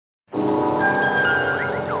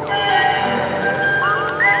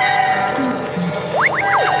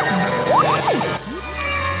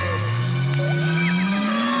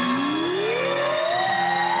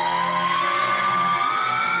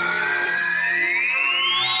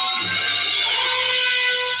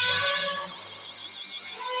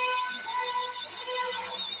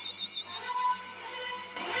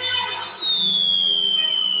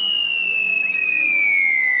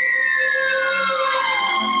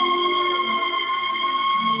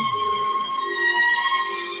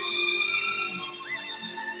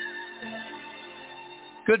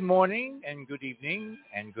Good morning and good evening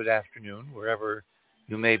and good afternoon, wherever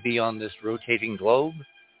you may be on this rotating globe.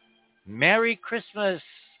 Merry Christmas,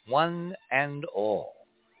 one and all.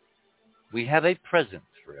 We have a present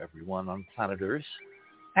for everyone on planet Earth.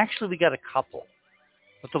 Actually, we got a couple.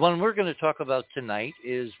 But the one we're going to talk about tonight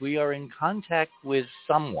is we are in contact with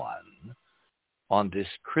someone on this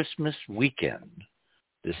Christmas weekend,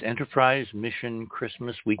 this Enterprise mission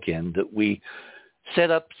Christmas weekend that we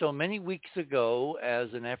set up so many weeks ago as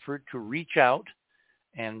an effort to reach out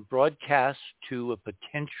and broadcast to a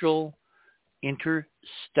potential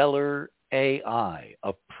interstellar AI,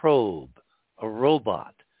 a probe, a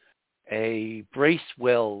robot, a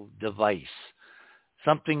Bracewell device,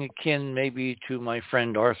 something akin maybe to my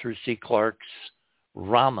friend Arthur C. Clarke's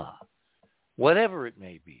Rama. Whatever it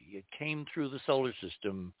may be, it came through the solar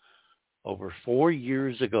system over 4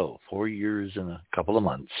 years ago, 4 years and a couple of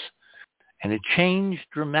months. And it changed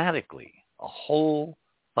dramatically a whole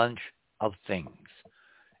bunch of things.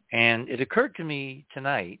 And it occurred to me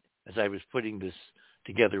tonight, as I was putting this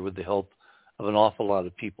together with the help of an awful lot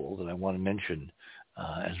of people that I want to mention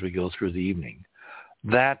as we go through the evening,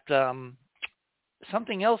 that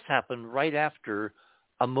something else happened right after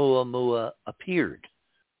Oumuamua appeared.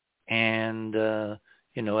 And,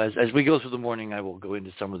 as we go through the morning, I will go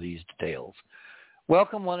into some of these details.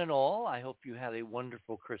 Welcome, one and all. I hope you had a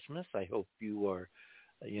wonderful Christmas. I hope you are,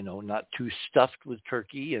 not too stuffed with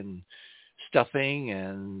turkey and stuffing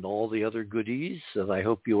and all the other goodies. I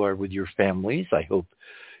hope you are with your families. I hope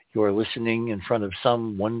you are listening in front of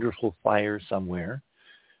some wonderful fire somewhere.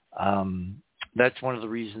 That's one of the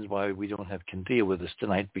reasons why we don't have Cynthia with us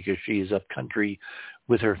tonight, because she is up country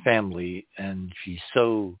with her family, and she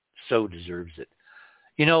so deserves it.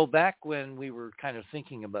 Back when we were kind of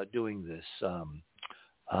thinking about doing this,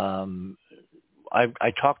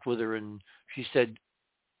 I talked with her, and she said,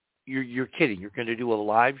 you're kidding. You're going to do a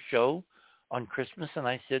live show on Christmas? And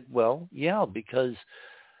I said, well, yeah, because,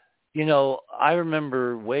 I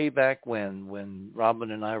remember way back when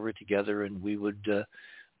Robin and I were together, and we would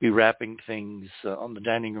be wrapping things on the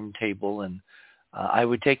dining room table, and I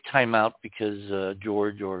would take time out because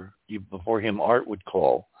George, or before him, Art, would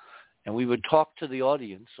call, and we would talk to the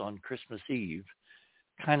audience on Christmas Eve,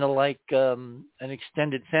 kind of like an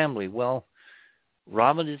extended family. Well,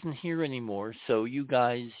 Robin isn't here anymore, so you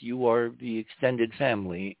guys, you are the extended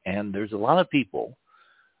family, and there's a lot of people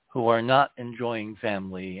who are not enjoying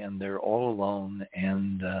family, and they're all alone,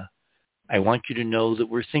 and I want you to know that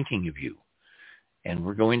we're thinking of you, and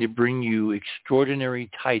we're going to bring you extraordinary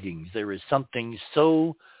tidings. There is something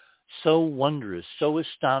so wondrous, so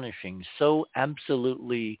astonishing, so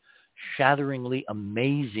absolutely shatteringly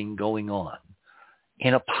amazing going on,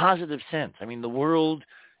 in a positive sense. I mean, the world,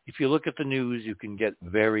 if you look at the news, you can get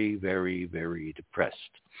very, very, very depressed.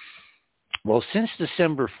 Well, since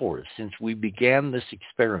December 4th, since we began this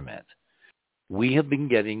experiment, we have been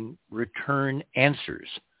getting return answers.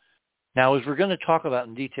 Now, as we're going to talk about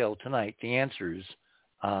in detail tonight, the answers,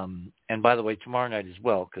 and by the way, tomorrow night as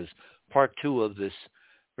well, because part 2 of this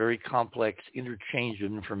very complex interchange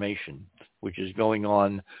of information, which is going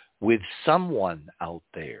on with someone out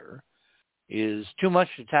there, is too much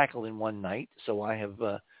to tackle in one night. So I have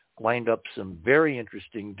lined up some very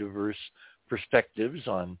interesting, diverse perspectives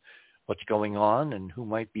on what's going on and who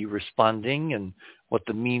might be responding and what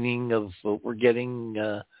the meaning of what we're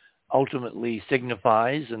getting ultimately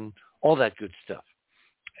signifies and all that good stuff.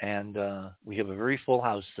 And we have a very full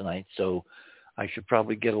house tonight, so I should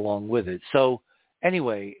probably get along with it. So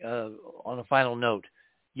anyway, on a final note,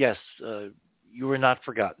 yes, you are not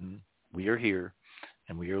forgotten. We are here,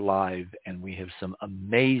 and we are live, and we have some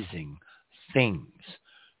amazing things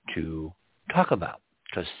to talk about,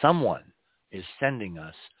 because someone is sending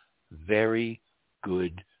us very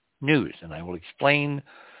good news. And I will explain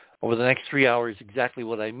over the next 3 hours exactly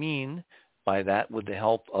what I mean by that, with the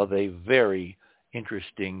help of a very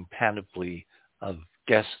interesting panoply of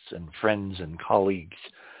guests and friends and colleagues.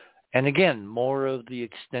 And again, more of the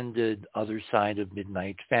extended other side of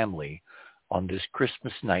midnight family on this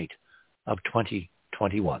Christmas night of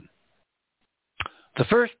 2021. The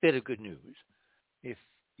first bit of good news, if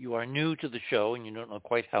you are new to the show and you don't know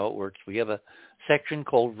quite how it works, we have a section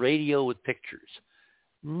called Radio with Pictures.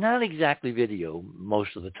 Not exactly video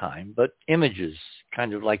most of the time, but images,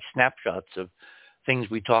 kind of like snapshots of things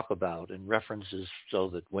we talk about and references, so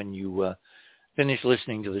that when you finish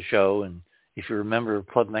listening to the show, and if you're a member of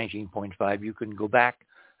Club 19.5, you can go back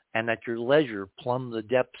and at your leisure plumb the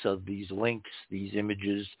depths of these links, these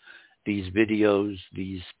images, these videos,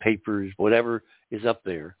 these papers, whatever is up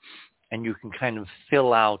there. And you can kind of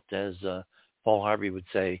fill out, as Paul Harvey would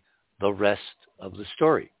say, the rest of the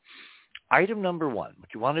story. item number one, what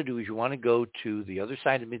you want to do is you want to go to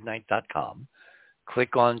theothersideofmidnight.com,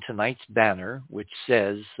 click on tonight's banner, which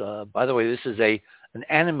says, by the way, this is an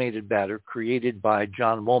animated banner created by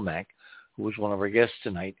John Womack, who was one of our guests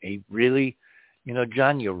tonight.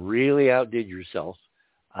 John, you really outdid yourself.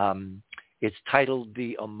 It's titled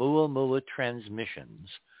The Oumuamua Transmissions,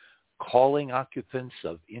 Calling Occupants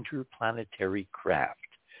of Interplanetary Craft.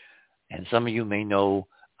 And some of you may know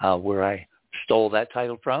where I stole that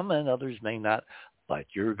title from, and others may not, but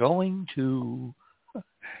you're going to.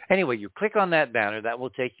 Anyway, you click on that banner. That will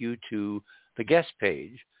take you to the guest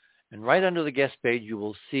page. And right under the guest page, you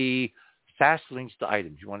will see fast links to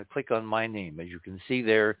items. You want to click on my name. As you can see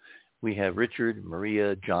there, we have Richard,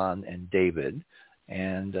 Maria, John, and David.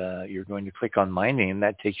 And you're going to click on my name.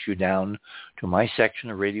 That takes you down to my section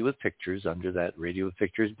of Radio with Pictures under that Radio with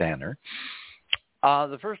Pictures banner.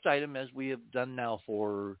 The first item, as we have done now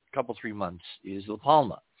for a couple, 3 months, is La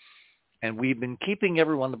Palma. And we've been keeping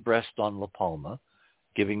everyone abreast on La Palma,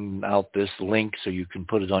 giving out this link so you can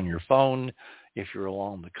put it on your phone. If you're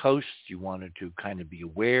along the coast, you wanted to kind of be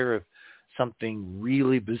aware if something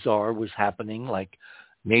really bizarre was happening, like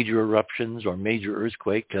major eruptions or major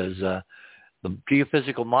earthquake, because the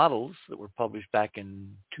geophysical models that were published back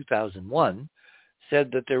in 2001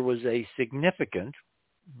 said that there was a significant,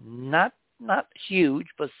 not huge,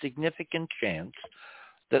 but significant chance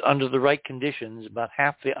that under the right conditions, about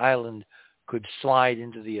half the island could slide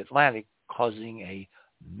into the Atlantic, causing a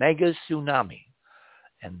mega tsunami.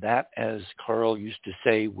 And that, as Carl used to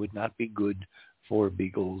say, would not be good for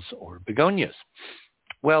beagles or begonias.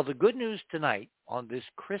 Well, the good news tonight, on this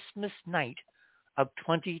Christmas night of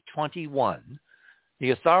 2021,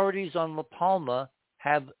 the authorities on La Palma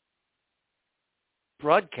have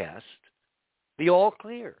broadcast the all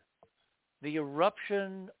clear. The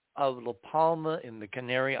eruption of La Palma in the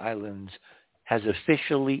Canary Islands has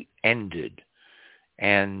officially ended.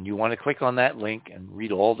 And you want to click on that link and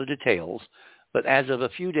read all the details. But as of a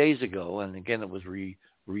few days ago, and again it was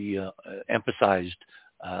emphasized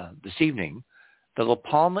this evening, the La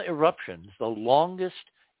Palma eruptions, the longest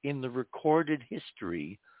in the recorded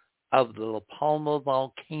history of the La Palma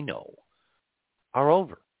volcano, are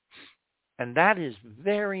over. And that is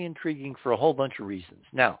very intriguing for a whole bunch of reasons.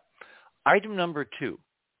 Now, item number two,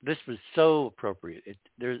 this was so appropriate.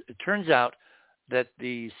 It turns out that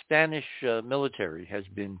the Spanish military has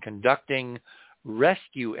been conducting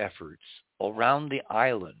rescue efforts around the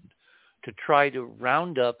island to try to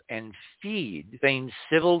round up and feed. Spain's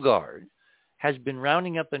civil guard has been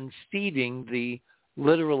rounding up and feeding the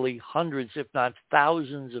literally hundreds, if not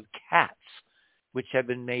thousands, of cats which have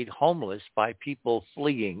been made homeless by people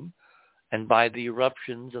fleeing and by the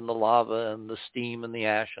eruptions and the lava and the steam and the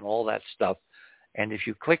ash and all that stuff. And if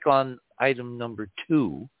you click on item number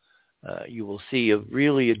 2, you will see a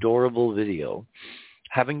really adorable video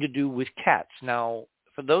having to do with cats. Now,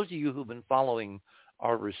 for those of you who've been following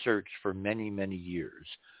our research for many, many years,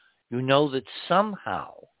 you know that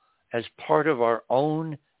somehow, as part of our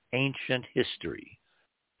own ancient history,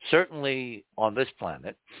 certainly on this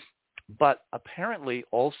planet, but apparently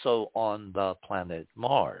also on the planet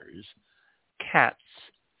Mars, cats,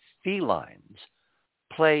 felines,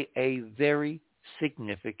 play a very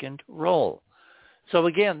significant role. So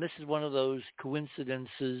again, this is one of those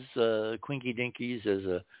coincidences, quinky-dinkies, as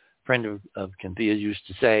a friend of Cynthia's used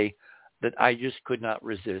to say, that I just could not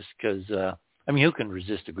resist because, who can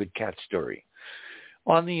resist a good cat story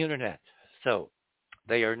on the internet? So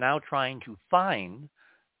they are now trying to find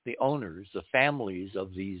the owners, the families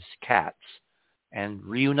of these cats, and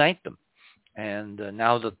reunite them. And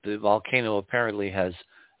now that the volcano apparently has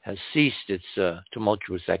ceased its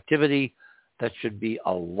tumultuous activity, that should be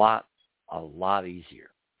a lot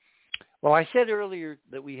easier. Well, I said earlier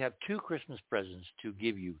that we have 2 Christmas presents to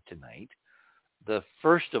give you tonight. The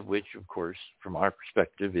first of which, of course, from our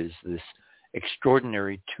perspective, is this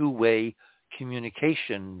extraordinary 2-way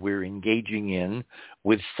communication we're engaging in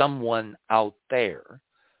with someone out there.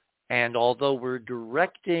 And although we're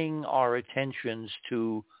directing our attentions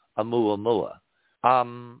to Oumuamua,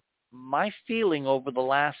 my feeling over the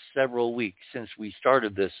last several weeks since we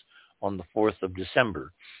started this on the 4th of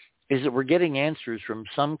December is that we're getting answers from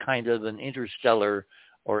some kind of an interstellar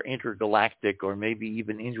or intergalactic or maybe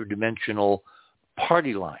even interdimensional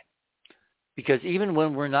party line. Because even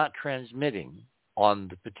when we're not transmitting on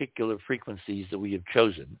the particular frequencies that we have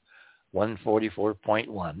chosen,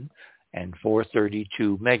 144.1 and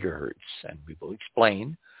 432 megahertz, and we will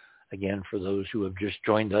explain, again, for those who have just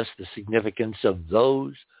joined us, the significance of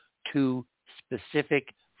those 2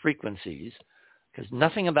 specific frequencies, because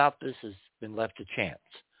nothing about this has been left to chance.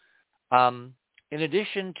 In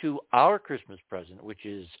addition to our Christmas present, which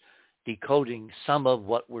is decoding some of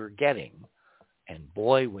what we're getting. And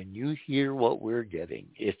boy, when you hear what we're getting,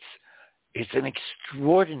 it's an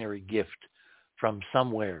extraordinary gift from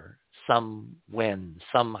somewhere, some when,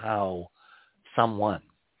 somehow, someone.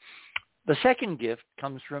 The second gift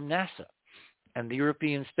comes from NASA and the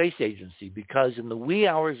European Space Agency, because in the wee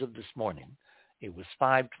hours of this morning, it was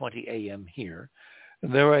 5:20 a.m. here,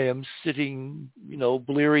 and there I am sitting,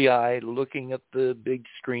 bleary-eyed, looking at the big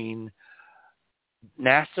screen.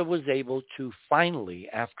 NASA was able to finally,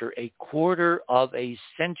 after a quarter of a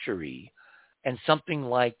century and something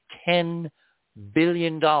like $10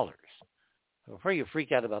 billion. Before you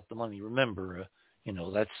freak out about the money, remember,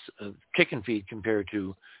 that's a chicken feed compared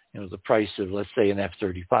to, the price of, let's say, an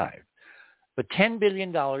F-35. But $10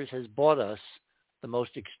 billion has bought us the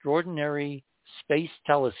most extraordinary space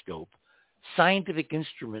telescope, scientific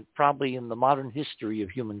instrument probably in the modern history of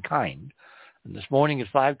humankind. And this morning at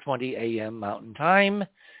 5:20 a.m. Mountain Time,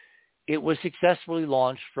 it was successfully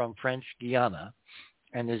launched from French Guiana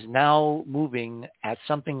and is now moving at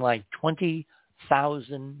something like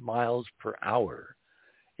 20,000 miles per hour.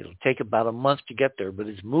 It'll take about a month to get there, but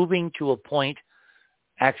it's moving to a point,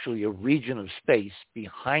 actually a region of space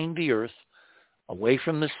behind the Earth, away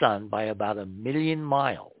from the sun by about 1 million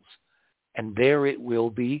miles. And there it will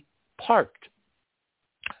be parked.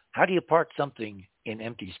 How do you park something in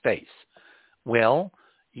empty space? Well,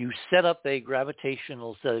 you set up a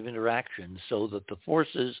gravitational set of interactions so that the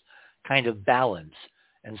forces kind of balance.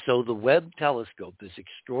 And so the Webb telescope, this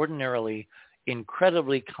extraordinarily,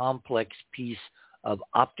 incredibly complex piece of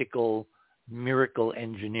optical miracle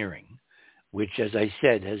engineering, which, as I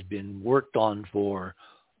said, has been worked on for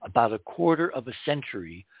about a quarter of a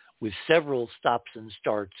century with several stops and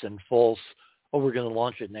starts and false, we're going to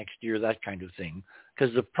launch it next year, that kind of thing.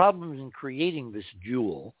 Because the problems in creating this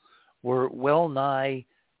jewel were well nigh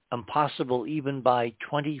impossible even by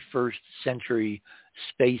 21st century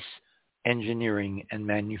space engineering and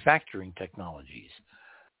manufacturing technologies.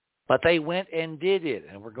 But they went and did it,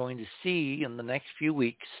 and we're going to see in the next few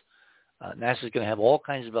weeks, NASA's going to have all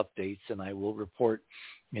kinds of updates, and I will report,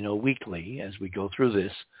 weekly as we go through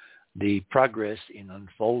this, the progress in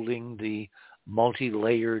unfolding the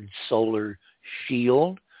multi-layered solar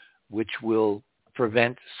shield, which will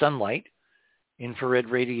prevent sunlight, infrared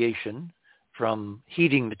radiation from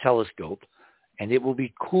heating the telescope, and it will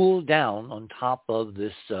be cooled down on top of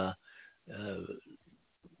this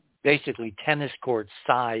basically tennis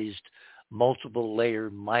court-sized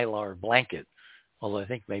multiple-layered mylar blanket, although I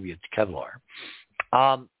think maybe it's Kevlar,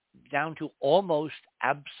 down to almost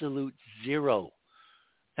absolute zero.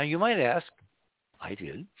 Now you might ask, I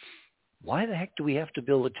did, why the heck do we have to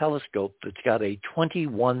build a telescope that's got a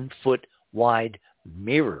 21-foot wide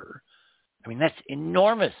mirror? I mean, that's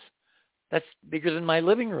enormous. That's bigger than my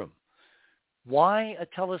living room. Why a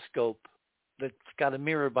telescope that's got a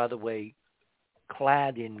mirror, by the way,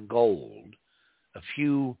 clad in gold, a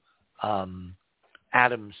few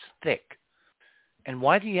atoms thick? And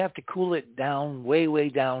why do you have to cool it down, way, way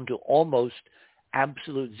down to almost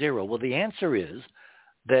absolute zero? Well, the answer is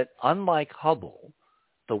that unlike Hubble,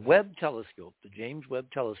 the Webb telescope, the James Webb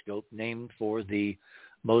telescope, named for the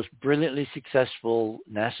most brilliantly successful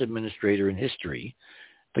NASA administrator in history,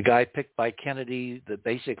 the guy picked by Kennedy that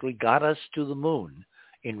basically got us to the moon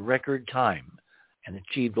in record time and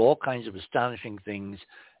achieved all kinds of astonishing things,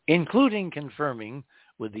 including confirming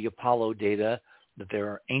with the Apollo data that there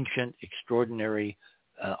are ancient, extraordinary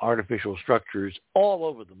artificial structures all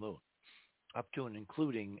over the moon, up to and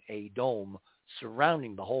including a dome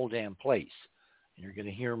surrounding the whole damn place. And you're going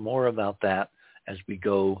to hear more about that as we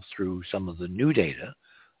go through some of the new data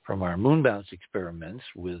from our moon bounce experiments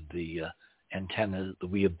with the antenna that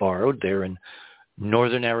we have borrowed there in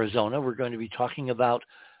northern Arizona. We're going to be talking about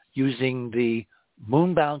using the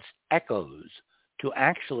moon bounce echoes to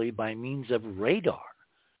actually, by means of radar,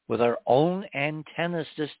 with our own antenna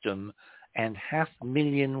system and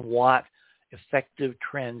 500,000 watt effective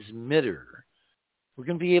transmitter, we're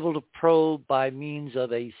going to be able to probe by means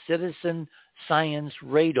of a citizen science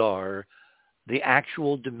radar the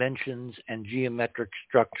actual dimensions and geometric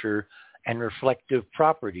structure and reflective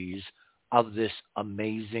properties of this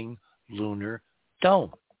amazing lunar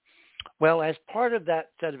dome. Well, as part of that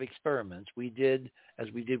set of experiments, we did, as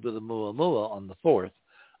we did with the Oumuamua on the 4th,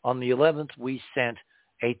 on the 11th we sent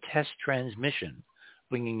a test transmission,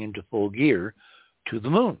 bringing into full gear, to the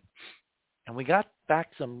moon. And we got back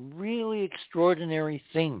some really extraordinary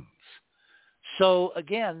things. So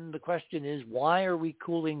again, the question is, why are we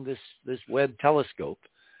cooling this Webb telescope,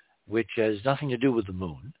 which has nothing to do with the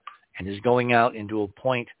moon, and is going out into a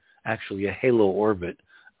point, actually a halo orbit,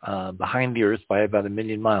 behind the Earth by about 1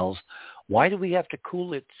 million miles? Why do we have to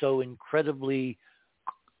cool it so incredibly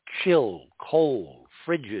chill, cold,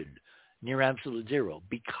 frigid, near absolute zero?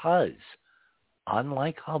 Because,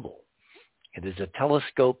 unlike Hubble, it is a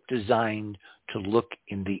telescope designed to look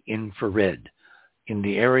in the infrared, in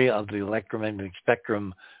the area of the electromagnetic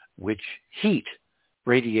spectrum which heat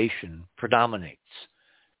radiation predominates.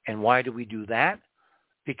 And why do we do that?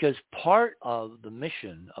 Because part of the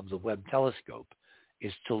mission of the Webb telescope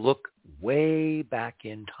is to look way back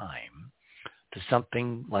in time to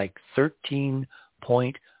something like 13.7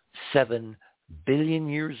 billion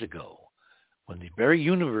years ago, when the very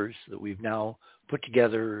universe that we've now put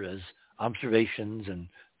together as observations and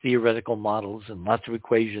theoretical models and lots of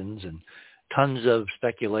equations and tons of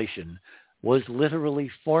speculation was literally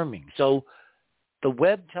forming. So the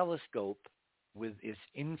Webb telescope, with its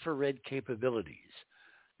infrared capabilities,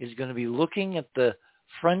 is going to be looking at the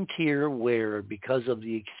frontier where, because of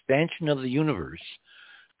the expansion of the universe,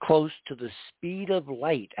 close to the speed of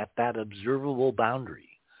light at that observable boundary,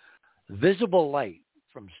 visible light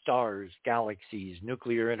from stars, galaxies,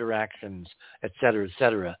 nuclear interactions, et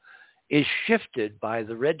cetera, is shifted by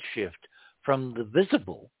the redshift from the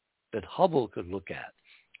visible that Hubble could look at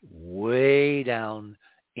way down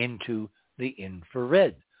into the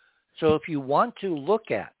infrared. So if you want to look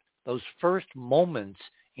at those first moments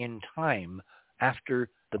in time after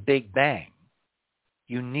the Big Bang,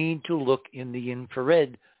 you need to look in the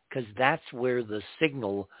infrared, because that's where the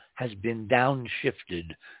signal has been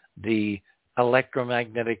downshifted, the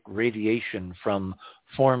electromagnetic radiation from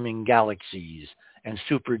forming galaxies and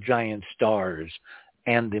supergiant stars,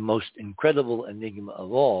 and the most incredible enigma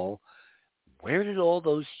of all, where did all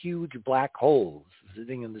those huge black holes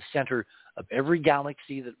sitting in the center of every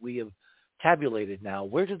galaxy that we have tabulated now,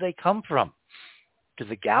 where do they come from? Do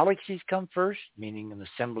the galaxies come first, meaning an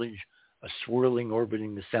assemblage, a swirling,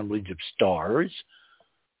 orbiting assemblage of stars,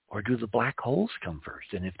 or do the black holes come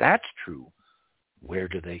first? And if that's true, where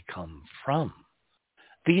do they come from?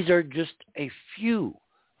 These are just a few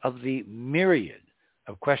of the myriad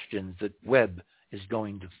of questions that Webb is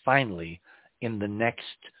going to finally, in the next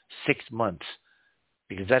 6 months,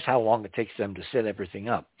 because that's how long it takes them to set everything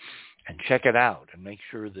up and check it out and make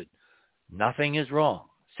sure that nothing is wrong.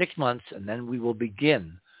 6 months, and then we will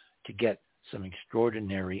begin to get some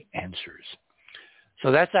extraordinary answers.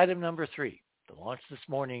 So that's item number 3, the launch this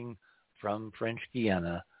morning from French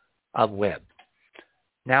Guiana of Webb.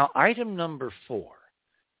 Now, item number 4.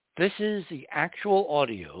 This is the actual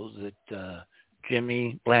audio that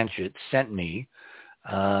Jimmy Blanchett sent me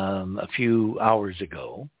a few hours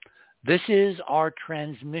ago. This is our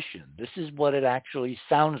transmission. This is what it actually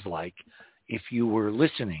sounds like if you were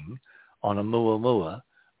listening on Oumuamua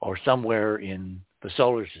or somewhere in the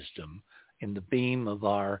solar system in the beam of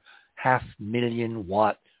our 500,000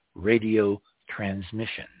 watt radio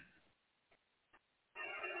transmission.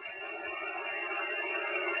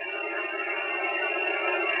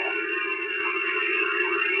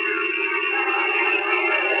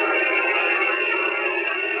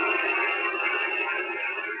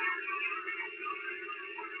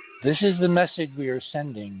 This is the message we are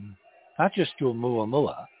sending, not just to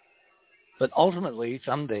Oumuamua, but ultimately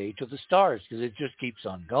someday to the stars, because it just keeps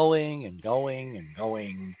on going and going and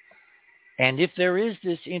going. And if there is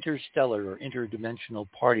this interstellar or interdimensional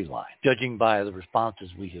party line, judging by the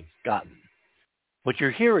responses we have gotten, what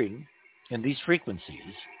you're hearing in these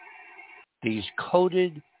frequencies, these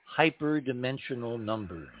coded hyperdimensional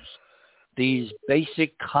numbers, these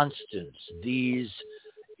basic constants, these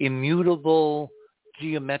immutable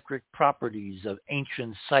geometric properties of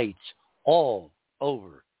ancient sites all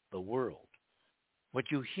over the world. What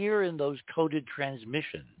you hear in those coded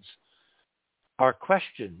transmissions are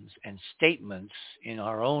questions and statements in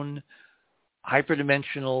our own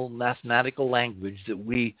hyperdimensional mathematical language that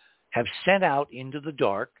we have sent out into the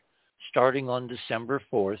dark starting on December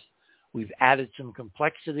 4th. We've added some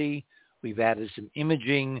complexity. We've added some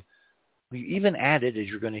imaging. We even added, as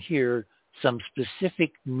you're going to hear, some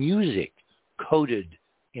specific music coded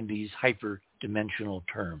in these hyperdimensional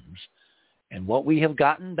terms. And what we have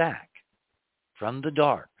gotten back from the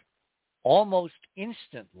dark almost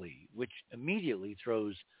instantly, which immediately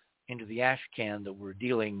throws into the ash can that we're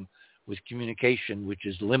dealing with communication which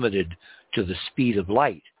is limited to the speed of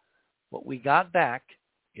light. What we got back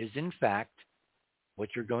is, in fact, what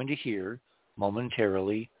you're going to hear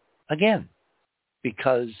momentarily again,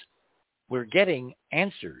 because we're getting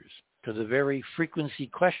answers to the very frequency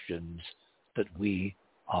questions that we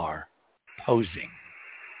are posing.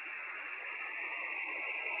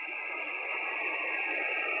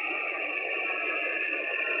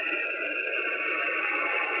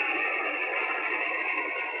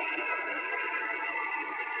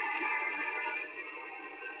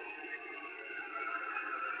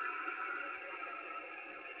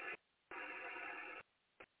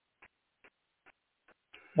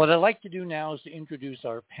 What I'd like to do now is to introduce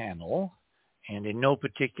our panel, and in no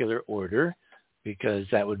particular order, because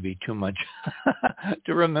that would be too much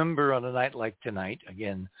to remember on a night like tonight.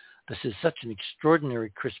 Again, this is such an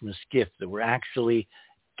extraordinary Christmas gift that we're actually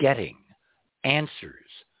getting answers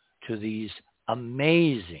to these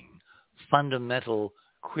amazing fundamental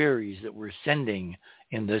queries that we're sending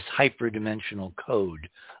in this hyperdimensional code.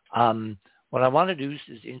 What I want to do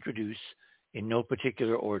is introduce, in no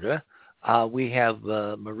particular order, we have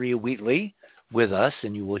Maria Wheatley with us,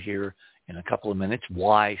 and you will hear in a couple of minutes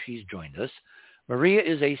why she's joined us. Maria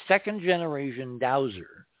is a second-generation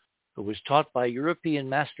dowser who was taught by European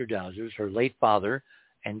master dowsers, her late father,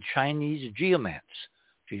 and Chinese geomants.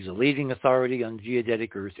 She's a leading authority on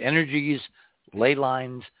geodetic Earth energies, ley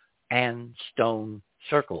lines, and stone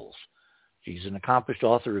circles. She's an accomplished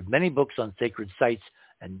author of many books on sacred sites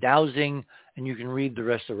and dowsing, and you can read the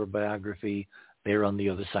rest of her biography there on the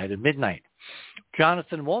other side of midnight.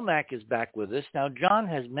 Jonathan Womack is back with us. Now, John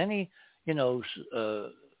has many,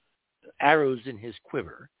 arrows in his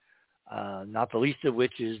quiver, not the least of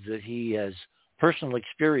which is that he has personal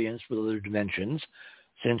experience with other dimensions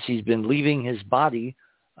since he's been leaving his body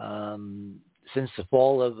since the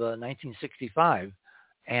fall of 1965,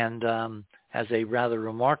 and has a rather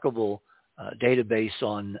remarkable database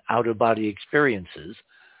on out-of-body experiences.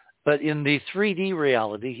 But in the 3D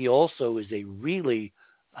reality, he also is a really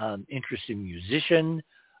interesting musician,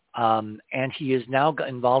 and he has now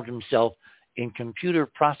involved himself in computer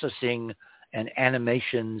processing and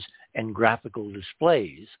animations and graphical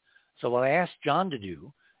displays. So what I asked John to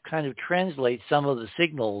do, kind of translate some of the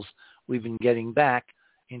signals we've been getting back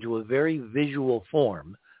into a very visual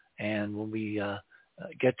form. And when we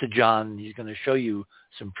get to John, he's going to show you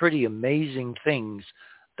some pretty amazing things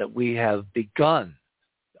that we have begun,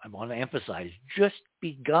 I want to emphasize, just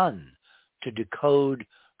begun to decode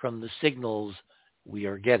from the signals we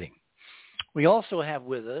are getting. We also have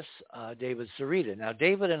with us David Sarita. Now,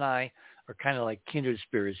 David and I are kind of like kindred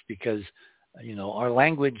spirits because, our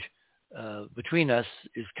language between us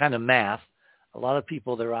is kind of math. A lot of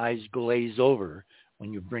people, their eyes glaze over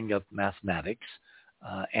when you bring up mathematics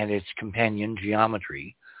and its companion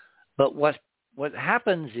geometry. But what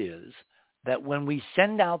happens is that when we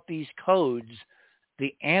send out these codes,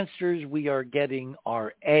 the answers we are getting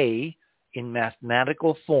are A, in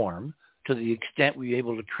mathematical form, to the extent we're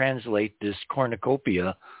able to translate this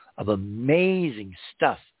cornucopia of amazing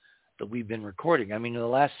stuff that we've been recording. I mean, in the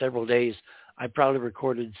last several days, I probably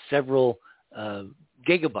recorded several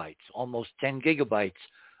gigabytes, almost 10 gigabytes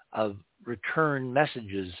of return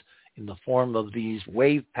messages in the form of these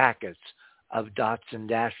wave packets of dots and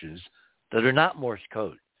dashes that are not Morse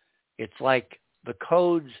code. It's like the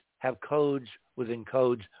codes have codes within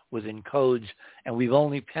codes within codes, and we've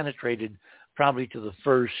only penetrated probably to the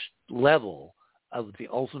first level of the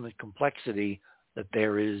ultimate complexity that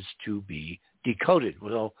there is to be decoded.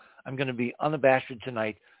 Well, I'm going to be unabashed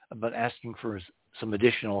tonight about asking for some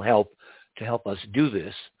additional help to help us do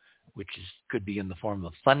this, which could be in the form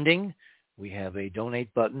of funding. We have a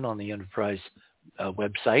donate button on the Enterprise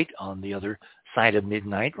website on the other side of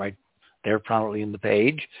midnight, right there prominently in the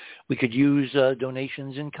page. We could use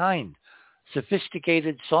donations in kind.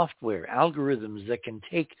 Sophisticated software, algorithms that can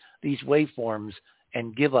take these waveforms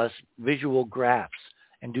and give us visual graphs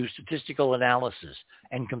and do statistical analysis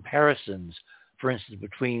and comparisons, for instance,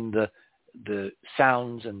 between the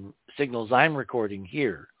sounds and signals I'm recording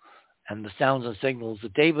here and the sounds and signals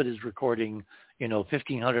that David is recording,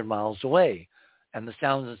 1,500 miles away, and the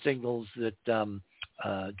sounds and signals that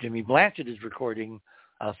Jimmy Blanchett is recording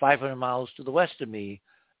 500 miles to the west of me,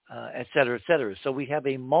 et cetera, et cetera. So we have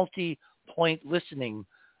a multi-point listening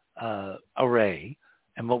array,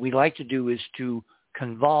 and what we like to do is to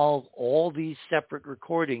convolve all these separate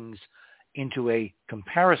recordings into a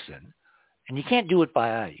comparison. And you can't do it by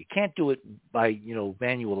eye. You can't do it by,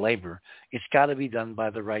 manual labor. It's got to be done by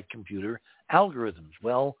the right computer algorithms.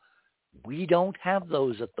 Well, we don't have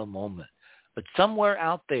those at the moment. But somewhere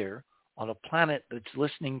out there on a planet that's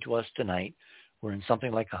listening to us tonight, we're in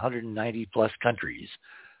something like 190 plus countries,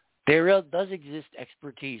 there does exist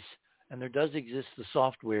expertise and there does exist the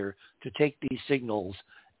software to take these signals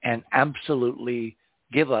and absolutely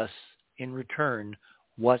give us in return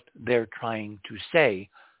what they're trying to say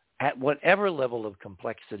at whatever level of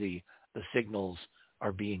complexity the signals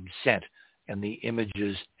are being sent and the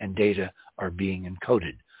images and data are being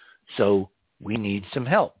encoded. So we need some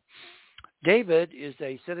help. David is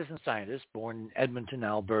a citizen scientist born in Edmonton,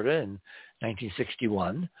 Alberta in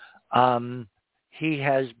 1961. He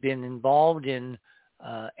has been involved in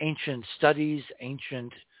ancient studies,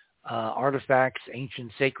 ancient artifacts,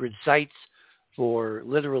 ancient sacred sites for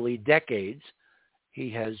literally decades. He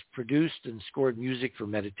has produced and scored music for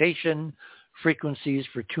meditation, frequencies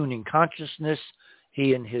for tuning consciousness.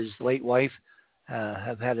 He and his late wife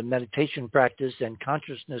have had a meditation practice and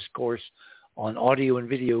consciousness course on audio and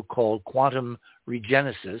video called Quantum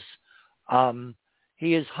Regenesis.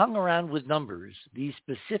 He has hung around with numbers, these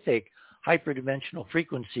specific hyperdimensional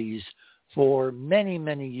frequencies, for many,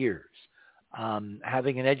 many years,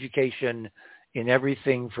 having an education in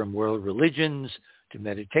everything from world religions to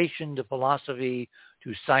meditation to philosophy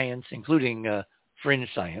to science, including fringe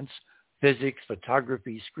science, physics,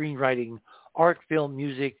 photography, screenwriting, art, film,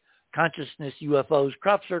 music, consciousness, UFOs,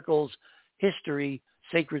 crop circles, history,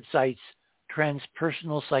 sacred sites,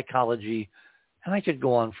 transpersonal psychology. And I could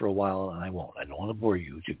go on for a while, and I won't. I don't want to bore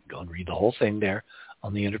you. You can go and read the whole thing there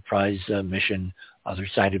on the Enterprise Mission Other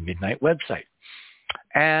Side of Midnight website.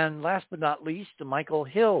 And last but not least, Michael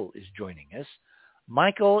Hill is joining us.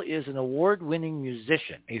 Michael is an award-winning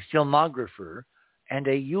musician, a filmographer, and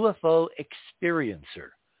a UFO experiencer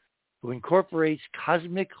who incorporates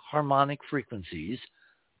cosmic harmonic frequencies,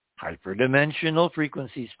 hyperdimensional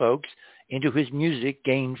frequencies, folks, into his music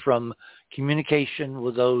gained from communication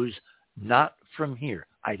with those not from here.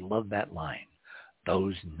 I love that line.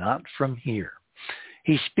 Those not from here.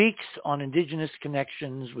 He speaks on indigenous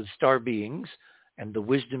connections with star beings and the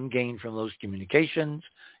wisdom gained from those communications.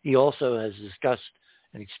 He also has discussed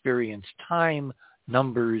and experienced time,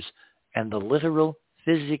 numbers, and the literal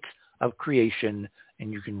physics of creation.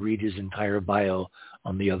 And you can read his entire bio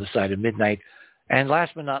on the Other Side of Midnight. And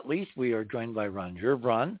last but not least, we are joined by Ron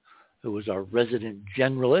Gerbron, who is our resident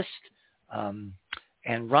generalist.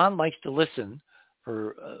 And Ron likes to listen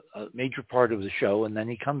for a major part of the show, and then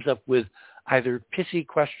he comes up with either pithy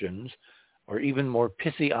questions or even more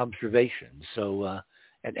pithy observations. So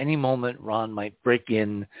at any moment, Ron might break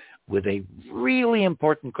in with a really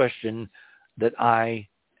important question that I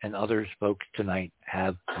and other folks tonight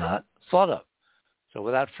have not thought of. So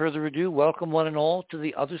without further ado, welcome one and all to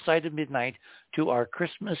the Other Side of Midnight, to our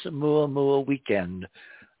Christmas Oumuamua weekend.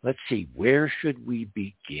 Let's see, where should we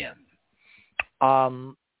begin?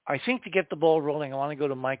 I think to get the ball rolling, I want to go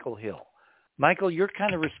to Michael Hill. Michael, you're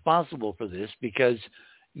kind of responsible for this because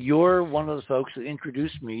you're one of the folks that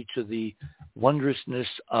introduced me to the wondrousness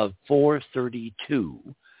of 432.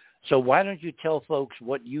 So why don't you tell folks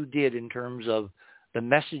what you did in terms of the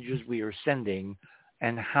messages we are sending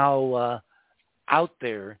and how out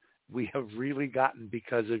there we have really gotten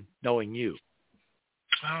because of knowing you.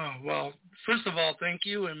 Oh, well, first of all, thank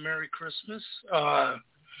you and Merry Christmas.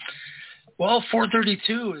 Well,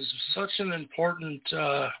 432 is such an important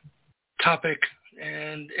topic,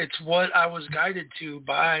 and it's what I was guided to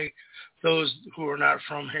by those who are not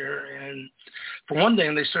from here. And for one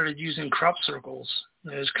thing, they started using crop circles.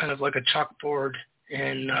 It was kind of like a chalkboard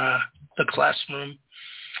in the classroom.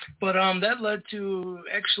 But that led to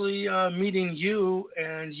actually meeting you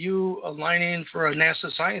and you aligning for a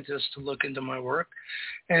NASA scientist to look into my work.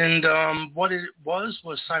 And what it was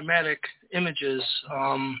cymatic images.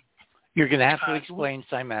 You're going to have to explain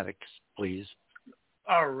cymatics, please.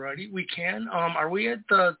 All righty, we can. Are we at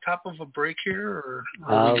the top of a break here, or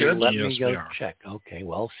are we good? Let me go check. Okay,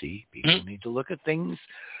 well, see, people need to look at things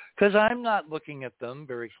because I'm not looking at them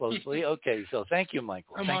very closely. Okay, so thank you,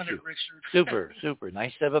 Michael. Thank you. Richard. Super.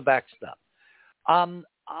 Nice to have a backstop.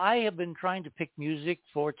 I have been trying to pick music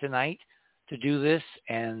for tonight to do this,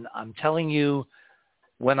 and I'm telling you,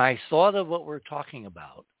 when I thought of what we're talking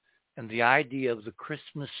about and the idea of the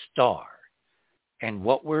Christmas star and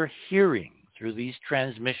what we're hearing through these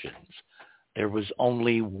transmissions, there was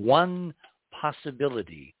only one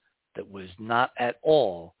possibility that was not at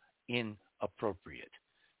all inappropriate.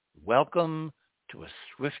 Welcome to a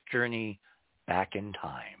swift journey back in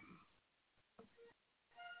time.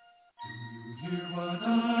 Hear what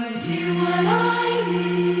I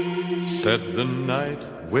hear, said the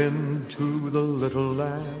night wind to the little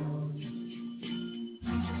lamb.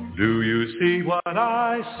 Do you see what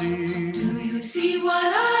I see? Do you see what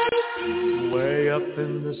I see? Way up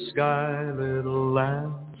in the sky, little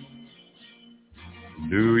lamb.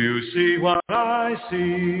 Do you see what I see?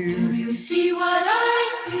 Do you see what I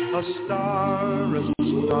see? A star is a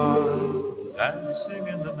star dancing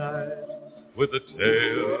in the night, with a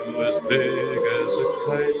tail as big as a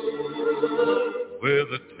kite, with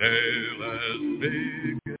a tail as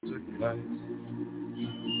big as a kite.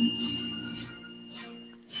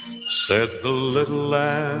 Said the little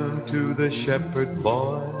lamb to the shepherd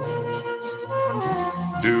boy,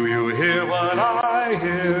 do you hear what I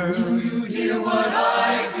hear? Do you hear what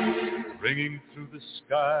I hear? Ringing through the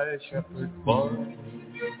sky, shepherd boy.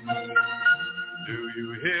 Do you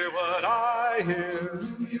hear what I hear?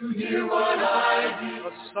 Do you hear what I hear?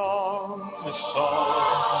 A song,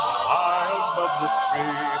 high above the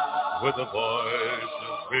tree, with a voice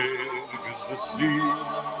as big as the sea.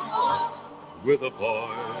 With a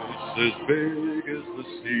voice as big as the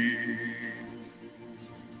sea.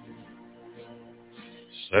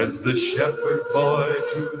 Said the shepherd boy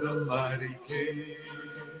to the mighty king,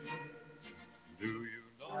 do you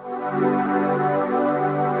know?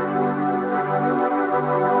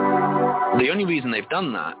 The only reason they've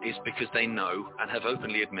done that is because they know and have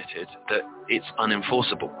openly admitted that it's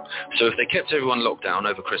unenforceable. So if they kept everyone locked down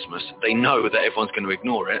over Christmas, they know that everyone's going to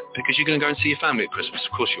ignore it because you're going to go and see your family at Christmas.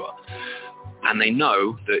 Of course you are. And they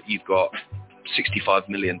know that you've got 65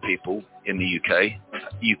 million people in the UK.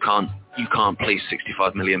 You can't police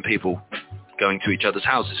 65 million people going to each other's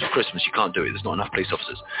houses for Christmas. You can't do it. There's not enough police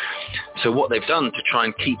officers. So what they've done to try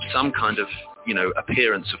and keep some kind of,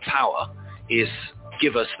 appearance of power is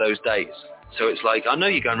give us those days. So it's like, I know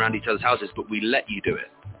you're going around each other's houses, but we let you do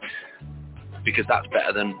it. Because that's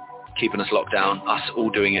better than keeping us locked down, us all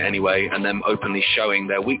doing it anyway, and them openly showing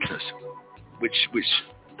their weakness, which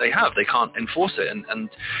they have. They can't enforce it. And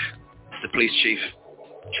the police chief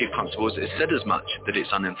constable has said as much, that it's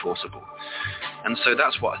unenforceable. And so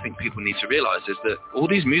that's what I think people need to realize, is that all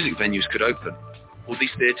these music venues could open, all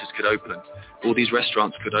these theatres could open, all these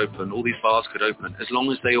restaurants could open, all these bars could open, as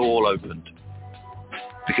long as they all opened.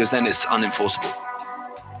 Because then it's unenforceable.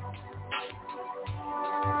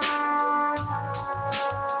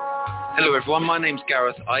 Hello everyone, my name's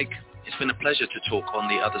Gareth Ike. It's been a pleasure to talk on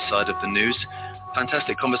the other side of the news.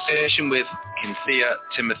 Fantastic conversation with Cynthia,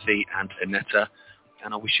 Timothy and Annetta.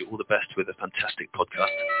 And I wish you all the best with a fantastic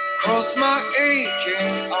podcast. Cross my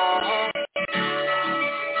aching arm,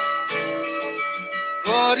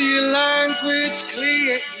 body language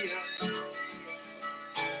clear,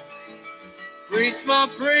 breathe my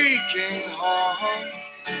breaking heart,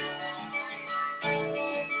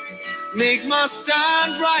 make my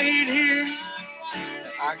stand right here,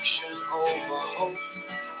 the action over hope,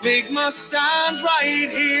 make my stand right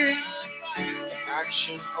here, the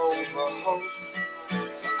action over hope.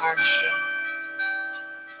 Action.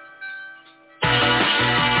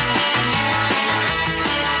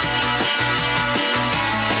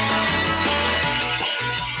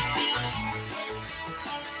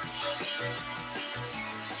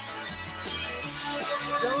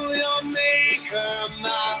 Show your maker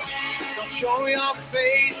mouth, don't show your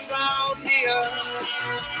face out here.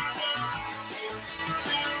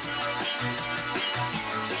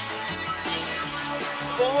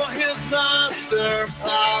 For his master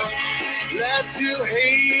power, let you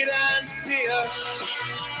hate and fear.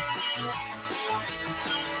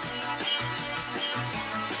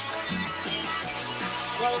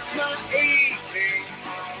 Cross my aching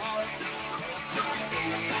heart,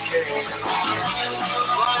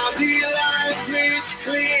 body language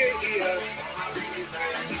clear,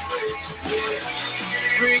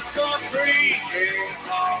 break my breaking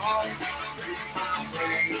heart,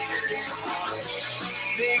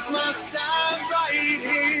 make my stand right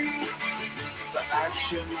here, the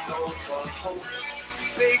action over hope.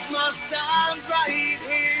 Make my stand right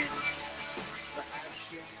here, the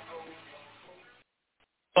action over hope.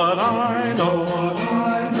 But I know what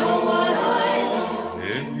I know,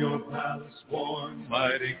 in your palace worn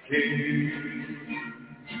mighty king.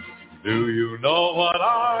 Do you know what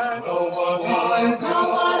I know?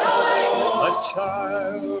 A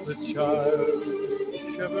child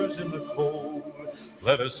shivers in the cold.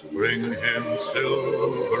 Let us bring him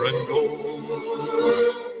silver and gold.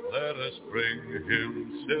 Let us bring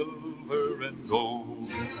him silver and gold.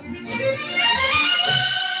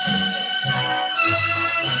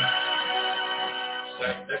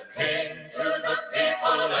 Send the king to the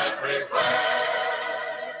people everywhere.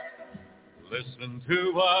 Listen to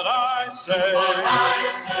what I say.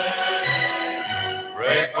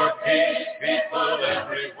 Pray for peace, people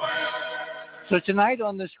everywhere. So tonight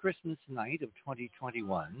on this Christmas night of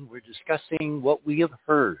 2021, we're discussing what we have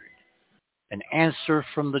heard, an answer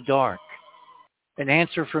from the dark, an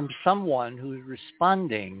answer from someone who's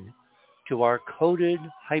responding to our coded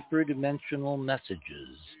hyperdimensional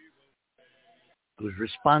messages, who's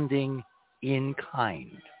responding in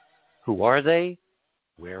kind. Who are they?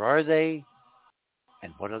 Where are they?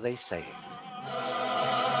 And what are they saying?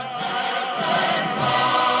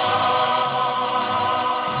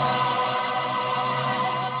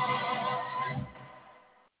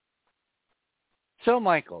 So,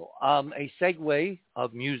 Michael, a segue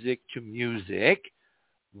of music to music.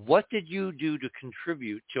 What did you do to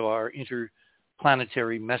contribute to our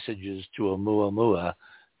interplanetary messages to Oumuamua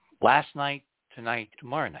last night, tonight,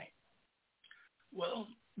 tomorrow night? Well,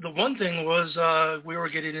 the one thing was we were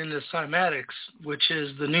getting into cymatics, which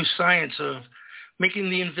is the new science of making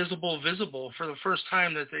the invisible visible for the first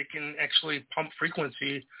time, that they can actually pump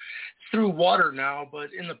frequency through water now.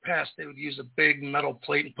 But in the past, they would use a big metal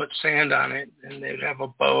plate and put sand on it, and they'd have a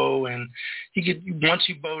bow. And once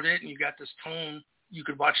you bowed it and you got this tone, you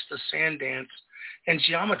could watch the sand dance, and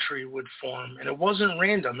geometry would form. And it wasn't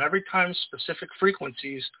random. Every time specific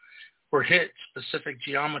frequencies were hit, specific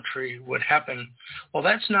geometry would happen. Well,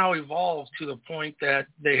 that's now evolved to the point that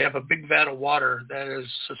they have a big vat of water that is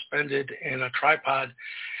suspended in a tripod,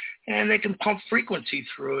 and they can pump frequency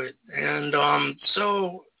through it. And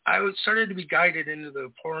so I started to be guided into the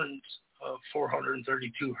importance of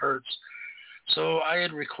 432 hertz. So I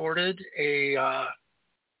had recorded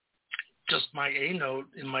just my A note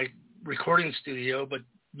in my recording studio, but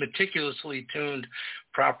meticulously tuned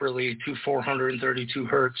properly to 432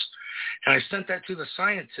 hertz. And I sent that to the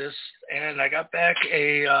scientists, and I got back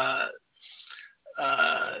a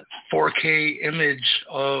 4K image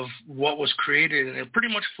of what was created, and it pretty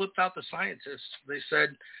much flipped out the scientists. They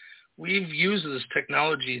said, we've used this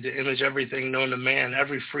technology to image everything known to man,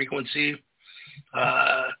 every frequency,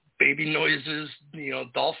 baby noises,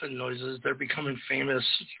 dolphin noises. They're becoming famous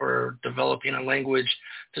for developing a language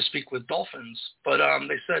to speak with dolphins. But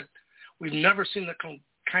they said, we've never seen the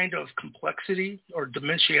kind of complexity or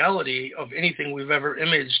dimensionality of anything we've ever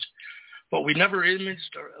imaged, but we never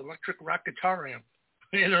imaged an electric rock guitar amp.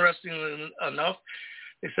 Interestingly enough,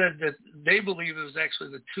 they said that they believe it was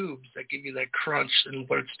actually the tubes that give you that crunch and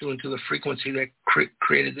what it's doing to the frequency that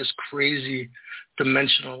created this crazy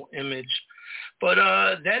dimensional image. But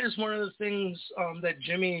that is one of the things that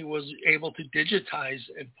Jimmy was able to digitize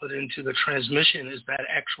and put into the transmission, is that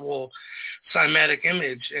actual cymatic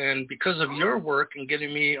image. And because of your work and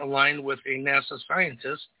getting me aligned with a NASA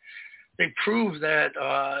scientist, they proved that,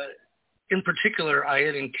 in particular, I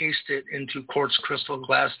had encased it into quartz crystal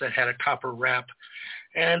glass that had a copper wrap.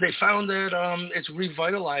 And they found that it's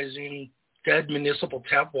revitalizing dead municipal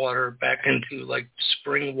tap water back into like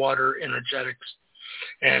spring water energetics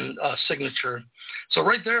and signature. So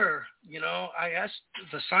right there, I asked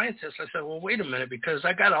the scientists, I said, well, wait a minute, because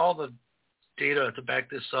I got all the data to back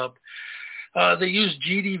this up. They use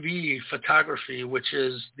GDV photography, which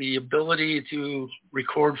is the ability to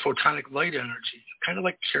record photonic light energy, kind of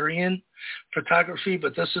like carrion photography,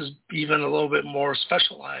 but this is even a little bit more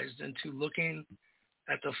specialized into looking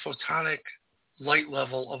at the photonic light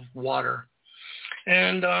level of water.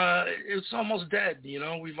 And it's almost dead.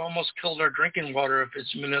 We've almost killed our drinking water if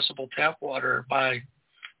it's municipal tap water by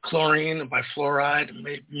chlorine and by fluoride, and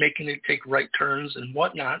making it take right turns and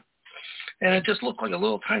whatnot. And it just looked like a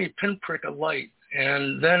little tiny pinprick of light.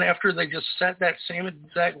 And then after they just set that same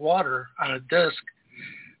exact water on a disc,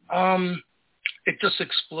 it just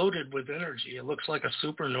exploded with energy. It looks like a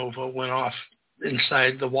supernova went off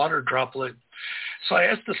inside the water droplet. So I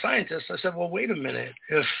asked the scientists, I said, well, wait a minute.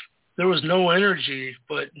 If there was no energy,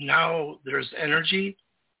 but now there's energy,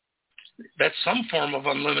 that's some form of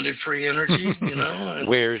unlimited free energy, And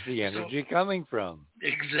where's the energy coming from?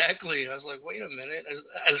 Exactly. I was like, wait a minute.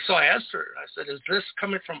 And so I asked her, I said, is this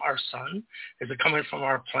coming from our sun? Is it coming from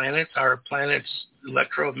our planet's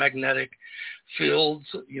electromagnetic fields,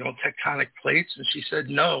 tectonic plates? And she said,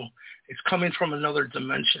 no, it's coming from another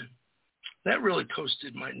dimension. That really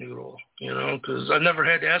toasted my noodle, because I never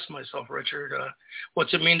had to ask myself, Richard,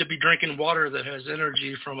 what's it mean to be drinking water that has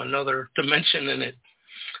energy from another dimension in it?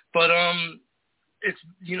 But it's,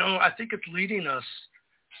 I think it's leading us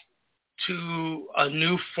to a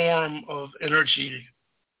new form of energy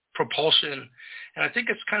propulsion. And I think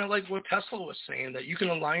it's kind of like what Tesla was saying, that you can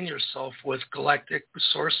align yourself with galactic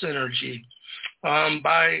source energy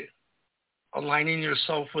by aligning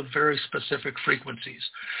yourself with very specific frequencies.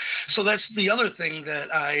 So that's the other thing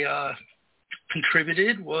that I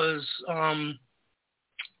contributed was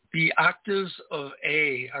the octaves of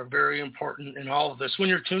A are very important in all of this when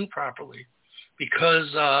you're tuned properly, because,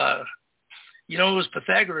 it was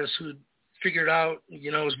Pythagoras who figured out,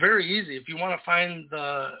 it was very easy. If you want to find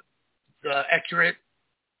the accurate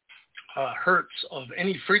hertz of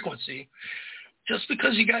any frequency, just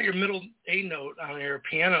because you got your middle A note on your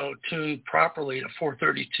piano tuned properly to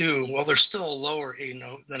 432, well, there's still a lower A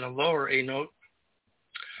note than a lower A note.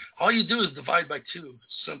 All you do is divide by 2.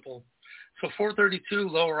 Simple. So 432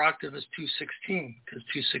 lower octave is 216, because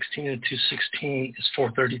 216 and 216 is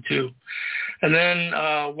 432. And then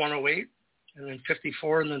 108, and then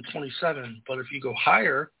 54, and then 27. But if you go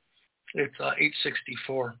higher, it's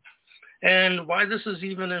 864. And why this is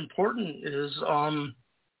even important is,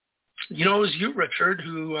 it was you, Richard,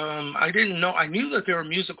 who I didn't know. I knew that there were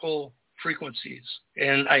musical frequencies,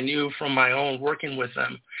 and I knew from my own working with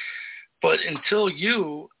them. But until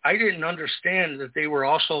I didn't understand that they were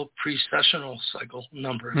also precessional cycle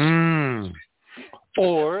numbers.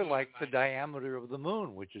 Or like the diameter of the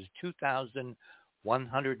moon, which is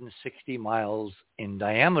 2,160 miles in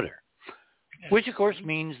diameter, which of course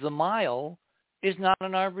means the mile is not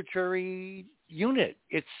an arbitrary unit.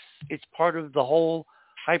 It's part of the whole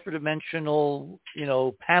hyperdimensional,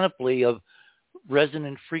 panoply of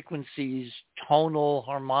resonant frequencies, tonal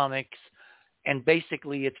harmonics, and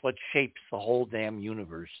basically it's what shapes the whole damn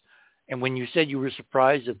universe. And when you said you were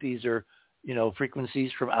surprised that these are,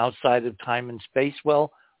 frequencies from outside of time and space,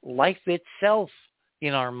 well, life itself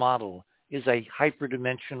in our model is a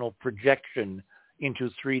hyperdimensional projection into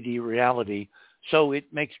 3D reality. So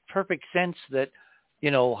it makes perfect sense that,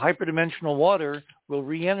 hyperdimensional water will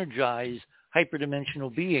re-energize hyperdimensional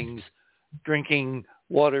beings drinking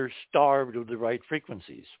water starved of the right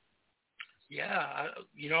frequencies. Yeah,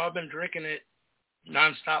 I've been drinking it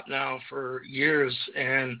nonstop now for years,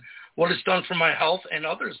 and what it's done for my health and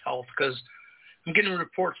others' health, because I'm getting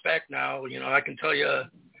reports back now. I can tell you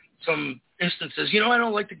some instances. I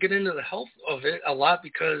don't like to get into the health of it a lot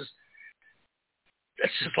because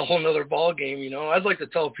that's just a whole nother ball game. I'd like to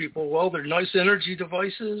tell people, well, they're nice energy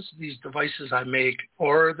devices, these devices I make,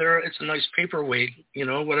 or it's a nice paperweight,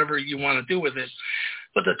 whatever you want to do with it.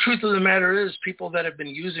 But the truth of the matter is, people that have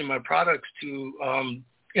been using my products to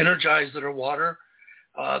energize their water,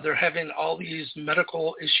 they're having all these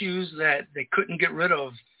medical issues that they couldn't get rid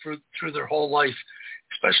of through their whole life,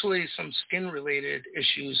 especially some skin-related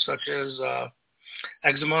issues such as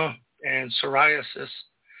eczema and psoriasis.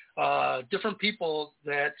 Different people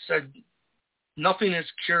that said nothing has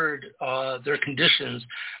cured their conditions.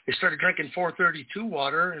 They started drinking 432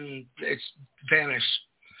 water and it's vanished.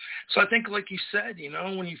 So I think, like you said,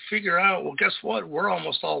 when you figure out, well, guess what? We're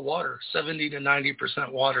almost all water, 70 to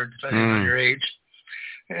 90% water, depending on your age.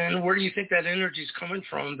 And where do you think that energy is coming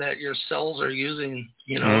from that your cells are using?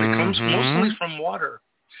 It comes mostly from water.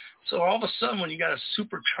 So all of a sudden, when you got a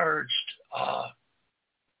supercharged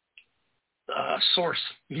source,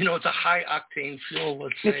 it's a high octane fuel,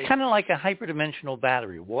 let's say. It's kind of like a hyperdimensional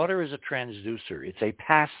battery. Water is a transducer. It's a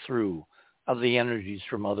pass-through of the energies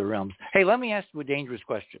from other realms. Hey, let me ask you a dangerous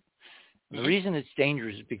question. The reason it's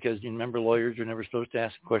dangerous is because, you remember, lawyers are never supposed to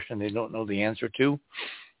ask a question they don't know the answer to.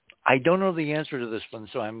 I don't know the answer to this one,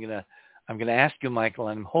 so I'm gonna ask you, Michael,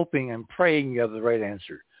 and I'm praying you have the right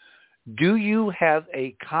answer. Do you have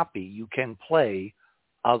a copy you can play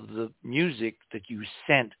of the music that you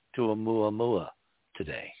sent to Oumuamua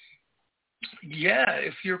today? Yeah,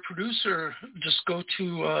 if your producer, just go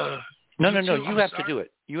to... No, you have to do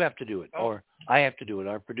it. You have to do it, or I have to do it.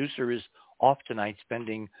 Our producer is off tonight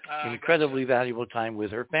spending incredibly valuable time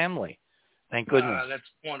with her family. Thank goodness. That's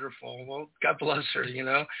wonderful. Well, God bless her,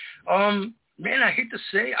 Man, I hate to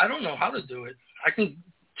say, I don't know how to do it. I can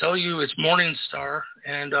tell you it's Morningstar,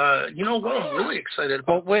 and you know what? I'm really excited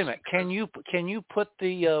about. Well, wait a minute. Can you put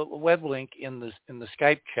the web link in the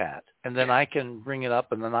Skype chat, and then I can bring it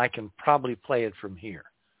up, and then I can probably play it from here.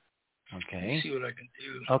 Okay. Let me see what I can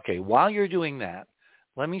do. Okay. While you're doing that,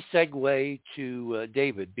 let me segue to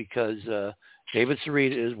David, because David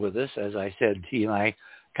Sarita is with us. As I said, he and I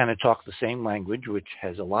kind of talk the same language, which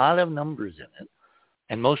has a lot of numbers in it.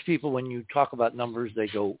 And most people, when you talk about numbers, they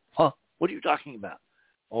go, huh, what are you talking about?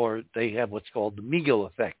 Or they have what's called the Migo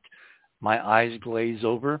effect. My eyes glaze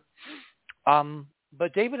over.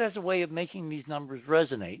 But David has a way of making these numbers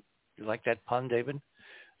resonate. You like that pun, David?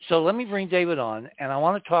 So let me bring David on, and I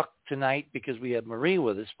want to talk tonight, because we have Marie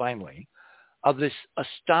with us finally, of this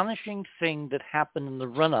astonishing thing that happened in the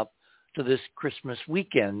run-up to this Christmas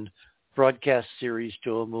weekend broadcast series to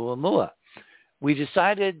Oumuamua. We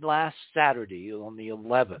decided last Saturday on the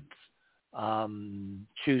 11th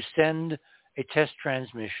to send a test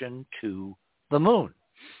transmission to the moon.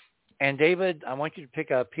 And David, I want you to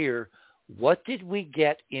pick up here, what did we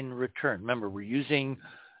get in return? Remember, we're using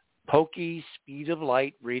pokey speed of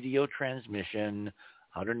light radio transmission,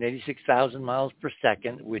 186,000 miles per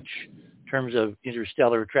second, which in terms of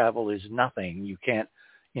interstellar travel is nothing. You can't,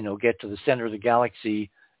 get to the center of the galaxy.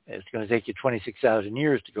 It's going to take you 26,000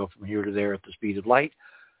 years to go from here to there at the speed of light.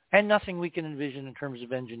 And nothing we can envision in terms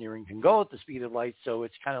of engineering can go at the speed of light, so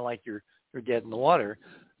it's kind of like you're dead in the water.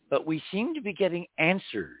 But we seem to be getting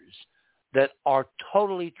answers that are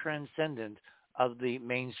totally transcendent of the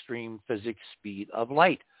mainstream physics speed of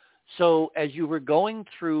light. So as you were going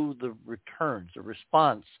through the returns, the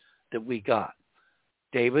response that we got,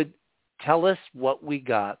 David, tell us what we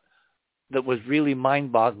got that was really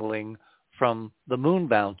mind-boggling from the moon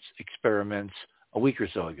bounce experiments a week or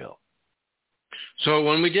so ago. So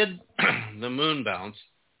when we did the moon bounce,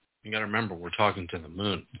 you got to remember we're talking to the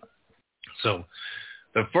moon. So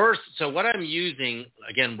what I'm using,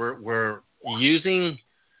 again, we're using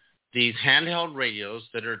these handheld radios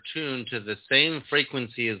that are tuned to the same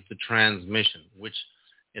frequency as the transmission, which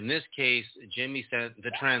in this case, Jimmy sent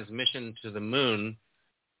the transmission to the moon,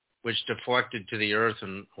 which deflected to the Earth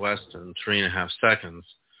in less than 3.5 seconds,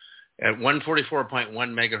 at 144.1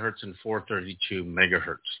 megahertz and 432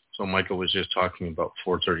 megahertz. So Michael was just talking about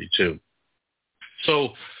 432.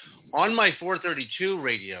 So on my 432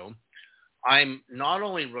 radio, I'm not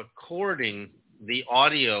only recording the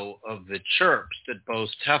audio of the chirps that both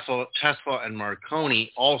Tesla and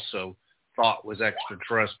Marconi also thought was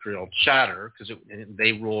extraterrestrial chatter, because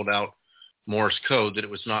they ruled out Morse code, that it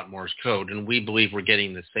was not Morse code. And we believe we're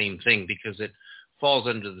getting the same thing because it falls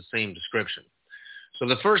under the same description. So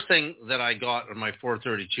the first thing that I got on my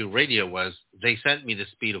 432 radio was they sent me the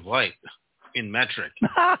speed of light in metric.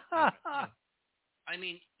 I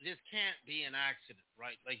mean, this can't be an accident,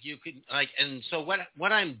 right? Like you could, like, and so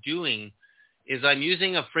what I'm doing is I'm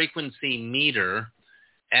using a frequency meter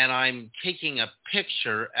and I'm taking a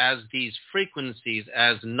picture as these frequencies,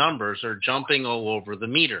 as numbers are jumping all over the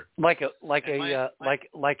meter. Like a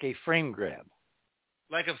frame grab.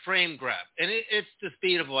 Like a frame grab. And it's the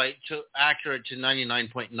speed of light accurate to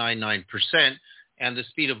 99.99%, and the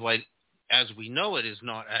speed of light as we know it is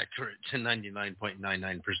not accurate to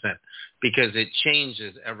 99.99% because it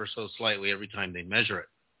changes ever so slightly every time they measure it.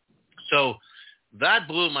 So that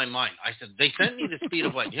blew my mind. I said, they sent me the speed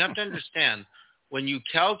of light. You have to understand, when you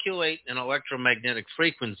calculate an electromagnetic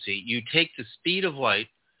frequency, you take the speed of light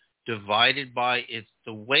divided by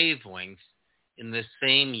the wavelength in the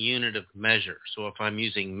same unit of measure. So if I'm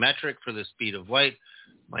using metric for the speed of light,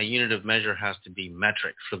 my unit of measure has to be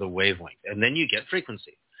metric for the wavelength. And then you get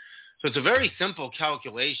frequency. So it's a very simple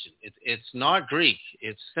calculation. It's not Greek.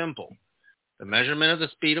 It's simple. The measurement of the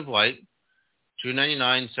speed of light,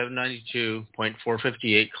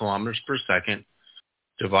 299,792.458 kilometers per second,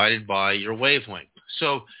 divided by your wavelength.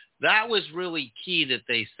 So that was really key that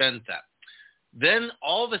they sent that. Then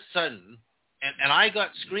all of a sudden, and I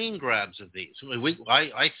got screen grabs of these.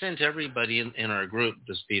 I sent everybody in our group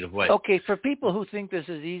the speed of light. Okay, for people who think this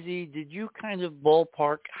is easy, did you kind of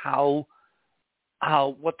ballpark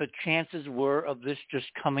what the chances were of this just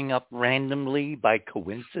coming up randomly by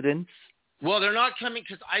coincidence? Well, they're not coming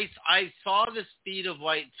because I saw the speed of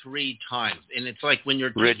light 3 times, and it's like when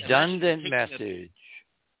you're redundant message.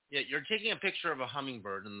 You're taking a picture of a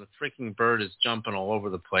hummingbird, and the freaking bird is jumping all over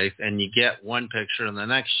the place, and you get one picture, and the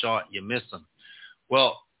next shot you miss them.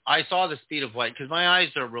 Well, I saw the speed of light because my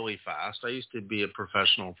eyes are really fast. I used to be a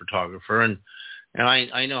professional photographer, and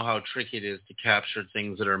I know how tricky it is to capture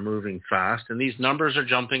things that are moving fast, and these numbers are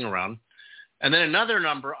jumping around. And then another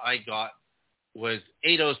number I got was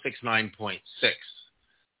 8069.6.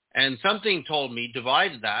 And something told me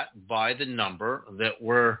divide that by the number that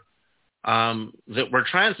we're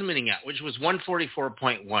transmitting at, which was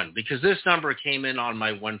 144.1, because this number came in on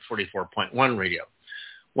my 144.1 radio.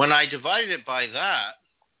 When I divided it by that,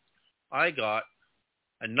 I got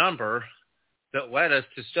a number that led us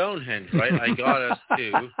to Stonehenge, right? I got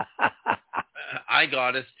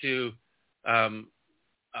us to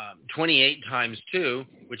 28 times 2,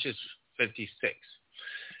 which is 56.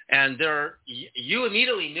 And you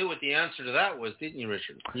immediately knew what the answer to that was, didn't you,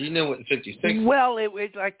 Richard? You knew what 56 was. Well, it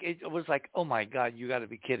was like, oh my God, you got to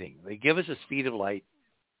be kidding. They give us a speed of light,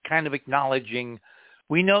 kind of acknowledging,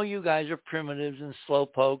 we know you guys are primitives and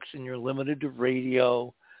slowpokes and you're limited to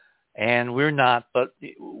radio, and we're not, but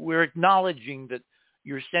we're acknowledging that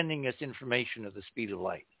you're sending us information at the speed of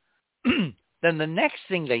light. Then the next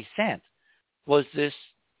thing they sent was this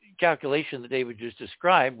calculation that David just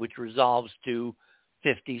described, which resolves to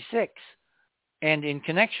 56. And in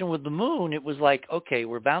connection with the moon, it was like, okay,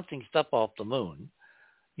 we're bouncing stuff off the moon.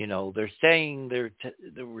 You know, they're saying we're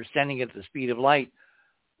sending it at the speed of light.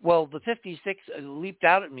 Well, the 56 leaped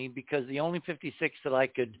out at me because the only 56 that I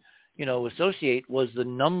could, associate was the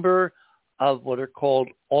number of what are called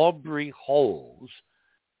Aubrey holes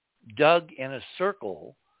dug in a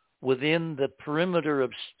circle within the perimeter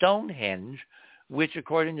of Stonehenge, which,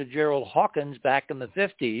 according to Gerald Hawkins back in the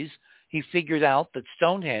 50s, he figured out that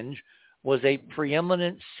Stonehenge was a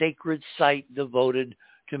preeminent sacred site devoted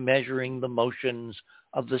to measuring the motions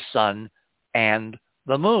of the sun and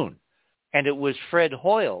the moon. And it was Fred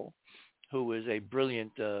Hoyle, who was a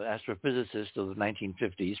brilliant astrophysicist of the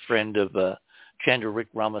 1950s, friend of Chandra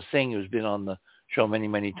Ramasinghe, who's been on the show many,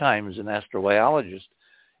 many times, an astrobiologist.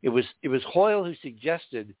 It was Hoyle who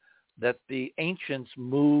suggested that the ancients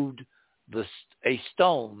moved a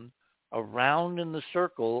stone around in the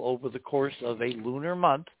circle over the course of a lunar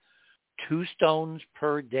month, 2 stones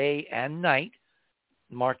per day and night,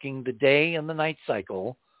 marking the day and the night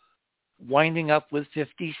cycle, winding up with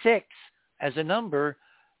 56 as a number,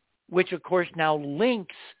 which of course now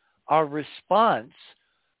links our response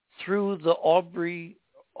through the Aubrey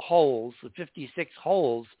holes, the 56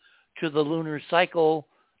 holes, to the lunar cycle,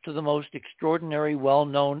 to the most extraordinary,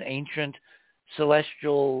 well-known ancient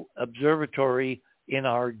celestial observatory in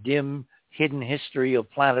our dim, hidden history of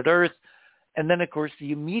planet Earth. And then, of course,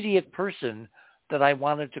 the immediate person that I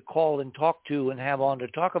wanted to call and talk to and have on to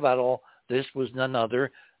talk about all this was none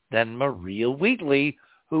other than Maria Wheatley,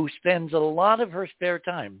 who spends a lot of her spare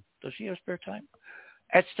time, does she have spare time,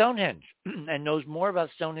 at Stonehenge, and knows more about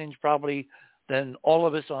Stonehenge probably than all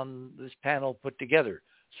of us on this panel put together.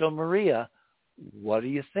 So, Maria, what do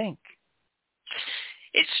you think?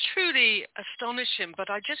 It's truly astonishing, but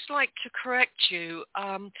I'd just like to correct you.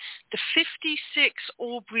 The 56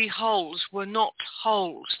 Aubrey holes were not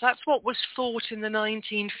holes. That's what was thought in the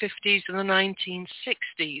 1950s and the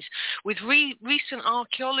 1960s. With recent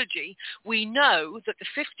archaeology, we know that the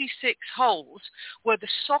 56 holes were the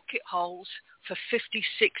socket holes for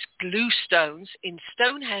 56 blue stones in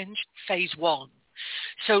Stonehenge Phase 1.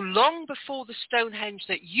 So long before the Stonehenge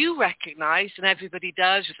that you recognize, and everybody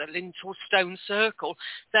does, with a lintel stone circle,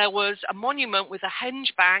 there was a monument with a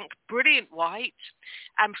henge bank, brilliant white,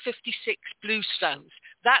 and 56 blue stones.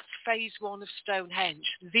 That's Phase 1 of Stonehenge,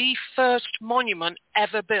 the first monument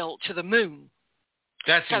ever built to the moon.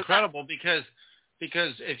 That's incredible because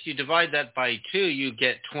if you divide that by 2, you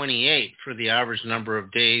get 28 for the average number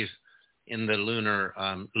of days in the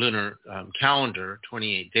lunar calendar,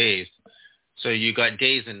 28 days. So you got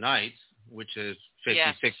days and nights, which is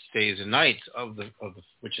 56 days and nights of the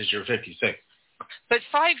which is your 56. But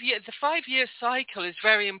the 5-year cycle is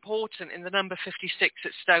very important in the number 56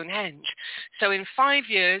 at Stonehenge. So in 5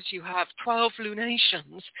 years, you have 12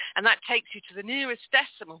 lunations, and that takes you to the nearest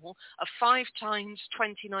decimal of 5 times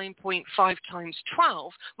 29.5 times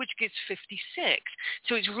 12, which gives 56.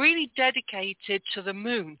 So it's really dedicated to the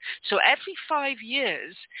moon. So every 5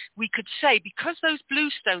 years, we could say, because those blue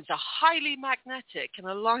stones are highly magnetic and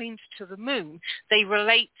aligned to the moon, they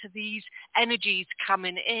relate to these energies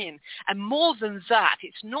coming in. And more than that,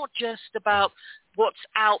 it's not just about what's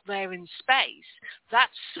out there in space. That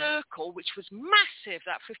circle, which was massive,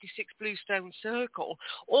 that 56 bluestone circle,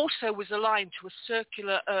 also was aligned to a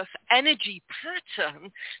circular Earth energy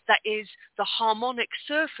pattern that is the harmonic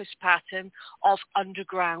surface pattern of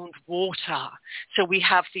underground water. So we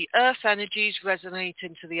have the Earth energies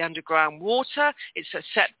resonating to the underground water. It's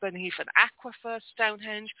set beneath an aquifer,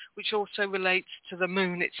 Stonehenge, which also relates to the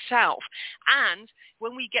moon itself. And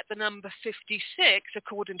when we get the number 56,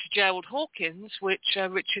 according to Gerald Hawkins, which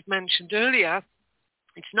Richard mentioned earlier,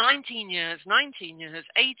 it's 19 years, 18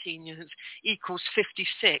 years equals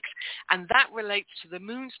 56. And that relates to the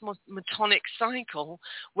moon's metonic cycle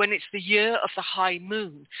when it's the year of the high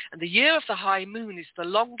moon. And the year of the high moon is the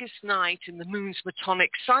longest night in the moon's metonic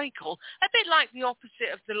cycle, a bit like the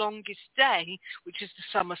opposite of the longest day, which is the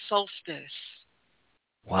summer solstice.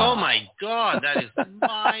 Wow. Oh, my God, that is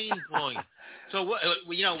mind-blowing. So,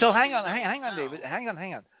 So hang on, David. Hang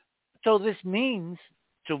on. So this means,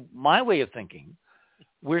 to my way of thinking,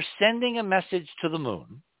 we're sending a message to the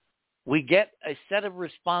moon. We get a set of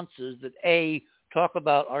responses that, A, talk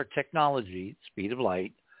about our technology, speed of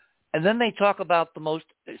light, and then they talk about the most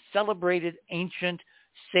celebrated, ancient,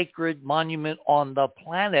 sacred monument on the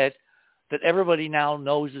planet that everybody now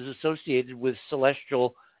knows is associated with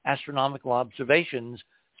celestial astronomical observations,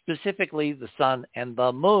 specifically the sun and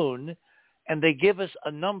the moon. And they give us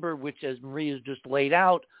a number which, as Maria's just laid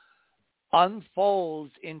out,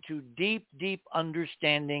 unfolds into deep, deep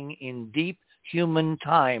understanding in deep human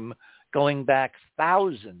time, going back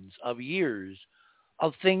thousands of years,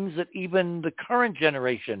 of things that even the current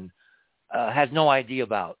generation has no idea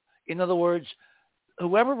about. In other words,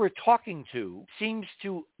 whoever we're talking to seems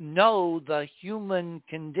to know the human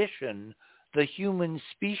condition, the human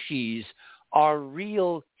species, our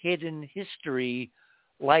real hidden history,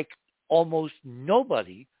 like almost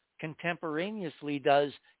nobody contemporaneously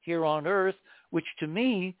does here on Earth, which to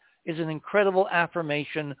me is an incredible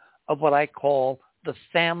affirmation of what I call the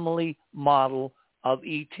family model of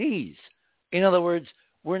ETs. In other words,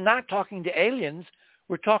 we're not talking to aliens.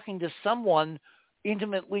 We're talking to someone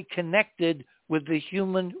intimately connected with the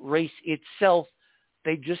human race itself.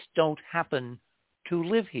 They just don't happen to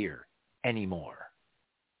live here anymore.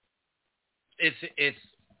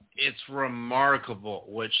 It's remarkable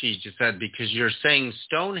what she just said, because you're saying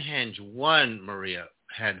Stonehenge 1, Maria,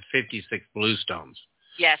 had 56 bluestones.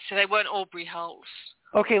 Yes, so they weren't Aubrey holes.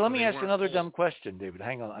 Okay, let me ask another dumb question, David.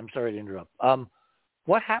 Hang on. I'm sorry to interrupt.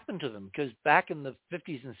 What happened to them? Because back in the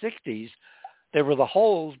 50s and 60s, there were the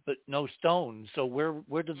holes but no stones. So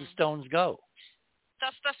where did the stones go?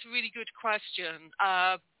 That's a really good question.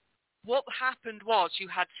 What happened was you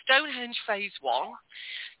had Stonehenge Phase 1.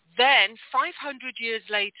 Then, 500 years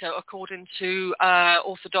later, according to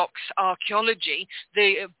Orthodox archaeology,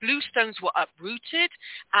 the blue stones were uprooted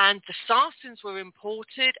and the sarcens were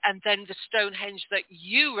imported, and then the Stonehenge that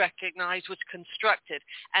you recognize was constructed.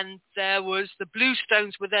 And there was the blue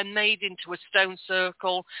stones were then made into a stone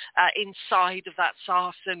circle inside of that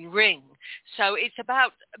sarcen ring. So it's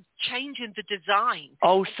about changing the design.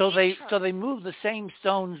 Oh, so they moved the same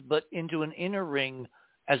stones but into an inner ring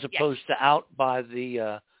as opposed to out by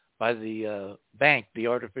the bank, the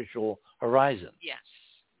artificial horizon. Yes,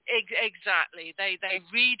 exactly. They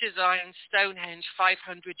redesigned Stonehenge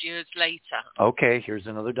 500 years later. Okay, here's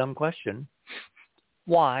another dumb question.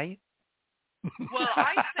 Why? Well,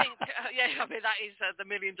 I think, that is the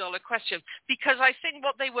million-dollar question. Because I think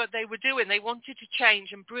what they were doing, they wanted to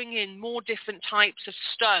change and bring in more different types of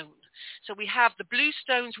stone. So we have the blue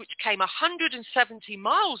stones, which came 170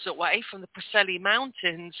 miles away from the Preseli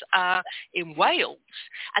Mountains in Wales.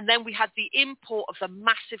 And then we had the import of the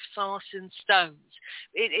massive sarsen stones.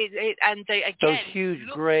 And they, again... Those huge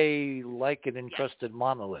grey lichen-encrusted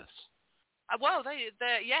monoliths. Well,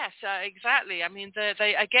 yes, exactly. I mean, they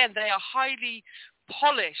are highly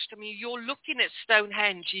polished. I mean, you're looking at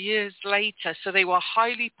Stonehenge years later, so they were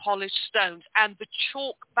highly polished stones, and the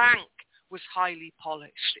chalk bank was highly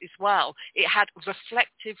polished as well. It had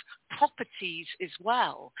reflective properties as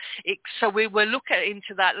well. So we will look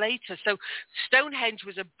into that later. So Stonehenge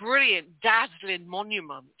was a brilliant, dazzling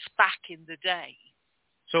monument back in the day.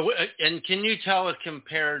 So, and can you tell us,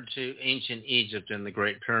 compared to ancient Egypt and the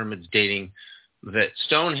Great Pyramids dating, that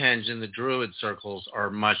Stonehenge and the Druid circles are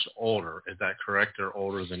much older? Is that correct? They're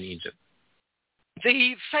older than Egypt?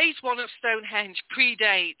 The phase 1 of Stonehenge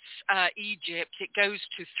predates Egypt. It goes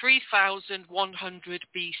to 3100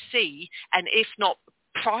 BC, and if not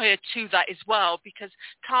prior to that as well, because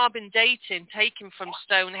carbon dating taken from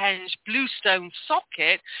Stonehenge bluestone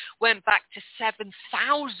socket went back to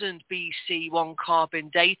 7000 BC, one carbon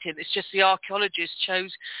dating. It's just the archaeologists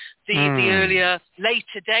chose the earlier,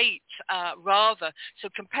 later date rather. So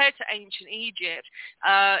compared to ancient Egypt,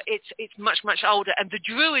 it's much, much older. And the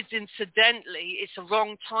Druids, incidentally, it's a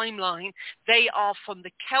wrong timeline. They are from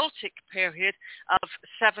the Celtic period of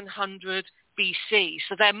 700 BC,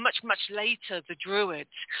 so they're much, much later, the Druids.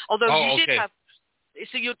 Although you did have,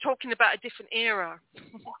 so you're talking about a different era.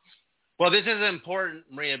 Well, this is important,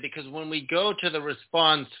 Maria, because when we go to the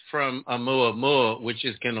response from Oumuamua, which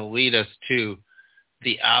is going to lead us to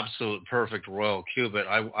the absolute perfect royal cubit,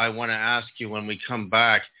 I want to ask you when we come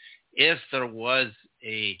back if there was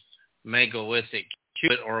a megalithic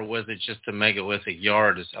cubit, or was it just a megalithic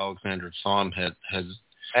yard, as Alexander Thom has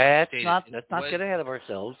stated. Let's not get ahead of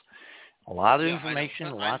ourselves. A lot of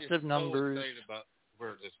information, lots of numbers. So excited about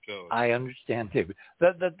where this goes. I understand, David.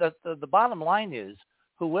 The bottom line is,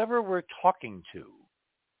 whoever we're talking to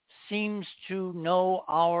seems to know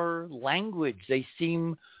our language. They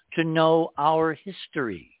seem to know our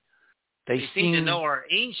history. They seem to know our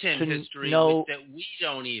ancient history that we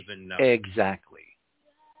don't even know. Exactly.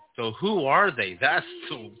 So who are they? That's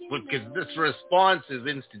because this response is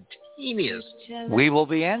instantaneous. We will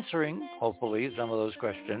be answering, hopefully, some of those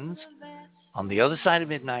questions on the other side of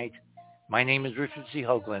midnight. My name is Richard C.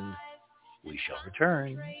 Hoagland. We shall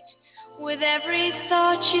return. With every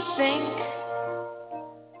thought you think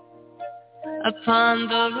upon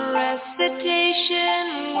the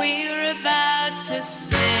recitation we're about to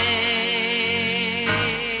sing,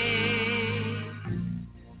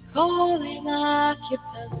 calling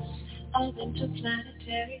occupants of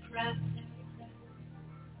interplanetary craft,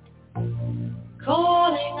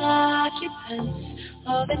 calling occupants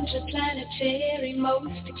of interplanetary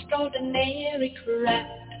most extraordinary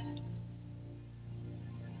craft.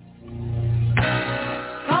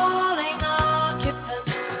 Calling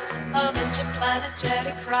occupants of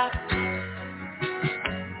interplanetary craft.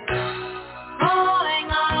 Calling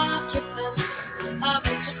occupants of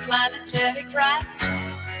interplanetary craft.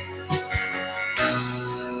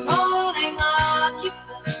 Calling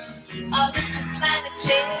occupants of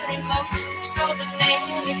interplanetary most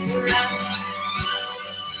extraordinary craft.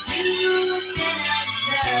 You've been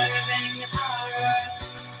observing our Earth,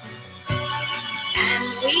 and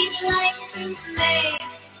we'd like to make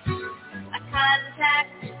a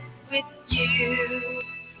contact with you.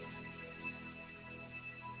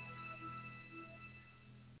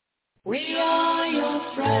 We are your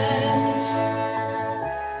friends.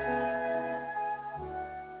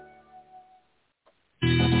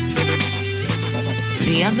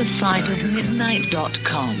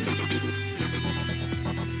 theothersideofmidnight.com.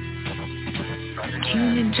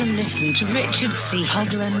 Tune in to listen to Richard C.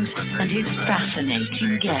 Hoagland and his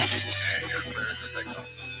fascinating guests.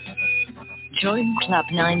 Join Club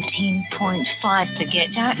 19.5 to get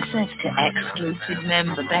access to exclusive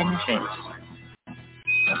member benefits.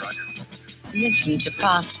 Listen to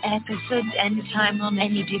past episodes anytime on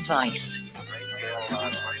any device.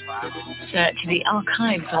 Search the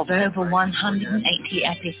archives of over 180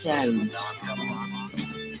 episodes.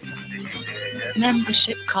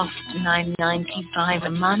 Membership costs $9.95 a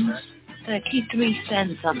month, 33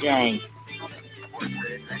 cents a day.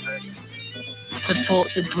 Support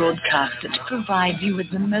the broadcaster to provide you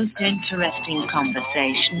with the most interesting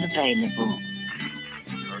conversation available.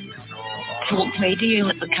 Talk radio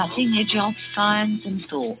at the cutting edge of science and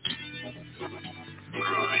thought.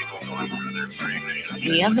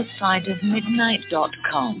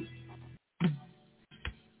 theothersideofmidnight.com.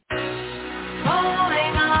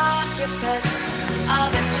 Falling occupants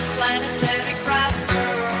of interplanetary craft.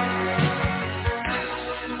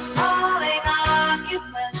 Falling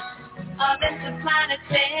occupants of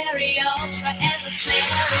interplanetary ultra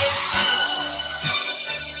emissary.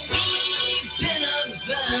 We've been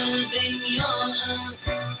observing your Earth,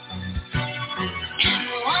 and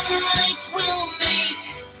one night we'll make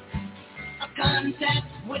a contact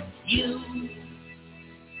with you.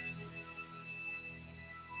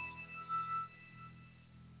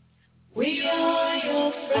 We are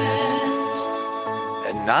your friends.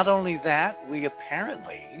 And not only that, we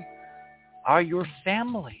apparently are your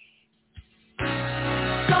family.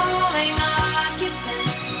 Calling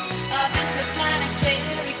occupants of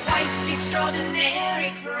interplanetary, quite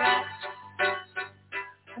extraordinary craft.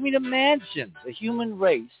 I mean, imagine the human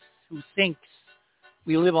race who thinks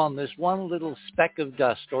we live on this one little speck of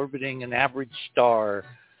dust orbiting an average star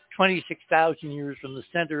 26,000 years from the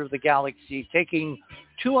center of the galaxy, taking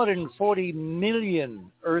 240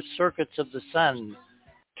 million Earth circuits of the sun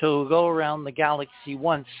to go around the galaxy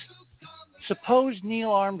once. Suppose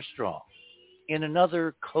Neil Armstrong, in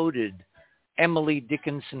another coded Emily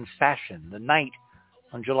Dickinson fashion, the night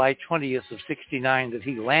on July 20th of 69 that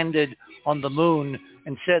he landed on the moon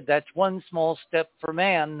and said, "That's one small step for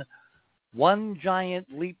man, one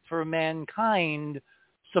giant leap for mankind."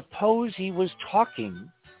 Suppose he was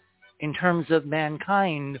talking in terms of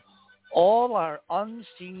mankind, all our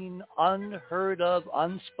unseen, unheard of,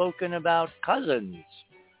 unspoken about cousins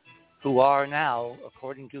who are now,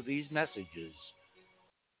 according to these messages,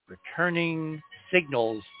 returning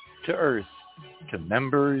signals to Earth, to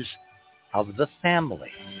members of the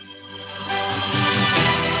family.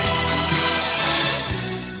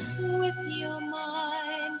 With your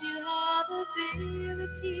mind, you have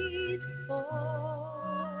ability to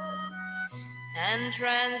form and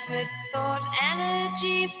transmit thought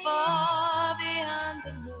energy far beyond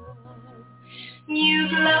the norm. You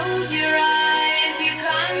close your eyes, you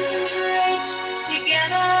concentrate,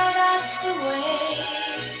 together that's the way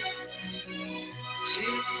to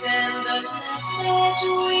send a message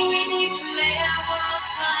we never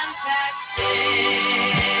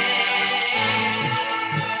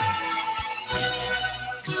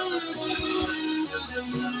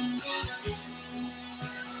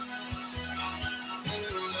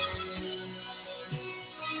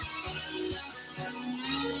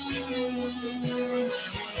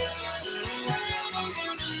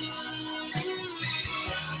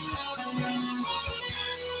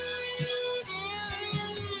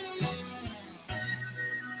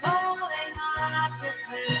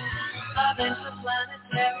of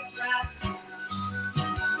interplanetary craft.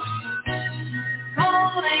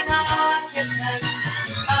 Calling occupants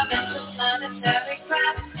of interplanetary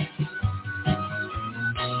craft.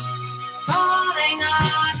 Calling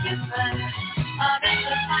occupants of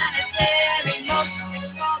interplanetary, most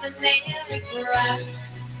extraordinary craft.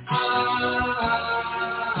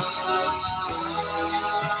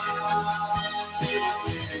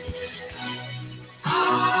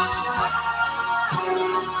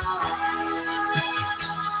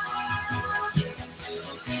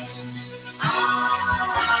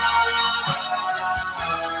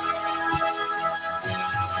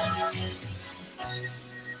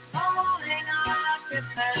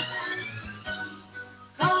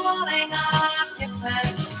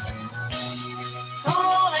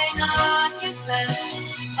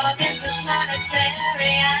 Of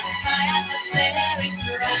interplanetary and planetary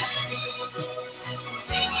craft.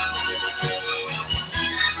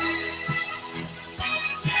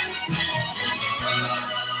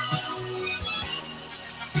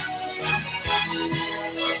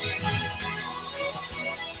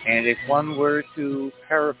 And if one were to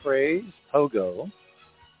paraphrase Pogo,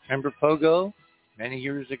 Remember Pogo many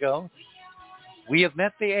years ago? We have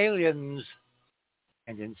met the aliens,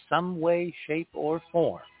 and in some way, shape, or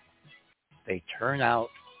form, they turn out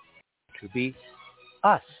to be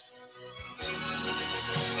us.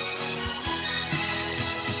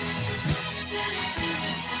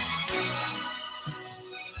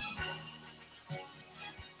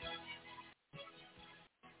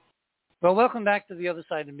 Well, welcome back to the other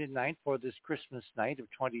side of midnight for this Christmas night of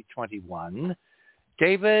 2021.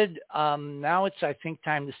 David, now it's, I think,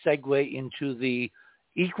 time to segue into the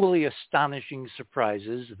equally astonishing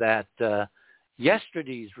surprises that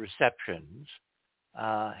yesterday's receptions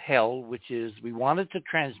held, which is we wanted to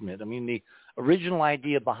transmit. I mean, the original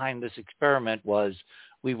idea behind this experiment was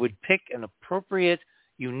we would pick an appropriate,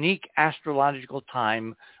 unique astrological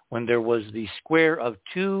time when there was the square of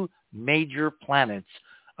two major planets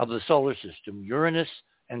of the solar system, Uranus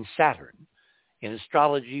and Saturn. In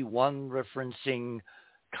astrology, one referencing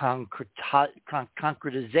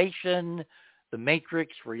concretization, the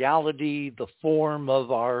matrix, reality, the form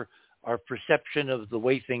of our perception of the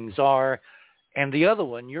way things are, and the other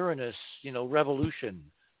one, Uranus, revolution,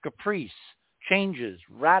 caprice, changes,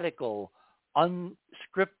 radical,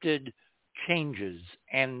 unscripted changes.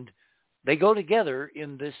 And they go together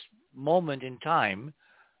in this moment in time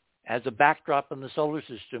as a backdrop in the solar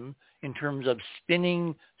system in terms of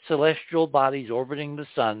spinning celestial bodies orbiting the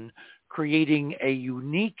sun, creating a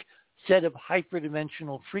unique set of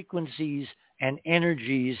hyperdimensional frequencies and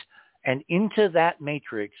energies. And into that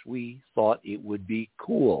matrix, we thought it would be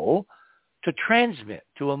cool to transmit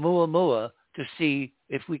to Oumuamua to see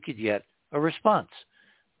if we could get a response.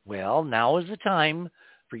 Well, now is the time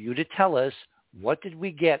for you to tell us, what did we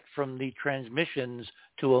get from the transmissions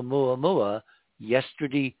to Oumuamua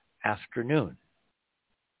yesterday afternoon?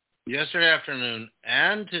 Yesterday afternoon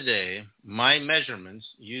and today, my measurements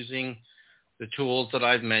using the tools that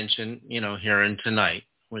I've mentioned, here and tonight,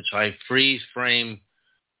 which I freeze frame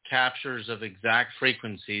captures of exact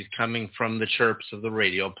frequencies coming from the chirps of the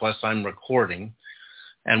radio, plus I'm recording.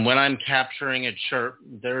 And when I'm capturing a chirp,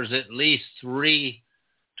 there's at least 3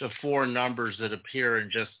 to 4 numbers that appear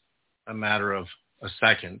in just a matter of a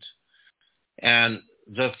second. And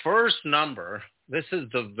the first number, this is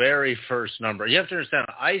the very first number. You have to understand,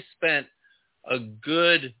 I spent a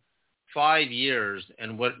good 5 years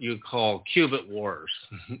in what you call qubit wars,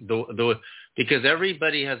 because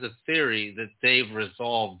everybody has a theory that they've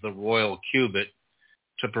resolved the royal qubit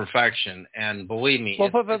to perfection. And believe me,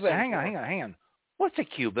 hang on. What's a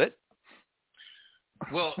qubit?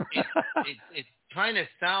 Well, it kind of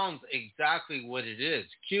sounds exactly what it is,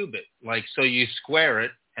 qubit. Like, so you square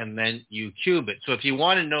it and then you cube it. So if you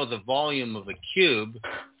want to know the volume of a cube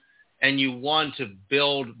and you want to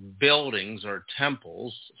build buildings or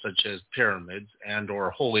temples such as pyramids and or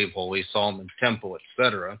Holy of Holies, Solomon's Temple,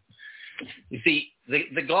 etc., you see,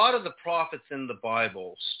 the God of the prophets in the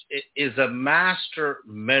Bible is a master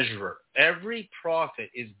measurer. Every prophet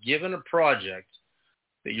is given a project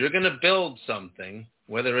that you're going to build something,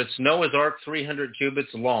 whether it's Noah's Ark 300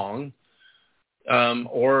 cubits long,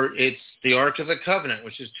 or it's the Ark of the Covenant,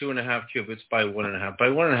 which is 2.5 cubits by 1.5 by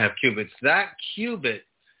 1.5 cubits. That cubit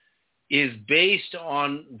is based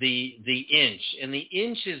on the inch, and the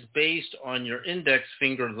inch is based on your index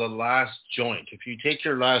finger, the last joint. If you take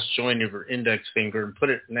your last joint of your index finger and put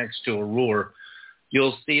it next to a ruler,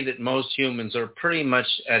 you'll see that most humans are pretty much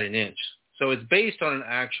at an inch. So it's based on an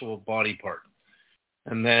actual body part.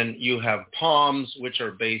 And then you have palms, which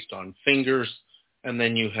are based on fingers, and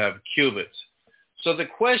then you have cubits. So the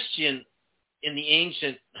question in the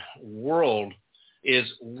ancient world is,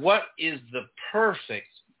 what is the perfect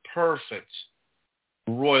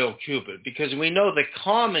royal cubit? Because we know the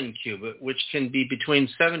common cubit, which can be between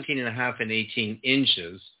 17.5 and 18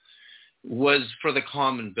 inches, was for the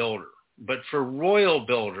common builder. But for royal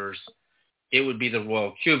builders, it would be the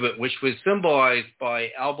royal cubit, which was symbolized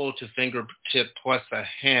by elbow to fingertip plus a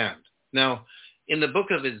hand. Now, in the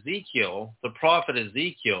book of Ezekiel, the prophet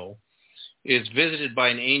Ezekiel is visited by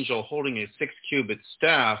an angel holding a 6-cubit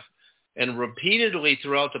staff, and repeatedly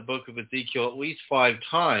throughout the book of Ezekiel, at least 5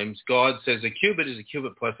 times, God says a cubit is a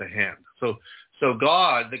cubit plus a hand. So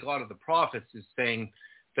God, the God of the prophets, is saying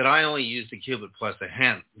that I only use the cubit plus a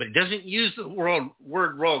hand. But it doesn't use the word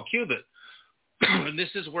royal cubit. And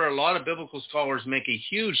this is where a lot of biblical scholars make a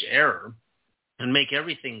huge error and make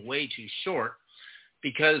everything way too short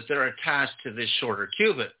because they're attached to this shorter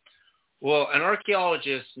cubit. Well, an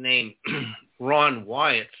archaeologist named Ron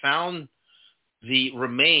Wyatt found the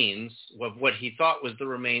remains of what he thought was the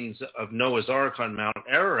remains of Noah's Ark on Mount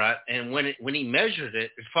Ararat, and when he measured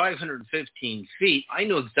it at 515 feet, I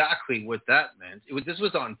knew exactly what that meant. This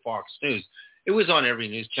was on Fox News. It was on every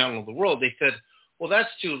news channel of the world. They said, well, that's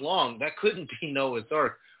too long. That couldn't be Noah's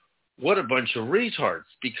Ark. What a bunch of retards,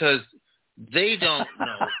 because they don't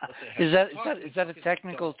know what the heck is that a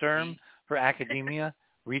technical term for academia?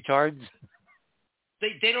 Retards?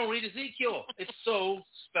 They don't read Ezekiel. It's so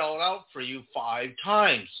spelled out for you 5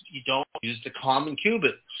 times. You don't use the common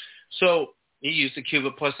cubit. So you use the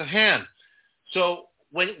cubit plus a hand. So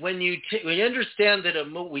when you understand that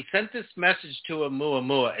we sent this message to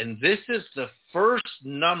Oumuamua, and this is the first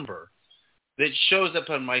number that shows up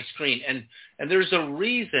on my screen. And there's a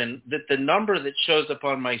reason that the number that shows up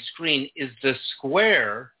on my screen is the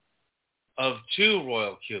square of 2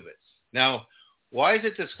 royal cubits. Now, why is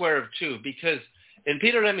it the square of 2? Because in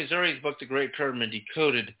Peter Lemizuri's book, The Great Pyramid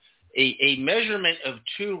Decoded, a measurement of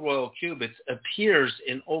 2 royal cubits appears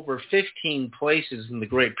in over 15 places in the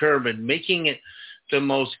Great Pyramid, making it the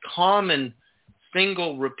most common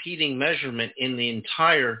single repeating measurement in the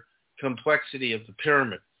entire complexity of the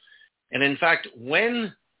pyramid. And in fact,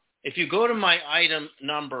 if you go to my item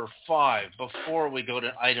number 5, before we go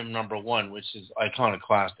to item number 1, which is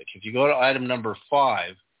iconoclastic, if you go to item number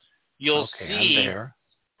 5, you'll see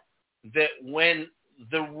that when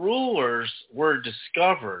the rulers were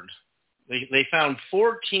discovered, they found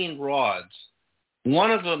 14 rods.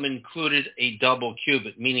 One of them included a double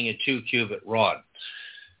cubit, meaning a 2-cubit rod.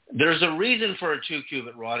 There's a reason for a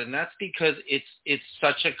 2-cubit rod, and that's because it's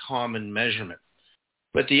such a common measurement.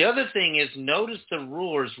 But the other thing is, notice the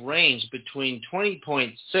rulers range between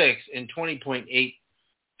 20.6 and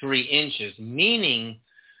 20.83 inches, meaning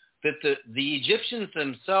that the Egyptians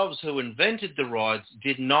themselves who invented the rods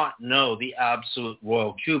did not know the absolute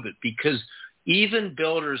royal cubit, because even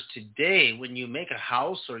builders today, when you make a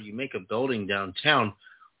house or you make a building downtown,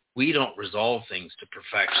 we don't resolve things to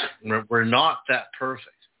perfection. We're not that perfect.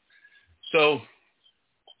 So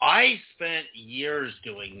I spent years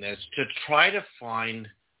doing this to try to find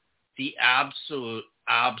the absolute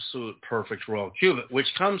perfect royal cubit,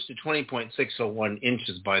 which comes to 20.601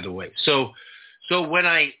 inches, by the way. So when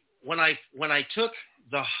I took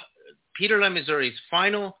the Peter Lemizuri's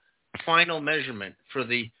final measurement for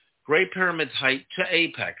the Great Pyramid's height to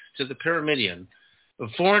apex, to the Pyramidion, of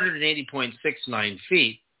 480.69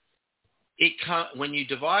 feet, when you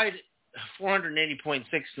divide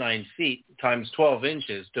 480.69 feet times 12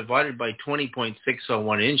 inches divided by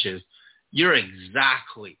 20.601 inches, you're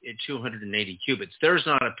exactly at 280 cubits. There's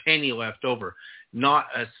not a penny left over, not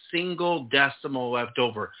a single decimal left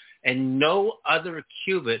over, and no other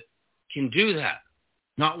cubit can do that.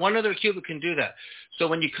 Not one other cubit can do that. So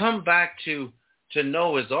when you come back to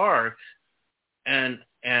Noah's Ark and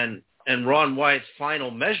Ron Wyatt's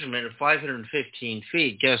final measurement of 515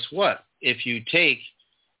 feet, guess what? If you take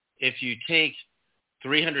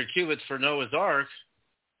 300 cubits for Noah's Ark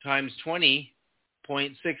times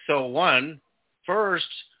 20.601, first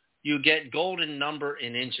you get golden number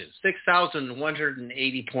in inches,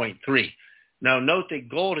 6,180.3. Now note the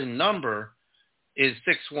golden number is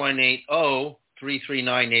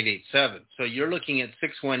 618.0339887. So you're looking at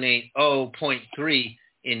 6180.3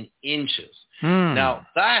 in inches. Now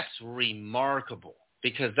that's remarkable,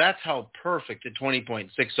 because that's how perfect the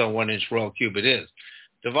 20.601 inch royal cubit is.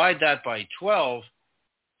 Divide that by 12,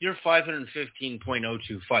 you're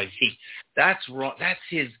 515.025 feet. That's wrong. That's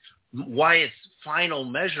Wyatt's final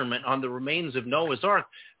measurement on the remains of Noah's Ark.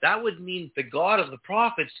 That would mean the God of the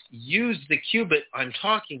prophets used the cubit I'm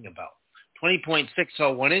talking about,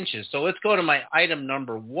 20.601 inches. So let's go to my item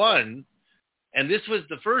number 1, and this was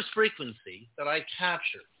the first frequency that I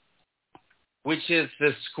captured, which is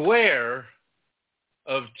the square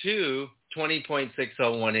of 2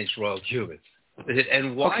 20.601 inch royal cubits.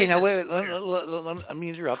 And why? Okay, now wait, let me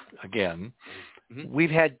interrupt again. Mm-hmm. We've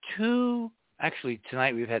had 2, actually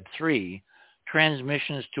tonight we've had 3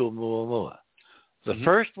 transmissions to Oumuamua. The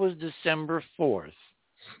first was December 4th,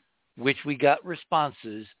 which we got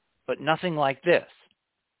responses, but nothing like this.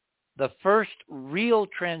 The first real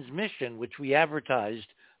transmission, which we advertised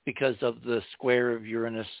because of the square of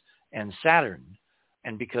Uranus and Saturn,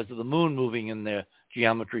 and because of the moon moving in the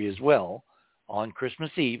geometry as well, on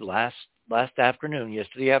Christmas Eve,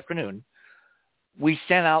 yesterday afternoon, we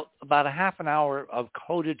sent out about a half an hour of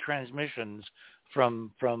coded transmissions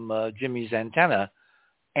from Jimmy's antenna,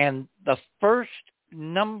 and the first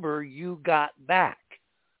number you got back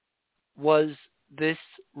was this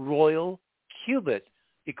royal cubit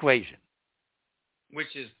equation,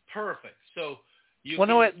 which is perfect. So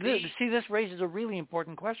this raises a really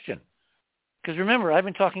important question, because remember, I've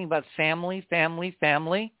been talking about family.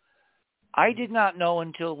 I did not know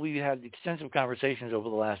until we had extensive conversations over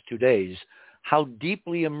the last 2 days how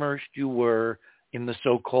deeply immersed you were in the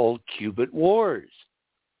so-called Cubit Wars.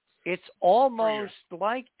 It's almost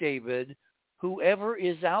like, David, whoever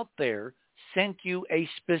is out there sent you a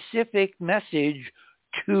specific message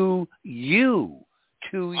to you,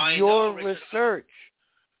 to your research,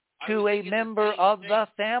 to a member of the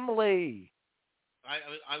family.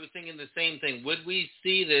 I was thinking the same thing. Would we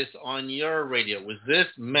see this on your radio? Was this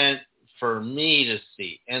meant for me to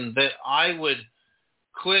see? And that I would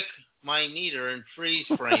click my meter and freeze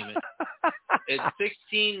frame it. It's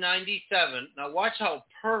 1697. Now watch how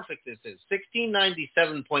perfect this is.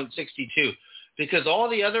 1697.62. Because all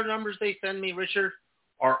the other numbers they send me, Richard,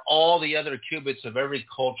 are all the other qubits of every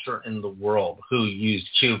culture in the world who use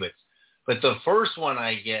qubits. But the first one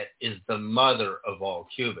I get is the mother of all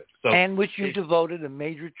qubits. So and which you devoted a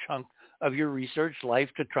major chunk of your research life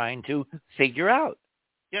to trying to figure out.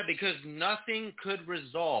 Yeah, because nothing could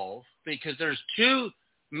resolve, because there's two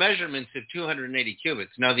measurements of 280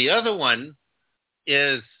 qubits. Now, the other one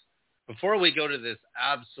is, before we go to this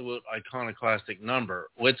absolute iconoclastic number,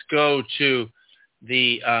 let's go to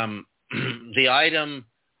the item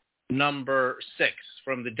number 6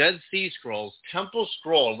 from the Dead Sea Scrolls, Temple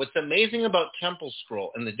Scroll. What's amazing about Temple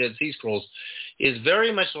Scroll and the Dead Sea Scrolls is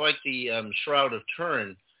very much like the Shroud of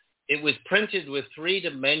Turin. It was printed with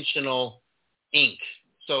three-dimensional ink.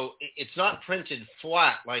 So it's not printed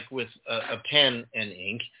flat like with a pen and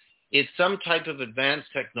ink. It's some type of advanced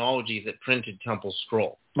technology that printed Temple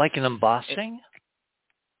Scroll. Like an embossing?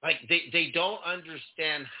 Like they don't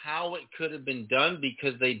understand how it could have been done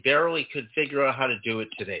because they barely could figure out how to do it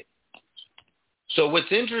today. So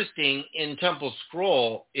what's interesting in Temple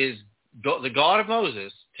Scroll is the God of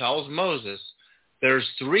Moses tells Moses there's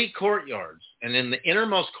 3 courtyards, and in the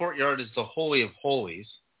innermost courtyard is the Holy of Holies,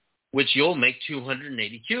 which you'll make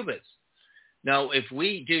 280 qubits. Now, if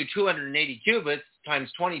we do 280 qubits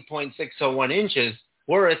times 20.601 inches,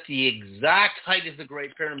 we're at the exact height of the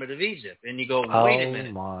Great Pyramid of Egypt. And you go, wait a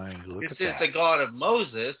minute. This is the God of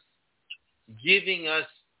Moses giving us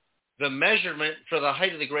the measurement for the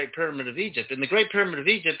height of the Great Pyramid of Egypt. And the Great Pyramid of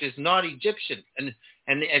Egypt is not Egyptian. And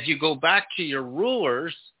if you go back to your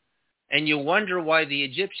rulers and you wonder why the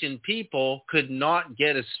Egyptian people could not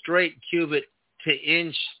get a straight cubit to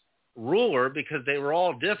inch ruler because they were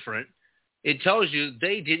all different, it tells you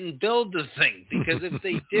they didn't build the thing, because if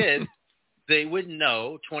they did, they would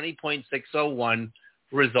know 20.601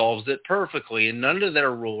 resolves it perfectly, and none of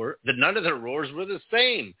their rulers were the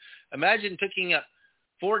same. Imagine picking up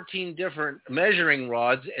 14 different measuring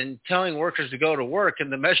rods and telling workers to go to work,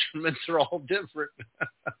 and the measurements are all different.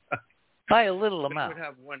 By a little amount. It would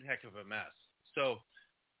have one heck of a mess. So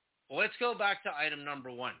let's go back to item number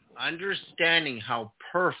 1, understanding how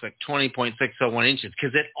perfect 20.601 inches,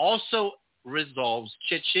 because it also resolves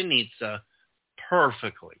Chichen Itza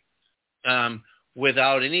perfectly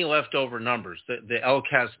without any leftover numbers, the El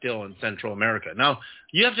Castil in Central America. Now,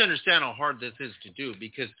 you have to understand how hard this is to do,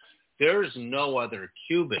 because there is no other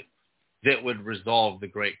qubit that would resolve the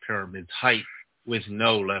Great Pyramid's height with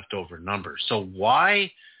no leftover numbers. So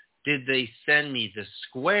why did they send me the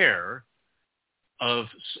square of,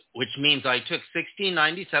 which means I took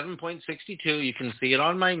 1697.62. You can see it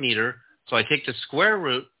on my meter. So I take the square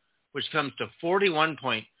root, which comes to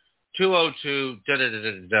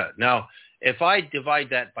 41.202. Now, if I divide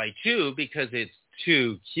that by 2, because it's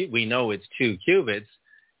 2, we know it's 2 qubits,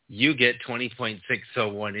 you get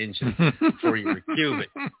 20.601 inches for your qubit.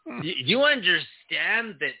 Do you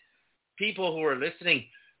understand that, people who are listening?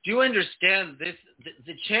 Do you understand this?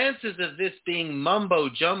 The chances of this being mumbo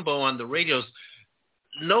jumbo on the radios.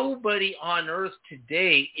 Nobody on Earth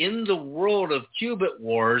today in the world of qubit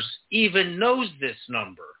wars even knows this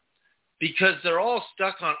number, because they're all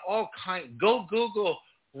stuck on all kinds. Go Google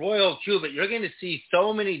Royal Qubit. You're going to see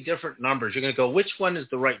so many different numbers. You're going to go, which one is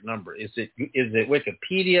the right number? Is it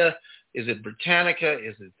Wikipedia? Is it Britannica?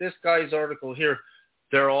 Is it this guy's article here?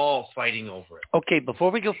 They're all fighting over it. Okay,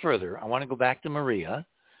 before we go further, I want to go back to Maria.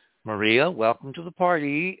 Maria, welcome to the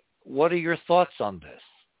party. What are your thoughts on this?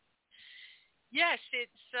 Yes,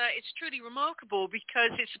 it's truly remarkable,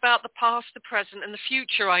 because it's about the past, the present, and the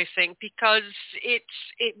future, I think, because it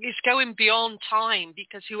is going beyond time,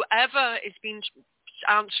 because whoever is being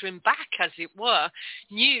answering back, as it were,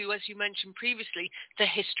 knew, as you mentioned previously, the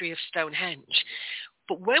history of Stonehenge.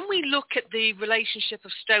 But when we look at the relationship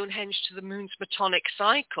of Stonehenge to the moon's metonic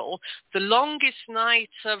cycle, the longest night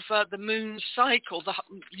of the moon's cycle, the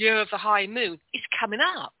year of the high moon, is coming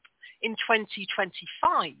up in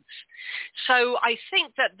 2025. So I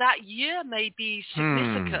think that year may be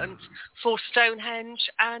significant for Stonehenge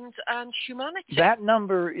and humanity. That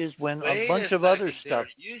number is when a bunch of other stuff.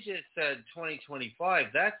 You just said 2025.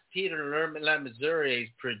 That's Peter Lemaisurier's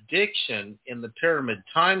prediction in the Pyramid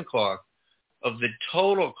Time Clock of the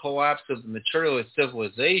total collapse of the materialist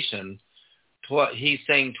civilization, he's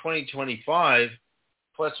saying 2025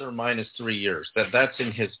 plus or minus 3 years. That's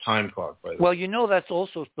in his time clock, by the way. Well, you know, that's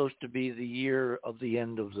also supposed to be the year of the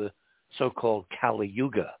end of the so-called Kali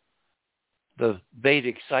Yuga, the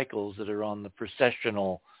Vedic cycles that are on the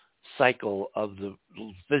precessional cycle of the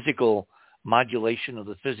physical modulation of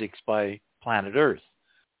the physics by planet Earth.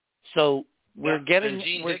 So we're getting... And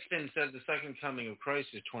Gene Hickson said the second coming of Christ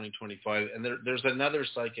is 2025. And there's another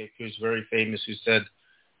psychic who's very famous who said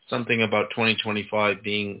something about 2025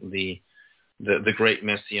 being the great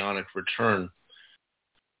messianic return.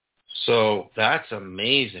 So that's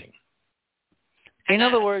amazing. In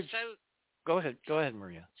other words, go ahead,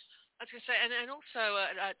 Maria. I was going to say, and also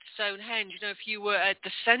at Stonehenge, you know, if you were at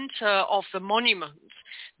the center of the monument,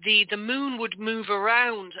 the moon would move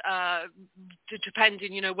around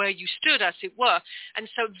depending, you know, where you stood, as it were. And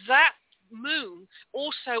so that moon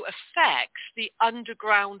also affects the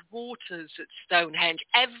underground waters at Stonehenge.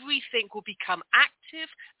 Everything will become active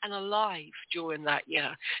and alive during that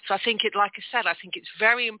year. So I think like I said, I think it's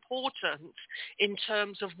very important in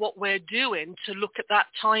terms of what we're doing to look at that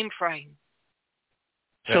time frame.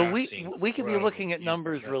 So we could be looking at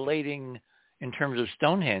numbers relating in terms of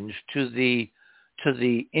Stonehenge to the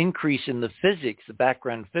increase in the physics, the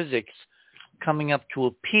background physics, coming up to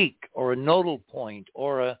a peak or a nodal point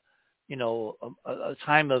or a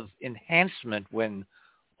time of enhancement when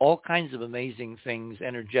all kinds of amazing things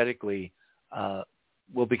energetically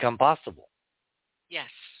will become possible.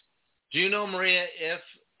 Yes. Do you know, Maria,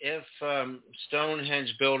 if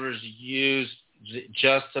Stonehenge builders used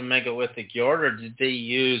just a megalithic yard, or did they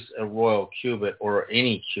use a royal cubit or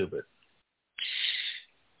any cubit?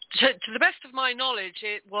 To the best of my knowledge,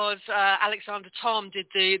 it was Alexander Thom did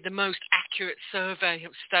the most accurate survey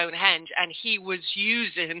of Stonehenge, and he was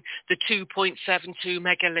using the 2.72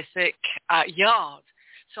 megalithic yard.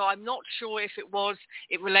 So I'm not sure if it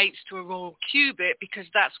relates to a royal cubit, because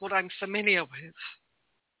that's what I'm familiar with.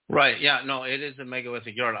 Right, yeah, no, it is a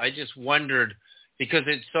megalithic yard. I just wondered, because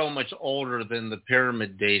it's so much older than the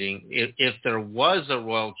pyramid dating, if there was a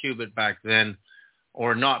royal cubit back then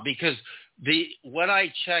or not. Because when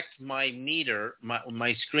I checked my meter,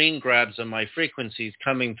 my screen grabs and my frequencies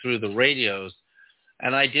coming through the radios,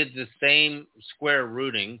 and I did the same square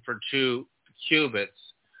rooting for 2 qubits,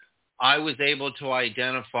 I was able to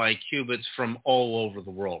identify qubits from all over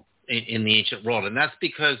the world in the ancient world. And that's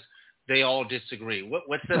because they all disagree.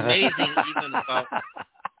 What's amazing even about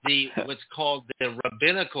what's called the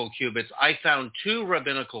rabbinical qubits, I found 2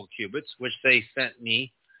 rabbinical qubits, which they sent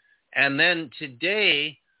me. And then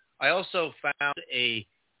today, I also found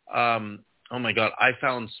oh my God, I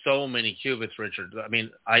found so many qubits, Richard. I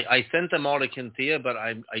mean, I sent them all to Cynthia, but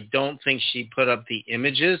I don't think she put up the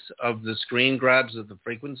images of the screen grabs of the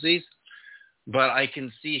frequencies. But I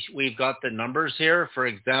can see we've got the numbers here. For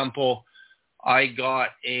example, I got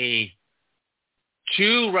 2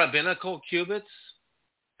 rabbinical qubits,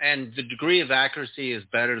 and the degree of accuracy is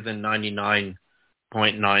better than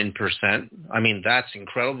 99.9%. I mean, that's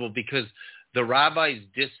incredible, because the rabbis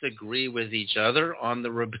disagree with each other on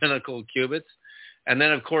the rabbinical qubits. And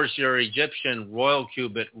then, of course, your Egyptian royal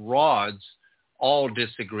qubit rods all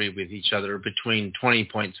disagree with each other between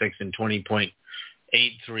 20.6 and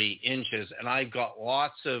 20.83 inches. And I've got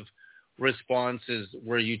lots of responses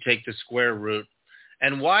where you take the square root.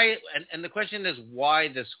 And why? And the question is, why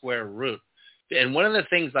the square root? And one of the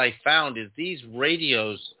things I found is these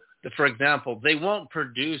radios, for example, they won't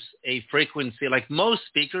produce a frequency like most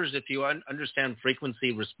speakers. If you understand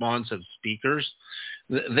frequency response of speakers,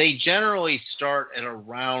 they generally start at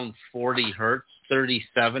around 40 hertz.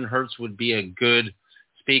 37 hertz would be a good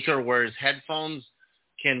speaker, whereas headphones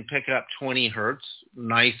can pick up 20 hertz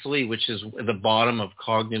nicely, which is the bottom of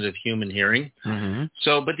cognitive human hearing. Mm-hmm.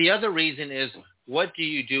 So, but the other reason is, what do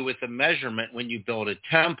you do with the measurement when you build a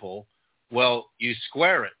temple? Well, you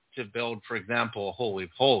square it to build, for example, a Holy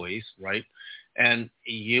of Holies, right? And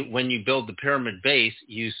when you build the pyramid base,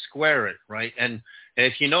 you square it, right? And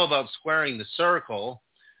if you know about squaring the circle,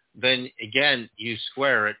 then again, you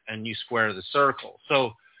square it and you square the circle.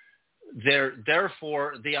 So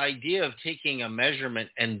therefore, the idea of taking a measurement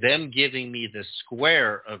and them giving me the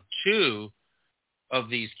square of 2 of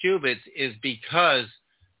these qubits is because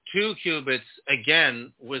 2 qubits,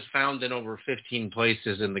 again, was found in over 15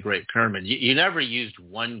 places in the Great Pyramid. You never used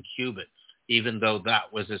 1 qubit, even though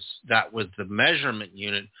that was the measurement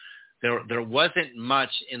unit. There wasn't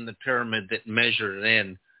much in the pyramid that measured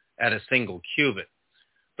in at a single qubit,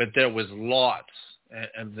 but there was lots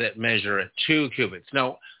that measure at 2 qubits.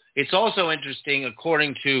 Now, it's also interesting,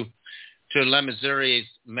 according to Le Mesurier's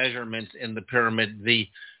measurements in the pyramid,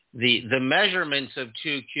 the measurements of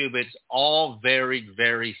 2 cubits all varied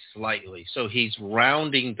very slightly. So he's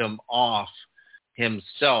rounding them off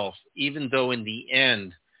himself, even though in the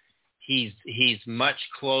end he's much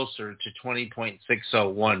closer to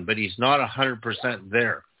 20.601, but he's not 100%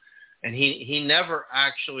 there. And he never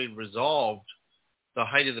actually resolved the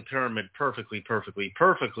height of the pyramid perfectly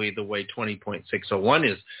the way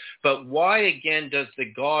 20.601 is. But why, again, does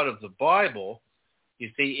the God of the Bible, you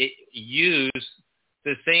see, use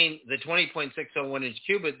the 20.601 inch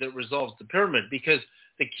cubit that resolves the pyramid? Because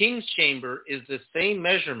the king's chamber is the same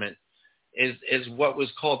measurement as what was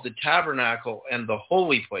called the tabernacle and the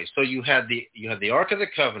holy place. So you had the Ark of the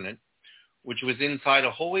Covenant, which was inside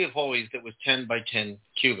a holy of holies that was 10 by 10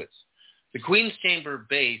 cubits. The queen's chamber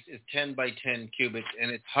base is 10 by 10 cubits, and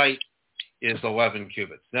its height is 11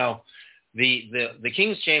 cubits. Now, the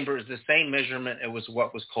king's chamber is the same measurement as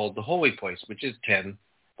what was called the holy place, which is 10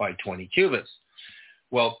 by 20 cubits.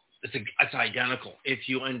 Well, it's identical. If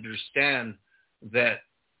you understand that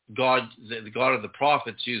the God of the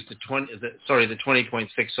prophets used the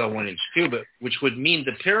 20.601 inch cubit, which would mean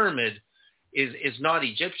the pyramid is not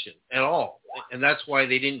Egyptian at all. And that's why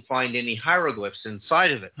they didn't find any hieroglyphs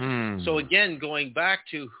inside of it. So again, going back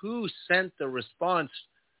to who sent the response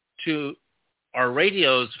to our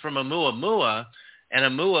radios from Oumuamua, and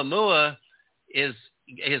Oumuamua is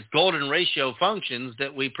his golden ratio functions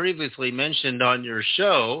that we previously mentioned on your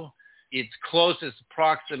show. Its closest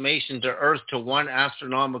approximation to Earth to 1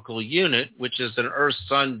 astronomical unit, which is an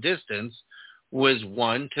Earth-Sun distance, was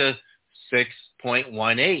 1 to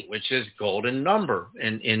 6.18, which is golden number.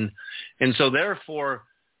 And so therefore,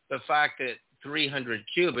 the fact that 300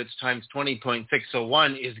 cubits times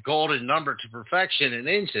 20.601 is golden number to perfection in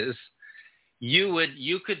inches,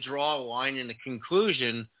 you could draw a line in a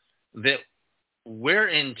conclusion that we're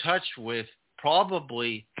in touch with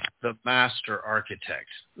probably the master architect.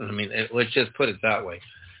 I mean, let's just put it that way.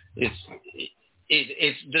 There's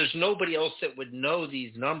nobody else that would know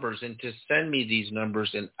these numbers and to send me these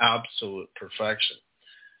numbers in absolute perfection.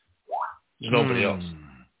 There's nobody else.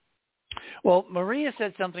 Well, Maria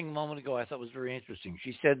said something a moment ago I thought was very interesting.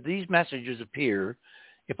 She said these messages appear,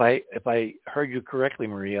 if I heard you correctly,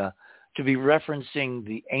 Maria, to be referencing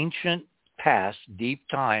the ancient past, deep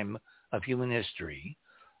time of human history,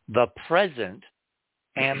 the present,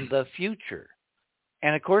 and the future.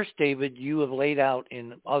 And of course, David, you have laid out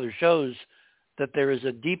in other shows that there is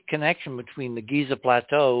a deep connection between the Giza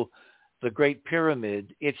Plateau, the Great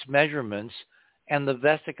Pyramid, its measurements, and the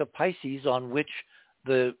Vesica Pisces on which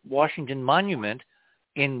the Washington Monument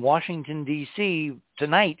in Washington, D.C.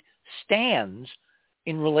 tonight stands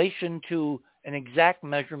in relation to an exact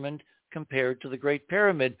measurement compared to the Great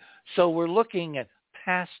Pyramid. So we're looking at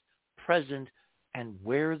past, present, and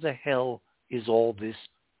where the hell is all this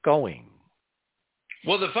going?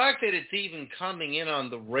 Well, the fact that it's even coming in on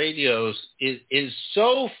the radios is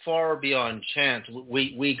so far beyond chance.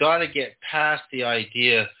 We got to get past the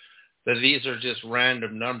idea that these are just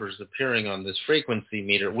random numbers appearing on this frequency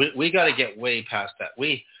meter. We got to get way past that.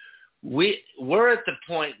 We're at the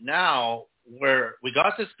point now where we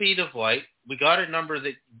got the speed of light. We got a number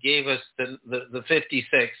that gave us the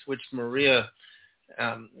 56, which Maria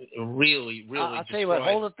really I'll tell you what,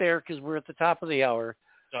 hold it there because we're at the top of the hour.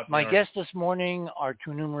 My guests this morning are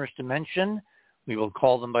too numerous to mention. We will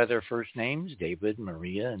call them by their first names, David,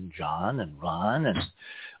 Maria, and John, and Ron, and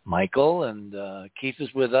Michael, and Keith is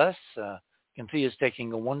with us. Cynthia is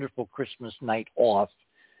taking a wonderful Christmas night off.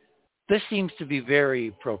 This seems to be very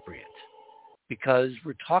appropriate because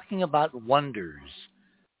we're talking about wonders,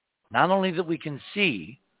 not only that we can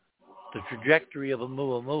see the trajectory of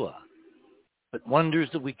Oumuamua, but wonders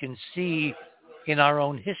that we can see in our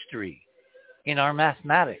own history, in our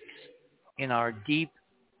mathematics, in our deep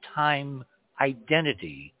time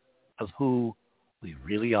identity of who we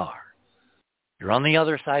really are. You're on the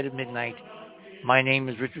other side of midnight. My name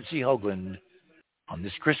is Richard C. Hoagland. On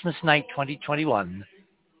this Christmas night 2021,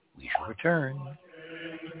 we shall return.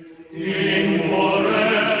 In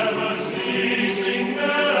forever ceasing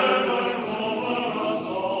never over us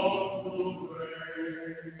all to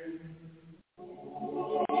reign.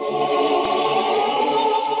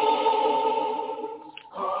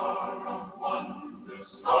 Star of wonder,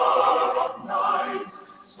 star of night,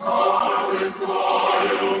 star with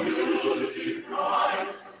royal beauty bright,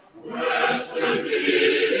 western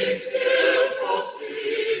beaming still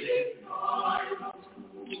proceeding night.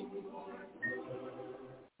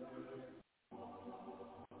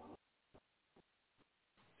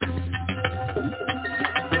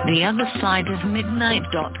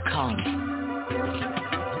 theothersideofmidnight.com.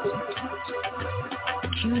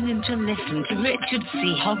 Tune in to listen to Richard C.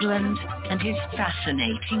 Hoagland and his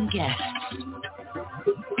fascinating guests.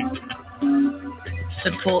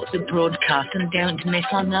 Support the broadcast and don't miss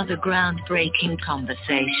another groundbreaking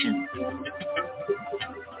conversation.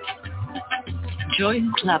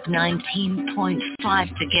 Join Club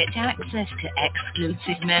 19.5 to get access to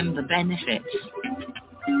exclusive member benefits.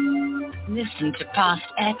 Listen to past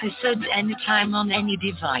episodes anytime on any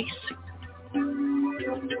device.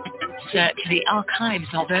 Search the archives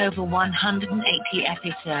of over 180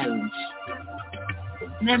 episodes.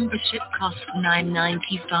 Membership costs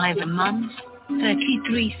 $9.95 a month,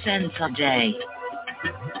 33 cents a day.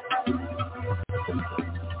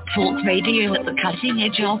 Talk radio at the cutting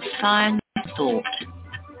edge of science thought.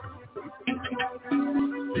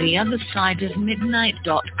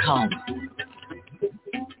 TheOtherSideOfMidnight.com.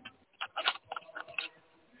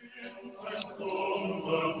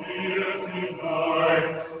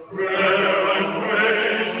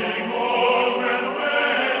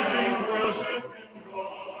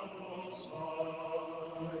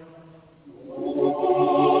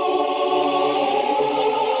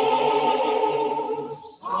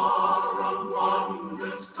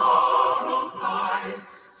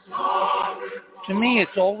 To me,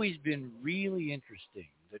 it's always been really interesting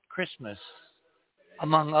that Christmas,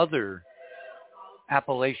 among other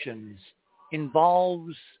appellations,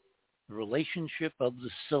 involves the relationship of the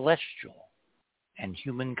celestial and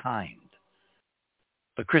humankind.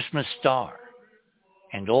 The Christmas star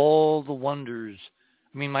and all the wonders.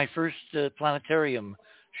 I mean, my first planetarium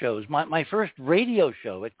shows, my first radio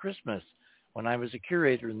show at Christmas when I was a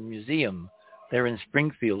curator in the museum there in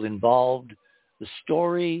Springfield involved the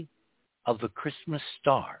story of the Christmas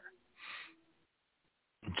star.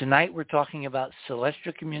 And tonight we're talking about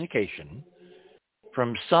celestial communication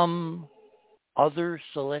from some other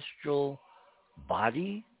celestial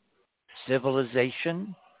body,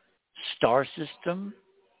 civilization, star system,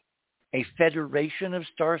 a federation of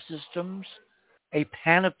star systems, a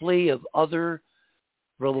panoply of other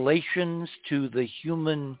relations to the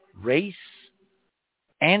human race,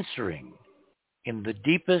 answering in the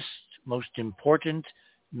deepest, most important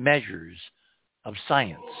measures of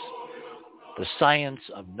science, the science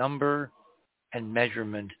of number and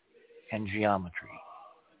measurement and geometry.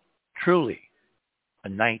 Truly, a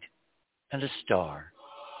night and a star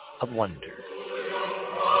of wonder.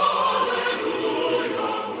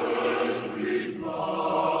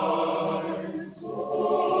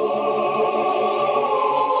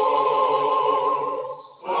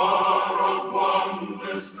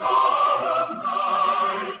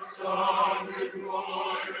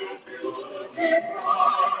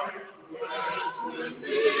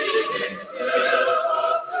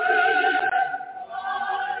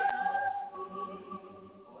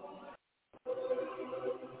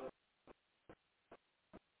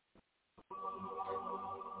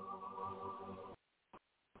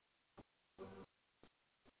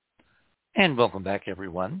 And welcome back,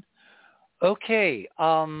 everyone. Okay,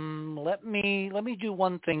 let me do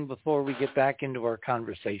one thing before we get back into our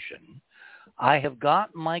conversation. I have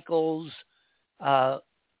got Michael's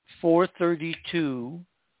 432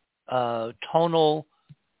 tonal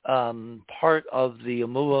part of the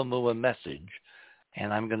Oumuamua message,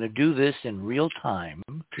 and I'm going to do this in real time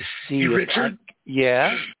to see Hey, if Richard?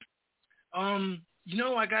 Yeah?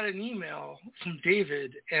 I got an email from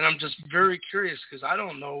David, and I'm just very curious because I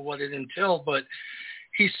don't know what it entailed, but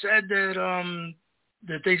he said that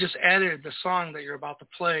that they just added the song that you're about to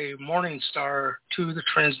play, Morning Star, to the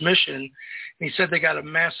transmission. And he said they got a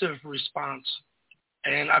massive response,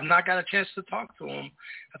 and I've not got a chance to talk to him.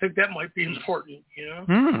 I think that might be important,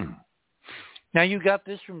 Now, you got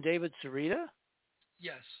this from David Sarita?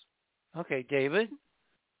 Yes. Okay, David,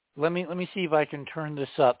 let me see if I can turn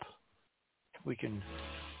this up. I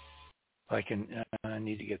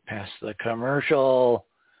need to get past the commercial.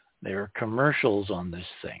 There are commercials on this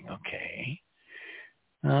thing. Okay.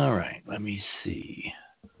 All right. Let me see.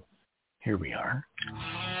 Here we are.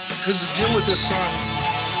 Because the deal with this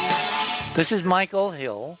song. This is Michael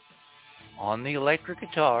Hill on the electric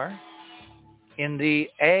guitar in the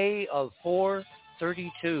A of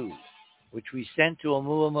 432, which we sent to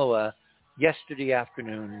Oumuamua yesterday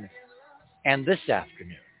afternoon and this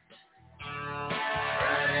afternoon.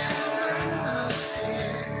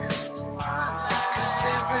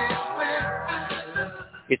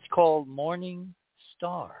 It's called Morning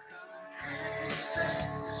Star.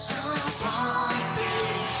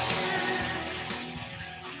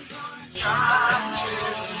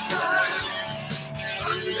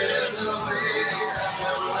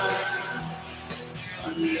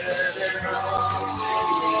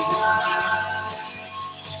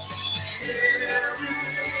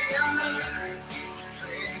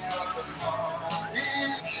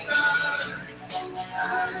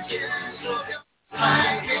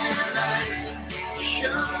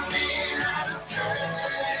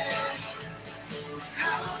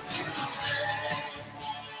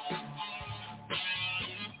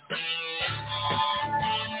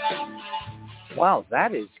 Wow,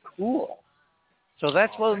 that is cool. So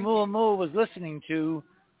that's what Oumuamua was listening to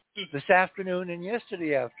this afternoon and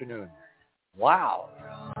yesterday afternoon. Wow.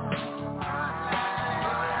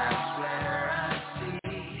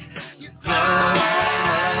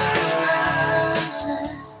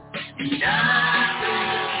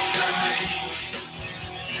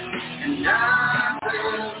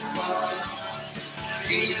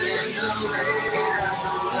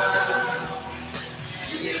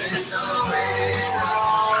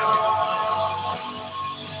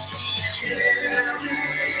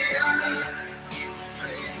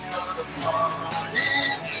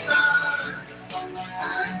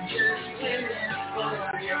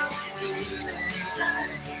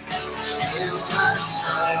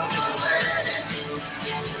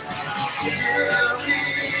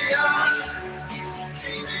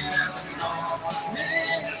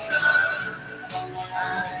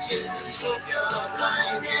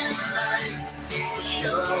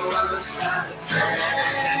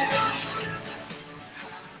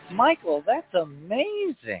 Michael, that's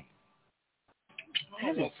amazing.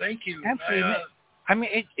 Oh, well, thank you. Absolutely. I mean,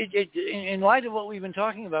 in light of what we've been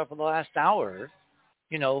talking about for the last hour,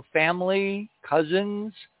 you know, family,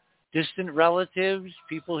 cousins, distant relatives,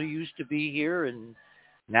 people who used to be here and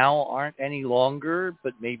now aren't any longer,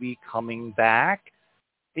 but maybe coming back.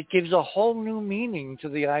 It gives a whole new meaning to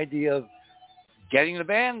the idea of getting the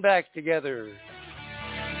band back together.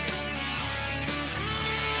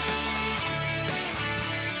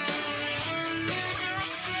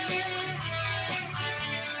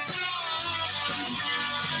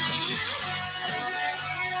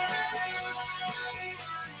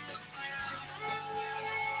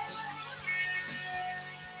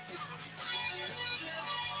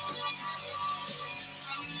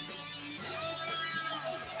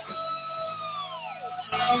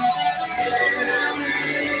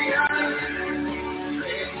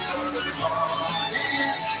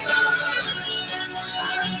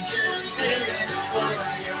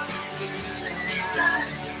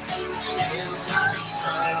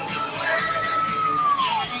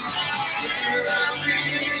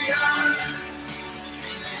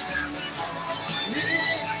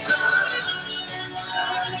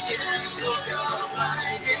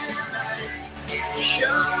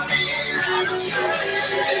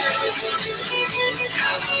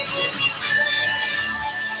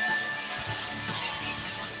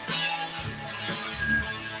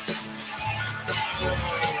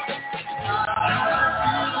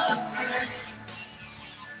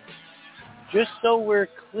 Just so we're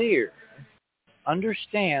clear,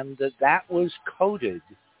 understand that that was coded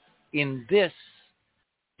in this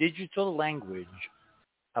digital language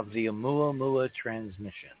of the Oumuamua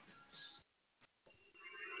transmission.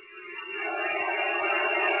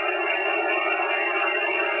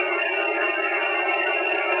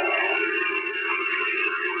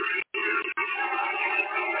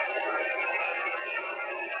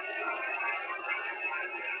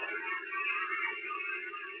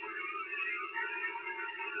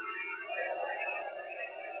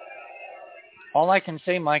 All I can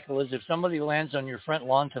say, Michael, is if somebody lands on your front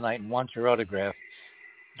lawn tonight and wants your autograph,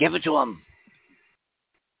 give it to them.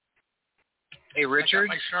 Hey, Richard.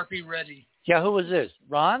 I got my Sharpie ready. Yeah, who was this?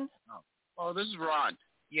 Ron? Oh, this is Ron.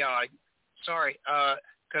 Yeah, sorry.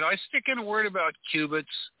 Could I stick in a word about qubits?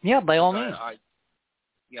 Yeah, by all means.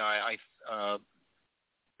 The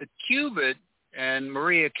qubit, and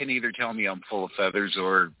Maria can either tell me I'm full of feathers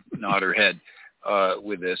or nod her head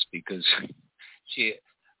with this because she...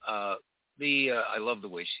 I love the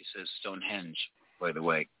way she says Stonehenge, by the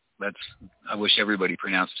way. I wish everybody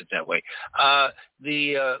pronounced it that way.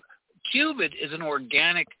 The qubit is an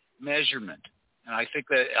organic measurement, and I think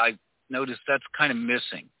that I've noticed that's kind of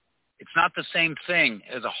missing. It's not the same thing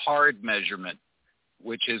as a hard measurement,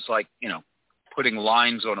 which is like, you know, putting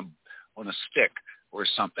lines on a stick or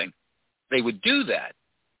something. They would do that,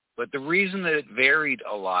 but the reason that it varied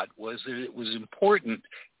a lot was that it was important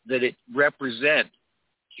that it represent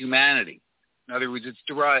humanity. In other words, it's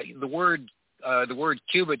derived. The word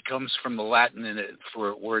qubit comes from the Latin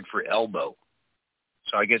for a word for elbow.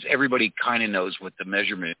 So I guess everybody kind of knows what the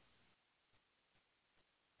measurement.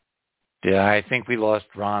 Yeah, I think we lost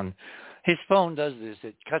Ron. His phone does this.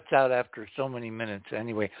 It cuts out after so many minutes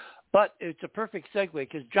anyway. But it's a perfect segue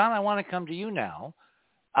because, John, I want to come to you now.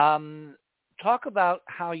 Talk about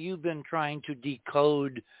how you've been trying to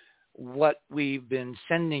decode what we've been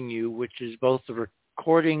sending you, which is both the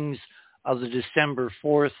recordings of the December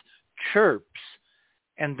 4th chirps,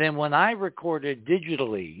 and then when I recorded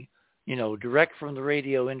digitally, you know, direct from the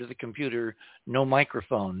radio into the computer, no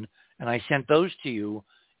microphone, and I sent those to you,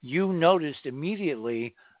 you noticed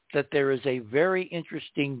immediately that there is a very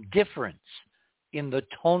interesting difference in the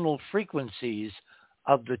tonal frequencies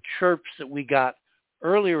of the chirps that we got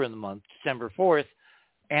earlier in the month, December 4th,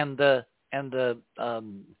 and the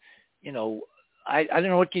you know, I don't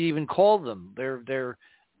know what you'd even call them. They're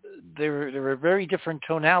a very different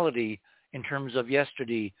tonality in terms of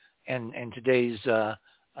yesterday and today's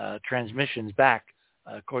transmissions back,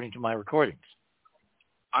 according to my recordings.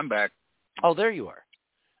 I'm back. Oh, there you are.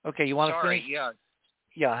 Okay, you want to finish? Yeah.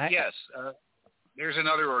 Yeah. Yes. There's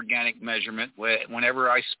another organic measurement. Whenever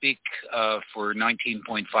I speak for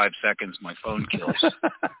 19.5 seconds, my phone kills.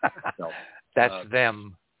 So, that's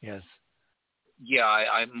them. Yes. Yeah,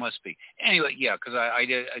 I must be. Anyway, yeah, because I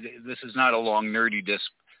did. This is not a long nerdy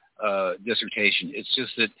dissertation. It's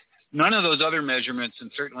just that none of those other measurements,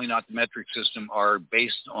 and certainly not the metric system, are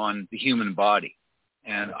based on the human body.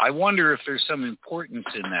 And I wonder if there's some importance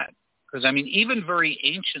in that. Because, I mean, even very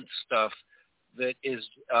ancient stuff that is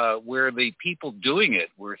where the people doing it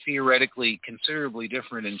were theoretically considerably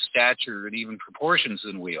different in stature and even proportions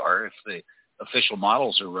than we are, if the official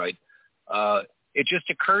models are right. It just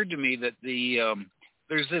occurred to me that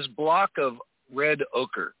there's this block of red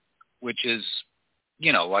ochre, which is,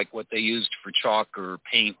 you know, like what they used for chalk or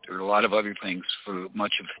paint or a lot of other things for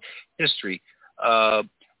much of history,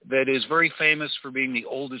 that is very famous for being the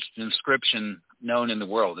oldest inscription known in the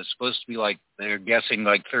world. It's supposed to be like, they're guessing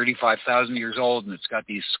like 35,000 years old, and it's got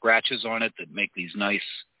these scratches on it that make these nice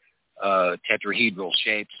tetrahedral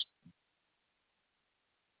shapes.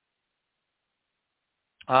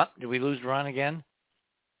 Did we lose Ron again?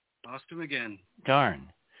 Lost him again. Darn.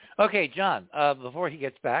 Okay, John, before he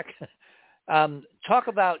gets back, talk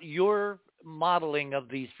about your modeling of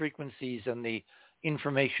these frequencies and the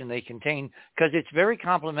information they contain, because it's very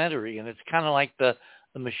complementary, and it's kind of like the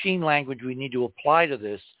machine language we need to apply to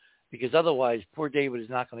this, because otherwise poor David is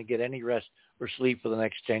not going to get any rest or sleep for the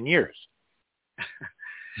next 10 years.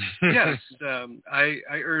 Yes, I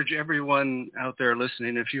urge everyone out there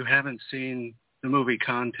listening, if you haven't seen the movie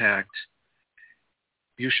Contact,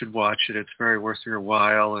 you should watch it. It's very worth your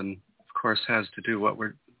while, and of course has to do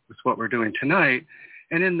with what we're doing tonight.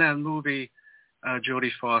 And in that movie,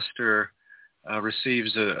 Jodie Foster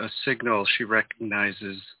receives a signal she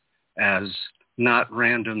recognizes as not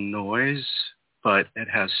random noise, but it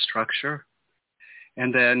has structure.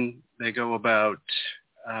 And then they go about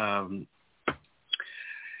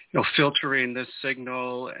filtering this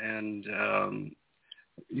signal and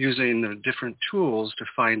using the different tools to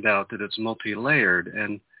find out that it's multi-layered.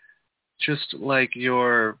 And just like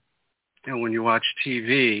when you watch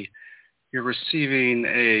TV, you're receiving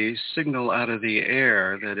a signal out of the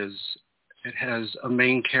air it has a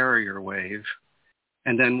main carrier wave.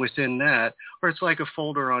 And then within that, or it's like a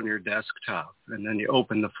folder on your desktop, and then you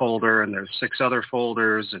open the folder and there's 6 other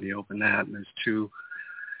folders, and you open that and there's 2.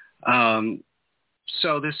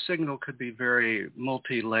 So this signal could be very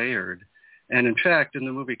multi-layered. And in fact, in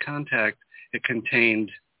the movie Contact, it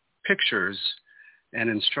contained pictures and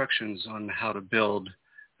instructions on how to build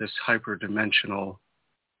this hyperdimensional,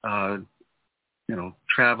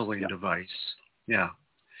 traveling device. Yeah.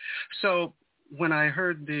 So when I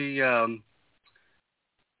heard the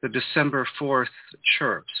December 4th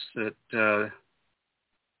chirps that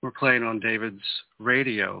were playing on David's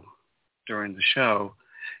radio during the show,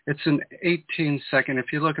 it's an 18-second,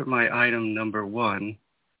 if you look at my item number 1,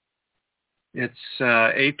 it's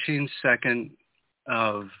 18-second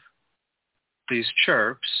of these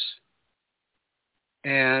chirps.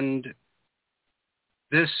 And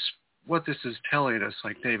what this is telling us,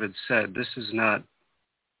 like David said, this is not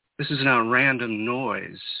random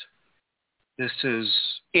noise. Is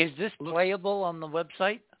this playable on the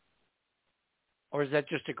website? Or is that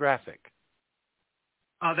just a graphic?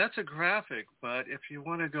 That's a graphic, but if you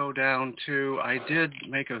want to go down to, I did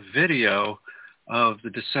make a video of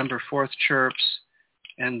the December 4th chirps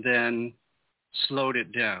and then slowed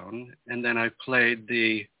it down. And then I played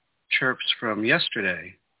the chirps from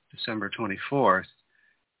yesterday, December 24th,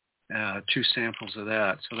 2 samples of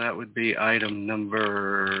that. So that would be item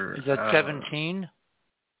number... Is that 17?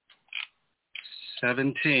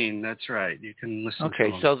 17, that's right. You can listen to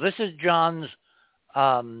them. Okay, so this is John's,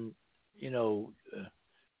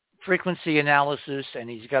 frequency analysis, and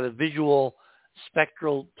he's got a visual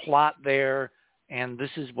spectral plot there, and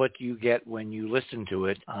this is what you get when you listen to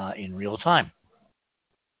it in real time.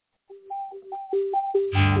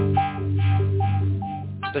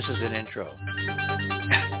 This is an intro.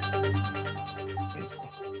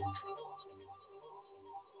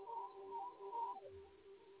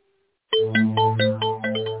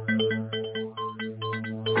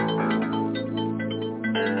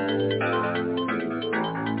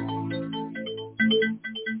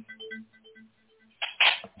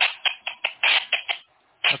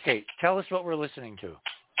 Okay, tell us what we're listening to.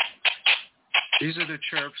 These are the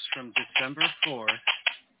chirps from December 4th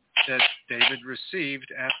that David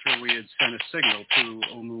received after we had sent a signal to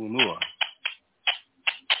Oumuamua.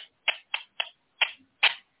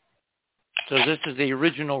 So this is the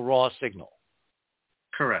original raw signal.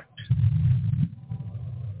 Correct.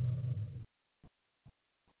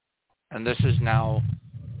 And this is now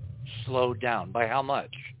slowed down. By how much?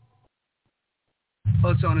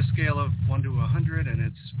 Well, it's on a scale of 1 to 100, and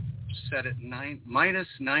it's set at minus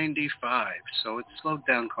 95, so it's slowed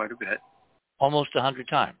down quite a bit. Almost 100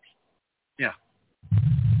 times. Yeah.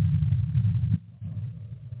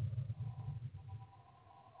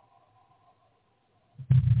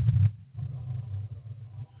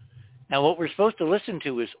 Now, what we're supposed to listen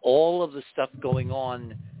to is all of the stuff going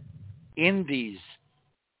on in these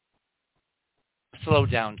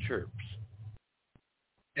slow-down chirps.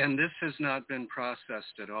 And this has not been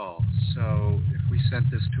processed at all. So if we sent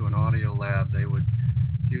this to an audio lab, they would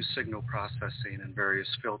use signal processing and various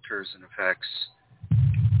filters and effects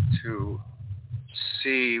to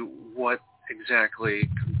see what exactly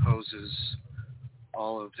composes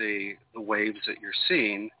all of the waves that you're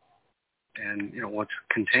seeing and, you know, what's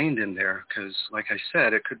contained in there. Because, like I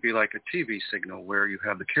said, it could be like a TV signal where you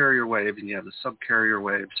have the carrier wave and you have the subcarrier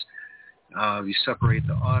waves. You separate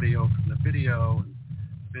the audio from the video. And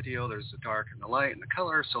video, there's the dark and the light and the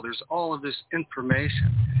color. So there's all of this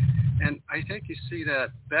information. And I think you see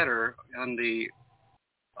that better on the,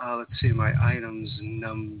 let's see, my items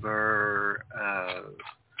number,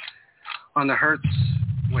 on the Hertz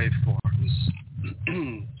waveforms.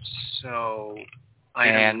 So,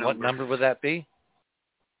 and what number would that be?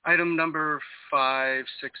 Item number 5,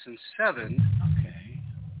 6, and 7. Okay.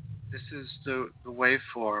 This is the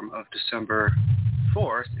waveform of December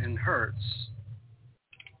 4th in Hertz.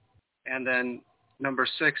 And then number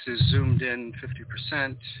 6 is zoomed in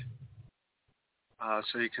 50%.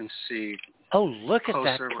 So you can see. Oh, look at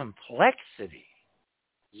that complexity.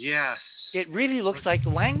 Yes. It really looks like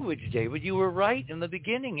language, David. You were right in the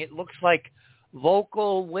beginning. It looks like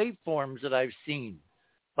vocal waveforms that I've seen.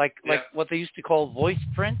 Like what they used to call voice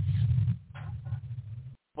prints.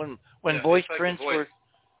 When voice prints were...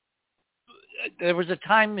 There was a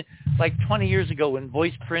time like 20 years ago when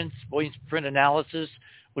voice print analysis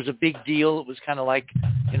was a big deal. It was kind of like,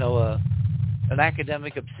 you know, an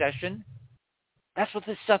academic obsession. That's what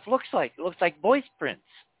this stuff looks like. It looks like voice prints.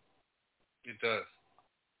 It does.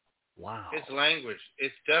 Wow. It's language.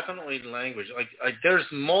 It's definitely language. Like there's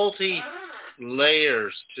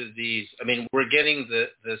multi-layers to these. I mean, we're getting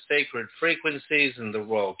the sacred frequencies and the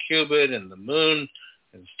royal cubit and the moon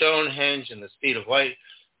and Stonehenge and the speed of light,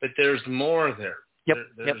 but there's more there. Yep.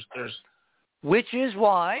 There's Which is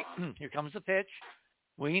why, here comes the pitch,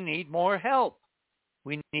 we need more help.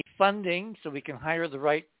 We need funding so we can hire the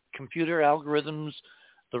right computer algorithms,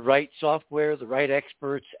 the right software, the right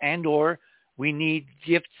experts, and or we need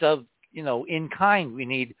gifts of, you know, in kind. We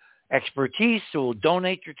need expertise who will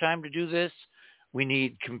donate your time to do this. We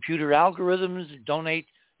need computer algorithms, donate,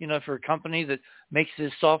 you know, for a company that makes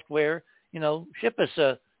this software, you know, ship us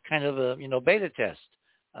a kind of a, you know, beta test.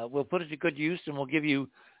 We'll put it to good use and we'll give you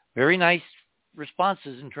very nice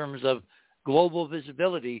responses in terms of global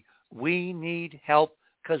visibility. We need help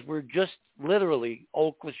because we're just literally,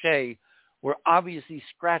 old cliche, we're obviously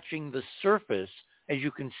scratching the surface, as you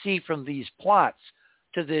can see from these plots,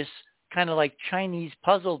 to this kind of like Chinese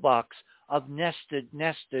puzzle box of nested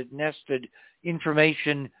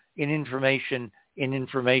information in information in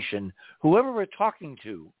information. Whoever we're talking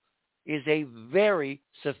to is a very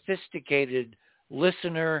sophisticated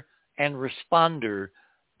listener and responder,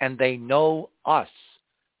 and they know us.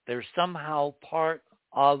 They're somehow part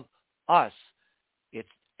of us. It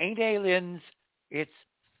ain't aliens, it's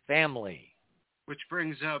family. Which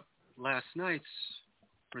brings up last night's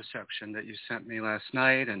reception that you sent me last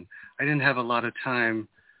night, and I didn't have a lot of time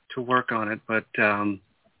to work on it, but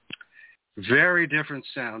very different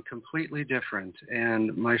sound, completely different.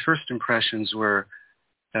 And my first impressions were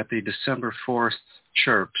that the December 4th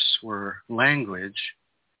chirps were language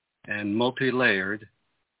and multi-layered.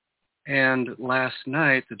 And last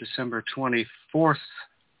night, the December 24th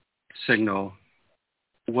signal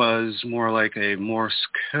was more like a Morse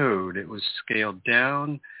code. It was scaled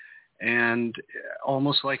down and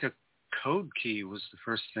almost like a code key was the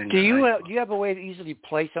first thing. Do you have a way to easily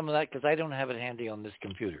play some of that? Because I don't have it handy on this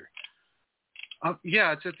computer.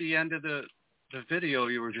 Yeah, it's at the end of the video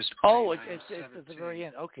you were just playing. Oh, it's at the very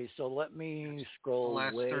end. Okay, so let me scroll the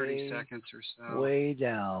last 30 seconds or so. Way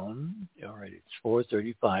down. All right, it's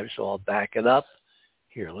 4:35, so I'll back it up.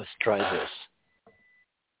 Here, let's try this.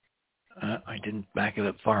 I didn't back it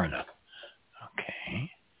up far enough.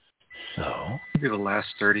 Okay. So maybe the last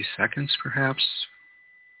 30 seconds, perhaps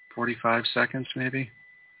 45 seconds, maybe.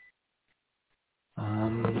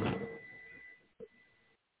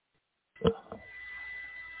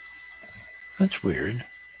 That's weird.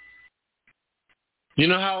 You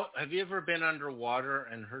know how, have you ever been underwater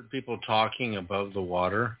and heard people talking above the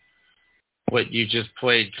water? What you just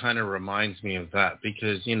played kind of reminds me of that,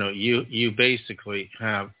 because, you know, you basically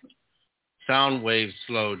have sound waves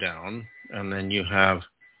slow down, and then you have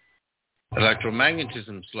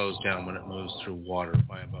electromagnetism slows down when it moves through water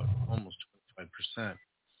by about almost 25%.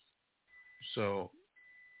 So,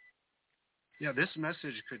 yeah, this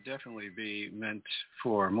message could definitely be meant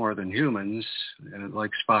for more than humans, and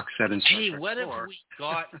like Spock said in Star hey, Trek what if 4. we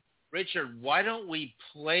got, Richard, why don't we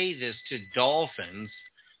play this to dolphins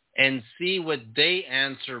and see what they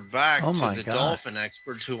answer back to the dolphin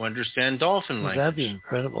experts who understand dolphin language? That'd be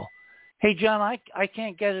incredible. Hey, John, I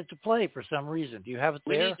can't get it to play for some reason. Do you have it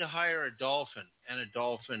there? We need to hire a dolphin and a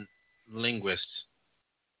dolphin linguist.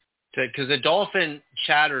 Because a dolphin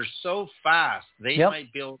chatters so fast, they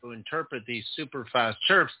might be able to interpret these super fast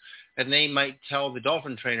chirps, and they might tell the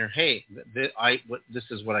dolphin trainer, hey, this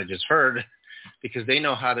is what I just heard, because they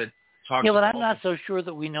know how to talk to but dolphins. I'm not so sure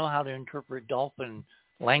that we know how to interpret dolphin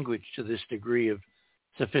language to this degree of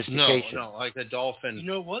sophistication. No, like a dolphin. You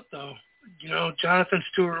know what, though? You know, Jonathan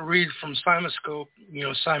Stewart Reed from Cymoscope, you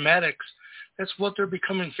know, cymatics, that's what they're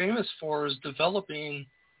becoming famous for, is developing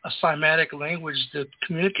a cymatic language to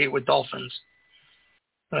communicate with dolphins.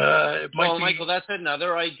 Michael, that's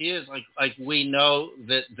another idea. Is like we know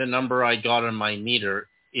that the number I got on my meter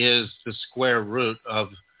is the square root of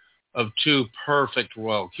 2 perfect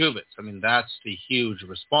royal cubits. I mean, that's the huge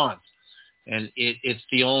response. And it's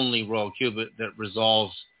the only royal cubit that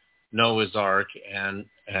resolves Noah's Ark and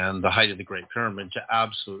the height of the Great Pyramid to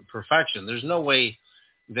absolute perfection. There's no way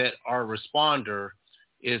that our responder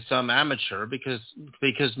is some amateur, because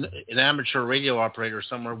an amateur radio operator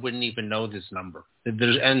somewhere wouldn't even know this number. And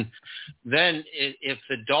then if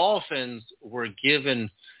the dolphins were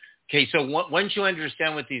given, so once you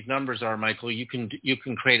understand what these numbers are, Michael, you can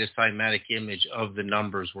create a cymatic image of the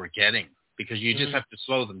numbers we're getting, because you just have to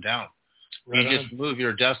slow them down. Right you just move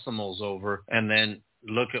your decimals over and then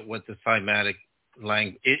look at what the cymatic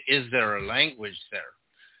language is. There a language there?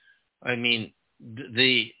 I mean,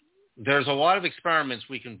 there's a lot of experiments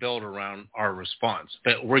we can build around our response,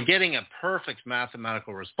 but we're getting a perfect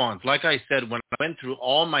mathematical response. Like I said, when I went through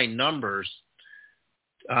all my numbers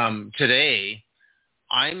today,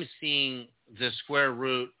 I'm seeing the square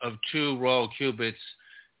root of 2 royal cubits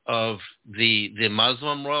of the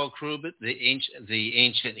Muslim royal cubit, the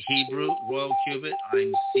ancient Hebrew royal cubit.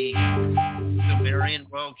 I'm seeing the Sumerian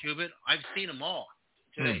royal cubit. I've seen them all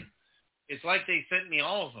today. It's like they sent me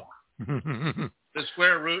all of them. The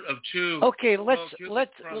square root of 2. Okay, let's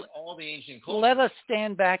from all the ancient cultures. Let us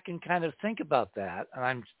stand back and kind of think about that.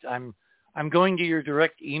 And I'm going to your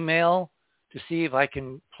direct email to see if I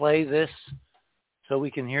can play this so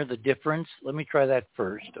we can hear the difference. Let me try that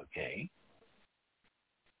first, okay?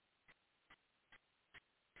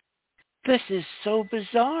 This is so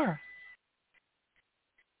bizarre.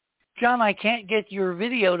 John, I can't get your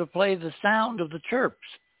video to play the sound of the chirps.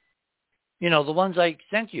 You know, the ones I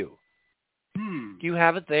sent you. Do you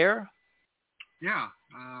have it there? Yeah,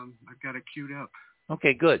 I've got it queued up.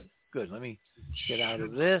 Okay, good. Let me get out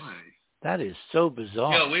of this. That is so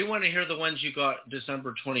bizarre. Yeah, we want to hear the ones you got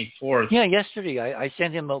December 24th. Yeah, yesterday I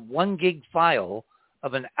sent him a 1 gig file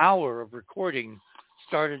of an hour of recording,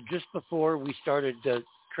 started just before we started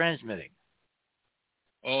transmitting.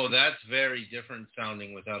 Oh, that's very different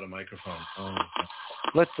sounding without a microphone. Oh.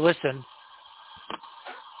 Let's listen.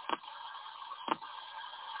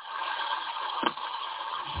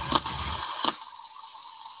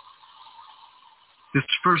 This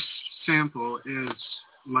first sample is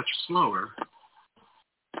much slower,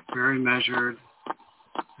 very measured,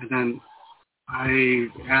 and then I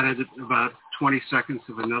added about 20 seconds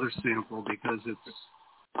of another sample because it's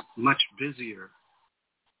much busier.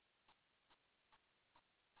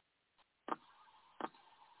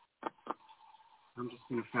 I'm just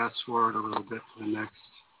going to fast forward a little bit to the next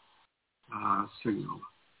signal.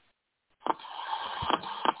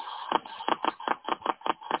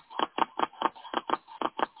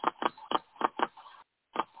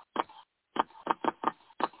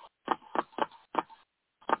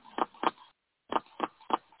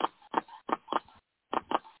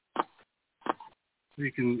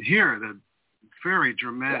 You can hear the very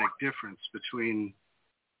dramatic difference between.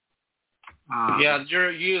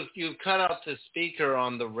 You've cut out the speaker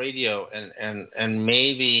on the radio, and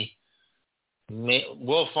maybe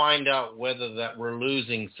we'll find out whether that we're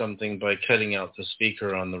losing something by cutting out the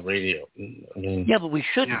speaker on the radio. I mean, yeah, but we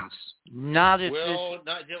shouldn't. Yes. Not if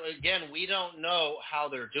again, we don't know how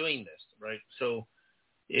they're doing this, right? So,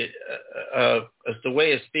 as the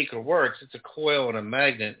way a speaker works, it's a coil and a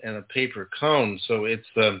magnet and a paper cone. So it's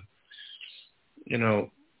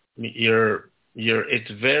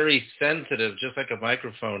it's very sensitive, just like a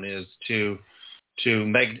microphone is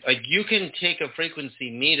like you can take a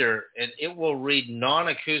frequency meter and it will read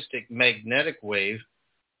non-acoustic magnetic wave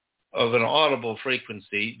of an audible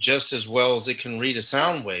frequency just as well as it can read a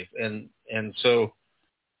sound wave, and so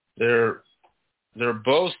they're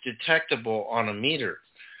both detectable on a meter.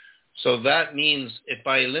 So that means if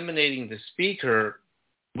by eliminating the speaker,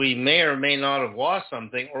 we may or may not have lost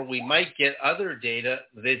something, or we might get other data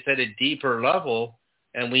that's at a deeper level,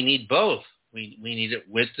 and we need both. We need it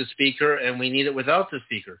with the speaker and we need it without the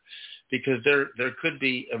speaker, because there could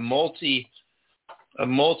be a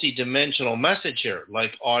multi-dimensional message here,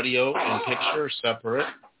 like audio and picture separate,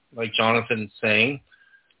 like Jonathan's saying,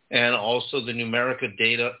 and also the numerical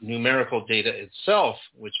data itself,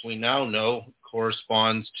 which we now know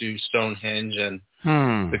corresponds to Stonehenge and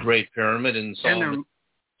the Great Pyramid and Solomon's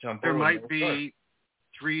Temple. There might be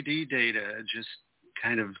 3D data. It just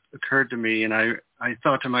kind of occurred to me, and I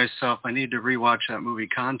thought to myself, I need to rewatch that movie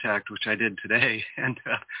Contact, which I did today,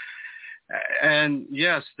 and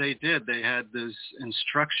yes, they did. They had these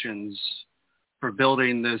instructions for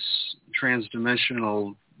building this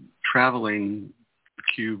transdimensional traveling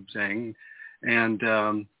cube thing, and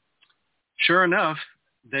sure enough,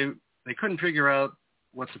 they couldn't figure out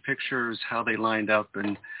what the pictures, how they lined up,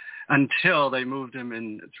 and until they moved them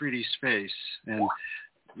in 3D space, and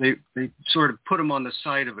they sort of put them on the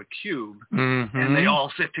side of a cube, and they all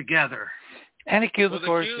fit together. And a cube, of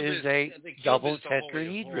course, is a double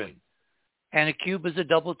tetrahedron. And a cube is a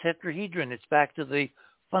double tetrahedron. It's back to the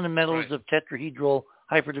fundamentals of tetrahedral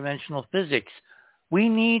hyperdimensional physics. We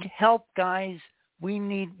need help, guys. We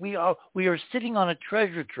are sitting on a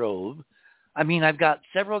treasure trove. I mean, I've got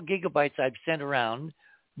several gigabytes I've sent around.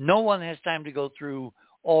 No one has time to go through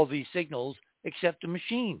all these signals except a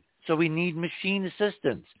machine. So we need machine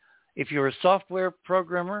assistance. If you're a software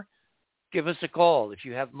programmer, give us a call. If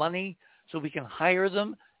you have money so we can hire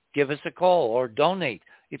them, give us a call or donate.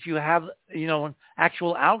 If you have, an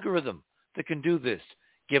actual algorithm that can do this,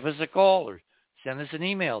 give us a call or send us an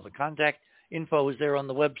email. The contact info is there on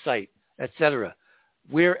the website, etc.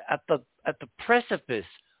 We're at the precipice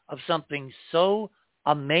of something so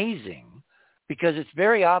amazing, because it's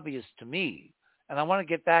very obvious to me, and I want to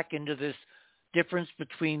get back into this difference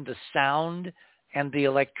between the sound and the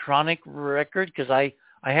electronic record, because I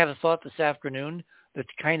had a thought this afternoon that's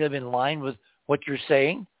kind of in line with what you're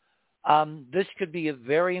saying. This could be a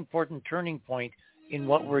very important turning point in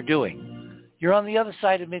what we're doing. You're on the other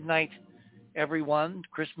side of midnight, everyone.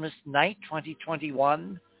 Christmas night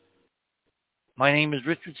 2021. My name is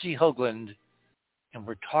Richard C. Hoagland, and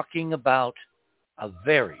we're talking about a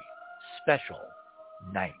very special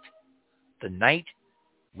night. The night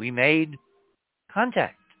we made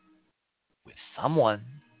contact with someone.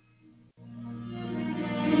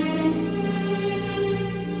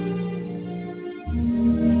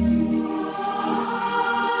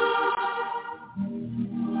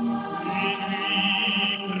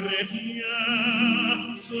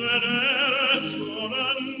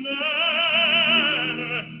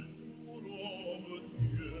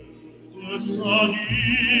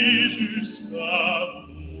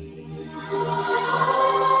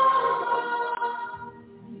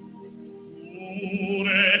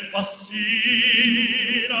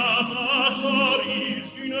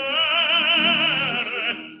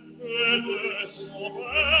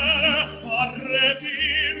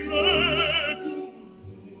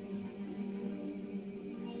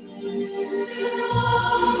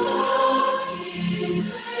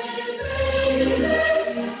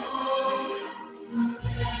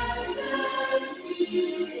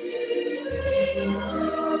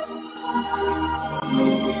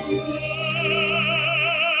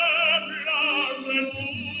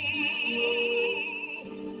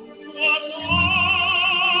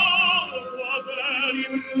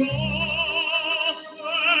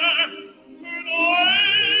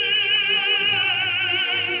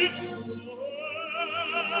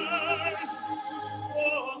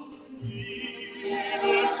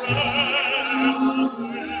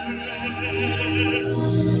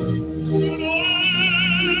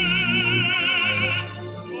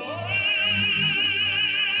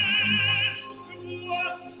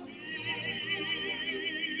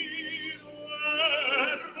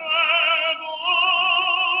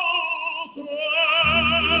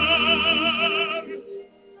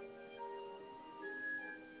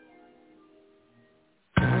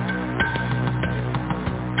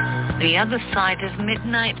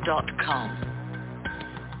 theothersideofmidnight.com.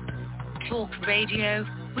 Talk radio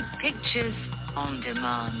with pictures on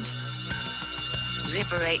demand.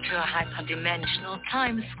 Liberate your hyperdimensional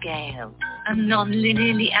time scale and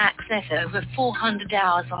non-linearly access over 400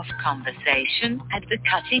 hours of conversation at the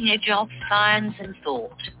cutting edge of science and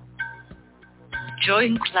thought.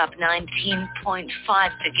 Join Club 19.5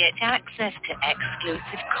 to get access to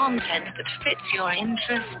exclusive content that fits your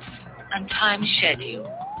interests and time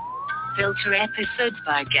schedule. Filter episodes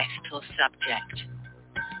by guest or subject.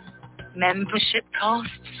 Membership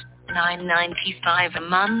costs $9.95 a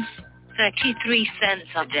month, 33 cents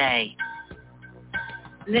a day.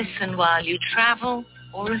 Listen while you travel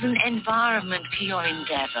or as an environment to your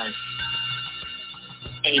endeavors.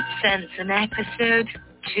 8 cents an episode,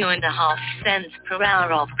 2.5 cents per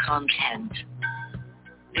hour of content.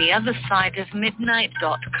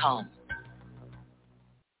 theothersideofmidnight.com.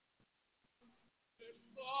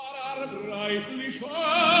 Brightly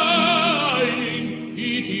shining, it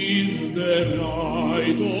is the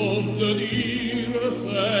night of the dear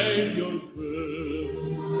Savior's birth.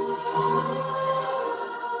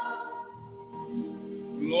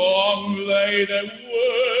 Long lay the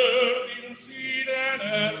world in sin and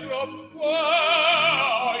error of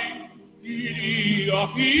pride. He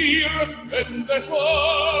appeared, and the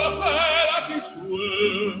soul fell at his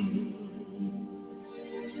word.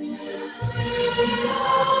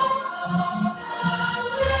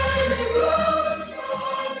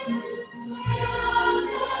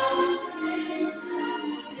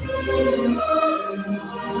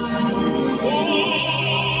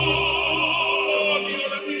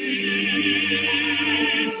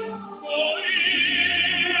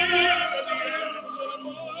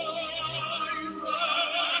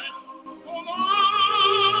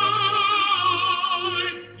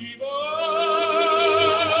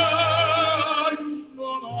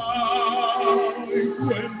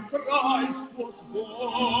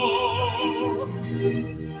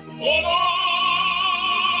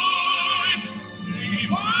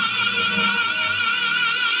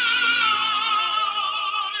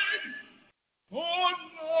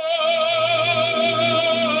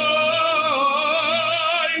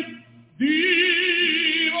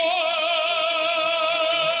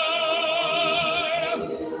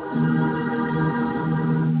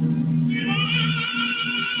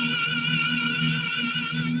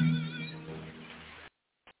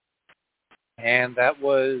 And that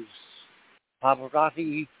was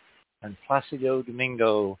Pavarotti and Placido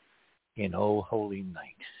Domingo in O Holy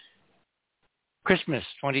Night. Christmas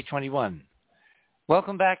 2021.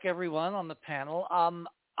 Welcome back, everyone, on the panel.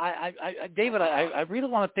 David, I really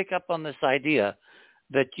want to pick up on this idea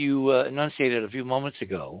that you enunciated a few moments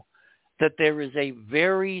ago, that there is a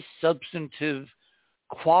very substantive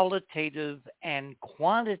qualitative and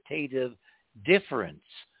quantitative difference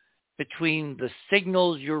between the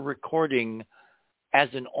signals you're recording as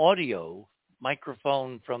an audio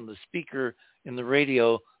microphone from the speaker in the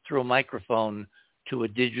radio through a microphone to a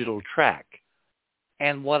digital track.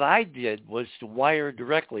 And what I did was to wire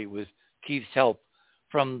directly, with Keith's help,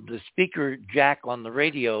 from the speaker jack on the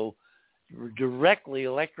radio directly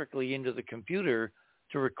electrically into the computer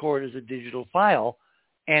to record as a digital file.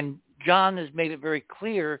 And John has made it very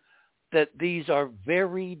clear that these are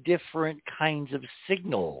very different kinds of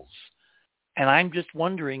signals. And I'm just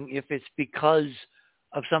wondering if it's because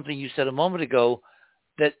of something you said a moment ago,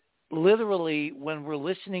 that literally when we're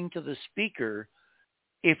listening to the speaker,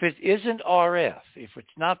 if it isn't RF, if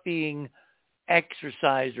it's not being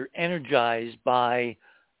exercised or energized by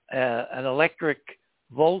an electric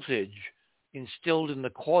voltage instilled in the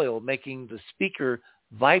coil, making the speaker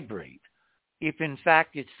vibrate, if in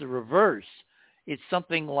fact it's the reverse, it's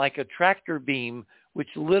something like a tractor beam,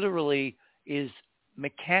 which literally is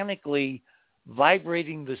mechanically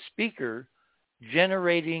vibrating the speaker,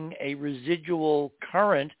 generating a residual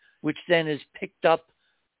current, which then is picked up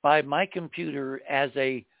by my computer as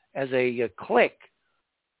a click.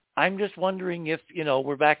 I'm just wondering if,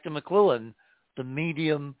 we're back to McLuhan, the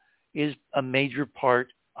medium is a major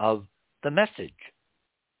part of the message.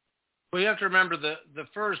 Well, you have to remember the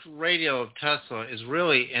first radio of Tesla is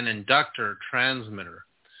really an inductor transmitter.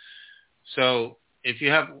 So if you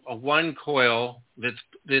have a one coil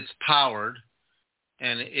that's powered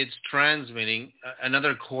and it's transmitting,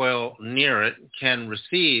 another coil near it can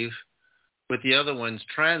receive with the other one's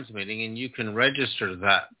transmitting, and you can register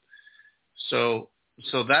that. So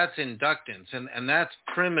that's inductance, and that's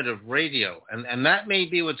primitive radio. And that may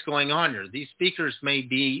be what's going on here. These speakers may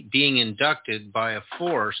be being inducted by a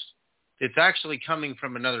force. It's actually coming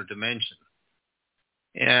from another dimension.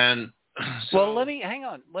 And Well, let me hang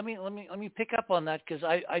on. Let me pick up on that, because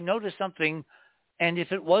I noticed something, and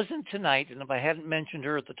if it wasn't tonight, and if I hadn't mentioned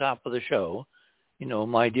her at the top of the show,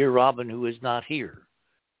 my dear Robin, who is not here,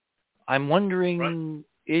 I'm wondering,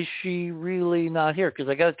 is she really not here? Because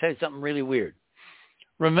I got to tell you something really weird.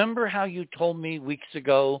 Remember how you told me weeks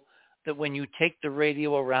ago that when you take the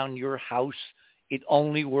radio around your house, it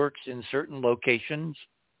only works in certain locations?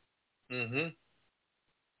 Mm-hmm.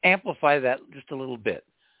 Amplify that just a little bit.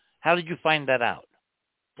 How did you find that out?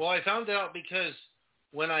 Well, I found out because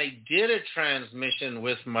when I did a transmission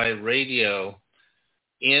with my radio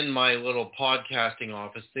in my little podcasting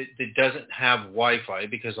office that doesn't have Wi-Fi,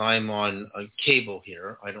 because I'm on a cable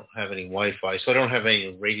here. I don't have any Wi-Fi, so I don't have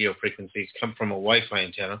any radio frequencies come from a Wi-Fi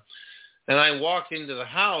antenna. And I walked into the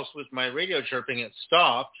house with my radio chirping. It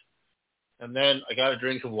stopped, and then I got a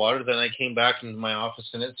drink of water. Then I came back into my office,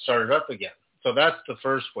 and it started up again. So that's the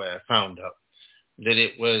first way I found out that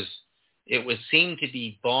it was seemed to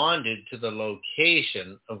be bonded to the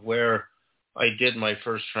location of where I did my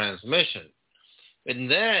first transmission.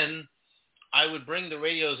 And then I would bring the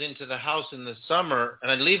radios into the house in the summer,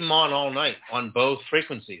 and I'd leave them on all night on both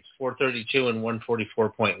frequencies, 432 and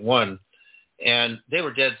 144.1, and they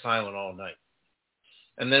were dead silent all night.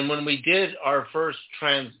 And then when we did our first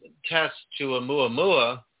test to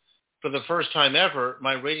Oumuamua, for the first time ever,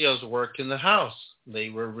 my radios worked in the house. They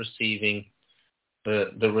were receiving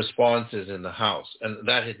the responses in the house, and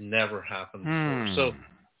that had never happened before.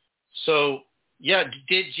 So yeah,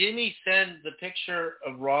 did Jimmy send the picture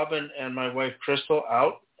of Robin and my wife Crystal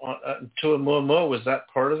out to Oumuamua? Was that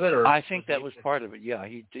part of it? Or I think that was part of it, yeah.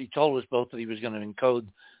 He told us both that he was going to encode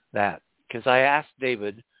that, because I asked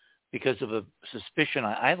David, because of a suspicion.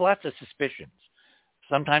 I have lots of suspicions.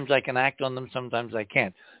 Sometimes I can act on them, sometimes I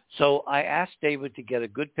can't. So I asked David to get a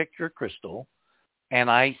good picture of Crystal, and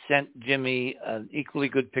I sent Jimmy an equally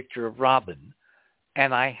good picture of Robin,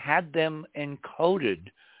 and I had them encoded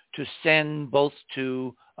to send both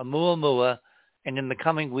to Oumuamua, and in the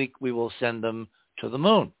coming week we will send them to the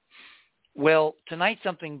moon. Well, tonight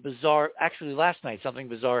something bizarre, actually last night something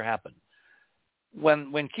bizarre happened.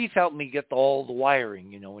 When Keith helped me get all the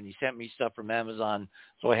wiring, when he sent me stuff from Amazon,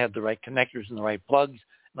 so I had the right connectors and the right plugs,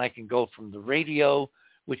 and I can go from the radio,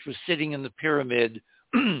 which was sitting in the pyramid,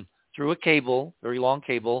 through a cable, very long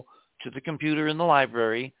cable, to the computer in the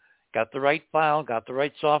library, got the right file, got the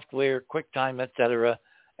right software, QuickTime, etc.,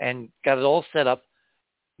 and got it all set up.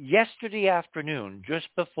 Yesterday afternoon, just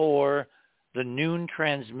before the noon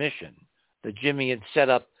transmission that Jimmy had set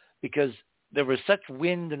up, because there was such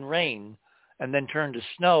wind and rain and then turned to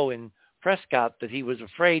snow in Prescott that he was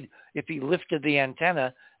afraid if he lifted the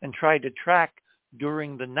antenna and tried to track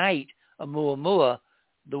during the night Oumuamua,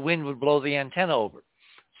 the wind would blow the antenna over.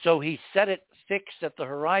 So he set it fixed at the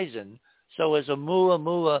horizon, so as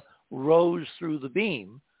Oumuamua rose through the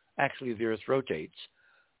beam, actually the Earth rotates,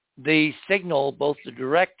 the signal, both the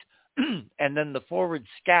direct and then the forward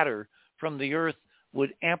scatter from the Earth,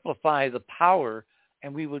 would amplify the power,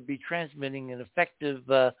 and we would be transmitting an effective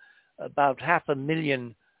about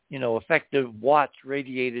 500,000, effective watts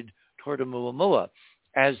radiated toward Oumuamua,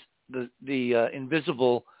 as the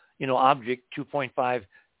invisible, object 2.5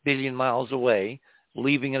 billion miles away,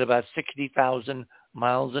 leaving at about 60,000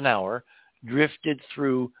 miles an hour, drifted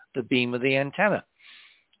through the beam of the antenna.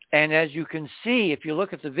 And as you can see, if you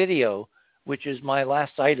look at the video, which is my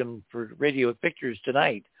last item for Radio Pictures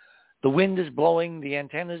tonight, the wind is blowing, the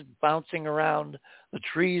antenna is bouncing around, the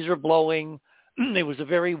trees are blowing. It was a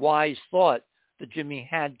very wise thought that Jimmy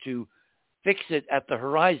had to fix it at the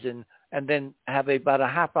horizon and then have about a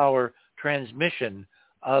half-hour transmission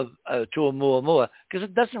of to Oumuamua, because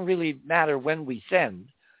it doesn't really matter when we send,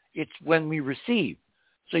 it's when we receive.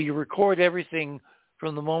 So you record everything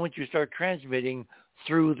from the moment you start transmitting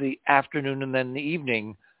through the afternoon and then the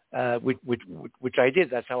evening, which I did.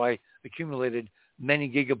 That's how I accumulated many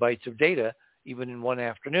gigabytes of data, even in one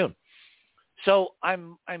afternoon. So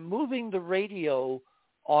I'm moving the radio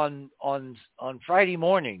on Friday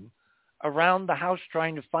morning around the house,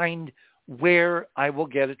 trying to find where I will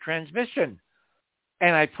get a transmission.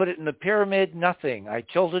 And I put it in the pyramid, nothing. I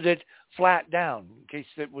tilted it flat down in case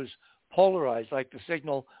it was polarized like the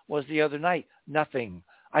signal was the other night, nothing.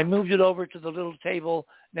 I moved it over to the little table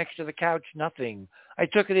next to the couch, nothing. I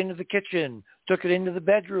took it into the kitchen, took it into the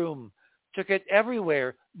bedroom, took it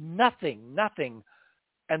everywhere, nothing.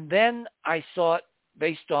 And then I saw it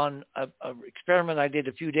based on an experiment I did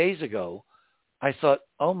a few days ago. I thought,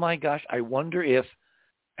 oh my gosh, I wonder if,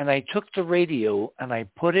 and I took the radio and I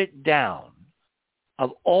put it down.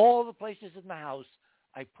 Of all the places in the house,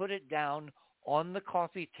 I put it down on the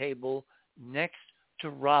coffee table next to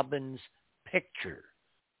Robin's picture.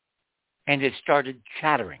 and it started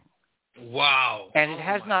chattering. Wow. And it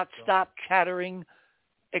has not stopped chattering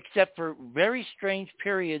except for very strange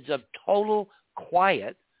periods of total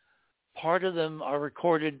quiet. Part of them are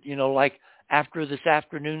recorded, like after this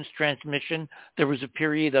afternoon's transmission, there was a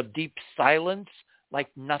period of deep silence, like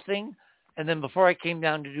nothing. And then before I came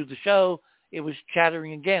down to do the show, it was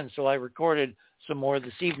chattering again. So I recorded some more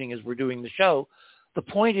this evening as we're doing the show. The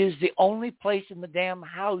point is, the only place in the damn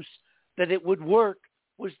house that it would work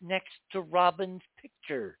was next to Robin's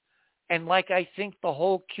picture. And like I think the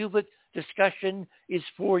whole qubit discussion is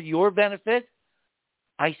for your benefit,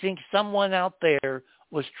 I think someone out there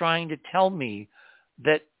was trying to tell me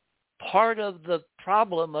that part of the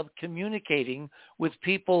problem of communicating with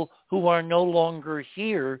people who are no longer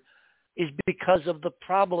here is because of the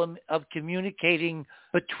problem of communicating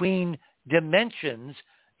between dimensions,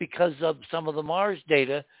 because of some of the Mars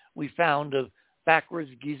data we found of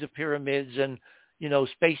backwards Giza pyramids and,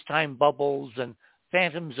 space-time bubbles and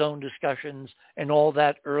phantom zone discussions and all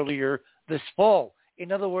that earlier this fall.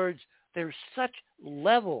 In other words, there's such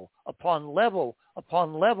level upon level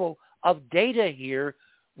upon level of data here.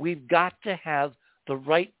 We've got to have the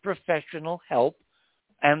right professional help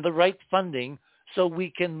and the right funding so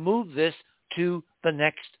we can move this to the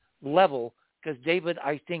next level. Because, David,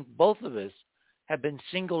 I think both of us have been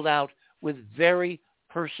singled out with very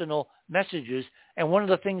personal messages. And one of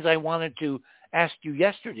the things I wanted to ask you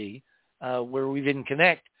yesterday, where we didn't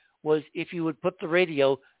connect, was if you would put the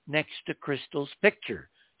radio next to Crystal's picture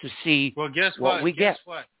to see what we get. Guess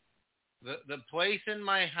what? The place in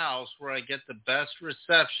my house where I get the best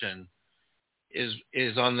reception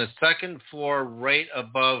is on the second floor, right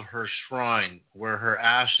above her shrine, where her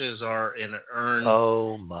ashes are in an urn.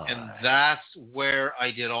 Oh my! And that's where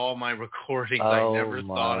I did all my recordings. I never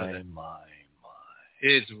thought of it.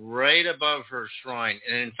 It's right above her shrine,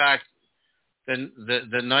 and in fact,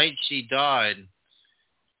 the night she died,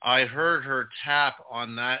 I heard her tap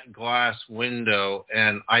on that glass window,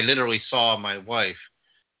 and I literally saw my wife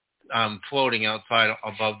floating outside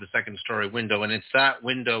above the second-story window, and it's that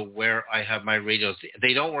window where I have my radios.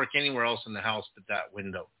 They don't work anywhere else in the house but that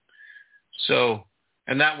window. So,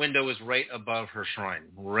 and that window is right above her shrine,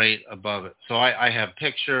 right above it. So I have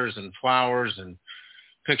pictures and flowers and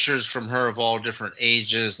pictures from her of all different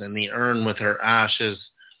ages, and the urn with her ashes,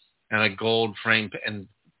 and a gold frame. And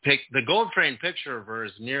the gold frame picture of her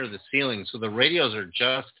is near the ceiling, so the radios are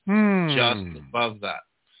just above that.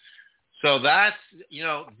 So that's,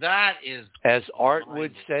 that is... As Art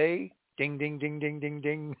would say, ding, ding, ding, ding, ding,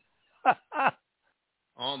 ding.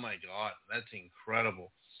 Oh, my God. That's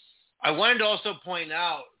incredible. I wanted to also point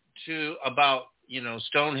out, about,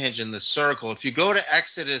 Stonehenge and the circle. If you go to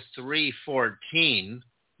Exodus 3:14,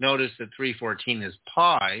 notice that 3:14 is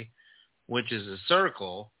pi, which is a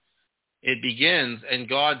circle. It begins, and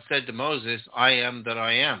God said to Moses, I am that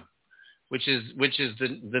I am. Which is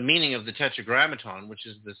the meaning of the Tetragrammaton, which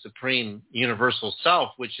is the supreme universal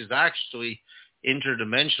self, which is actually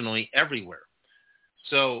interdimensionally everywhere.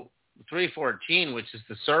 So 3:14, which is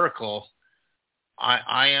the circle,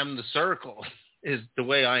 I am the circle, is the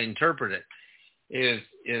way I interpret it,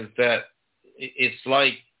 is that it's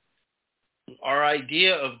like our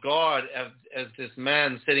idea of God as this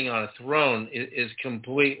man sitting on a throne is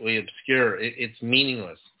completely obscure. It's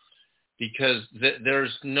meaningless because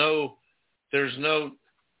there's no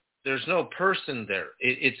person there.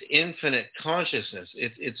 It's infinite consciousness.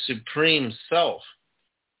 It's supreme self.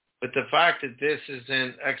 But the fact that this is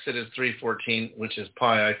in Exodus 3:14, which is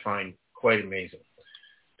pi, I find quite amazing,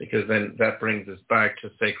 because then that brings us back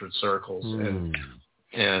to sacred circles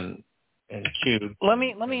and cubes. Let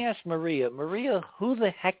me ask Maria. Maria, who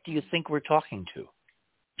the heck do you think we're talking to?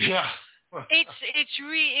 Yeah.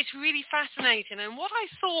 It's really fascinating, and what I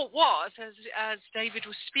thought was, as David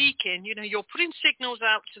was speaking, you're putting signals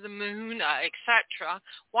out to the moon, etc.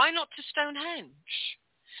 Why not to Stonehenge,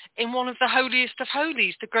 in one of the holiest of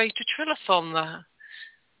holies, the Greater Trilithon there?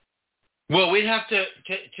 Well, we'd have to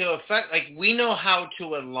affect, we know how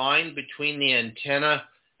to align between the antenna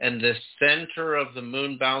and the center of the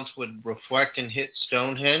moon bounce would reflect and hit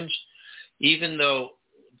Stonehenge, even though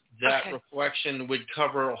that reflection would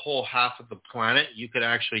cover a whole half of the planet. You could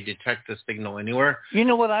actually detect the signal anywhere. You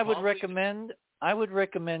know what I would recommend? I would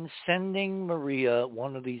recommend sending Maria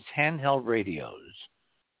one of these handheld radios,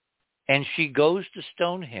 and she goes to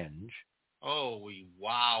Stonehenge. Oh,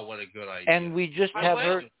 wow, what a good idea. And we just have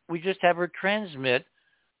her transmit.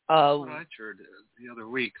 I sure did the other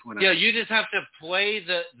week. You just have to play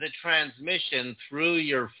the transmission through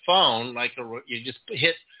your phone, you just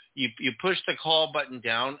hit... You push the call button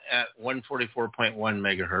down at 144.1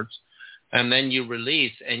 megahertz. and then you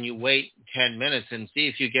release and you wait 10 minutes and see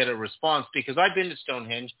if you get a response. Because I've been to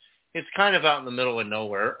Stonehenge. It's kind of out in the middle of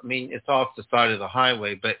nowhere. I mean, it's off the side of the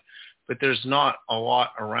highway, but there's not a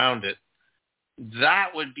lot around it.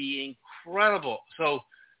 That would be incredible. So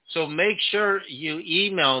make sure you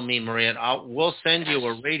email me, Maria, and we'll send you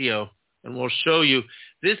a radio, and we'll show you.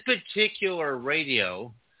 This particular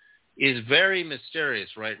radio is very mysterious,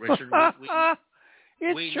 right, Richard?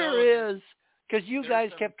 It sure is, because you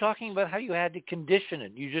guys kept talking about how you had to condition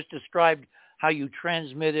it. You just described how you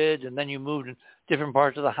transmitted, and then you moved in different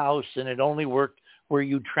parts of the house, and it only worked where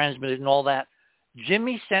you transmitted and all that.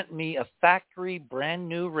 Jimmy sent me a factory brand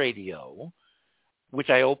new radio, which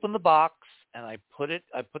I opened the box, and I put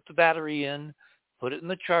the battery in, put it in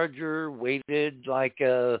the charger, waited like,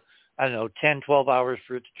 10, 12 hours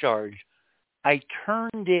for it to charge. I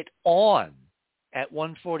turned it on at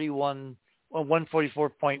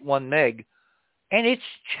 144.1 meg, and it's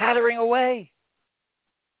chattering away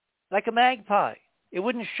like a magpie. It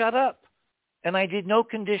wouldn't shut up. And I did no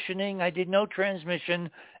conditioning. I did no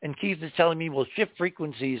transmission. And Keith is telling me we'll shift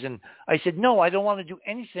frequencies. And I said, no, I don't want to do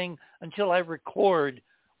anything until I record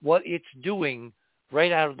what it's doing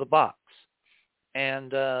right out of the box.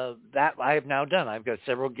 And that I have now done. I've got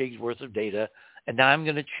several gigs worth of data. And now I'm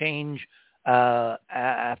going to change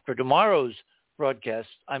after tomorrow's broadcast,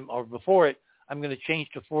 or before it, I'm going to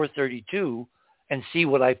change to 432 and see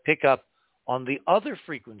what I pick up on the other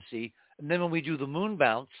frequency. And then when we do the moon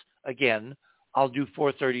bounce again, I'll do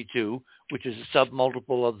 432, which is a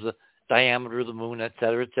submultiple of the diameter of the moon, et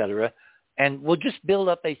cetera, et cetera. And we'll just build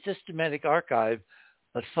up a systematic archive.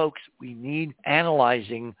 But folks, we need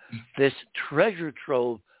analyzing this treasure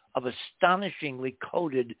trove of astonishingly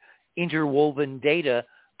coded, interwoven data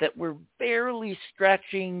that we're barely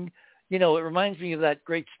scratching. It reminds me of that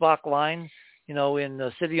great Spock line,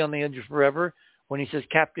 in City on the Edge of Forever, when he says,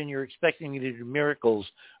 Captain, you're expecting me to do miracles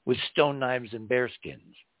with stone knives and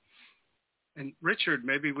bearskins. And Richard,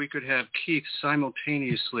 maybe we could have Keith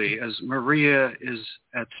simultaneously, as Maria is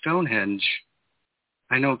at Stonehenge.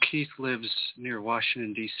 I know Keith lives near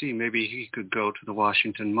Washington, D.C. Maybe he could go to the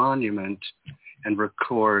Washington Monument and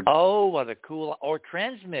record. Oh, what a cool, or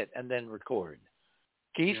transmit and then record.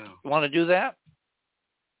 Keith, you want to do that?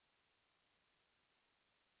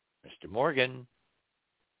 Mr. Morgan.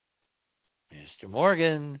 Mr.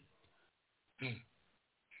 Morgan.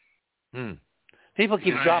 People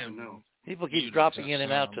keep dropping. People keep dropping in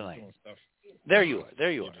and out tonight. There you are.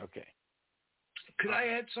 Okay. Could I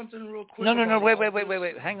add something real quick? No. Wait.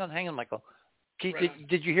 Hang on, Michael. Keith,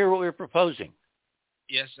 did you hear what we were proposing?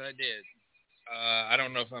 Yes, I did. I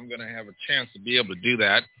don't know if I'm going to have a chance to be able to do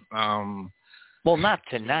that. Well, not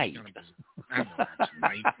tonight. Not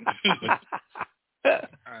tonight. But,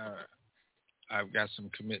 I've got some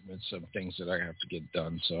commitments of things that I have to get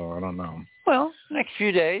done, so I don't know. Well, next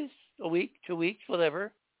few days, a week, 2 weeks,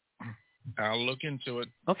 whatever. I'll look into it.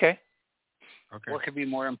 Okay. What could be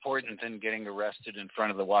more important than getting arrested in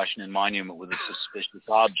front of the Washington Monument with a suspicious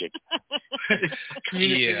object?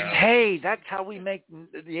 Yeah. Hey, that's how we make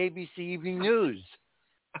the ABC Evening News.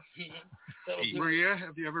 Maria,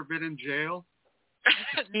 have you ever been in jail?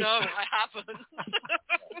 No, I haven't.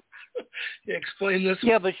 Explain this.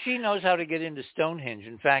 Yeah, but she knows how to get into Stonehenge.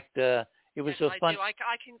 In fact, it was so fun. I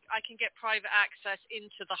can get private access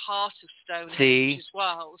into the heart of Stonehenge See? as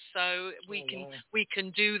well, so we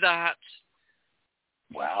can do that.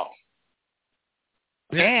 Wow.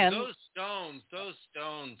 And those stones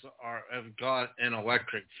have got an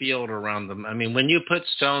electric field around them. I mean, when you put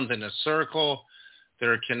stones in a circle,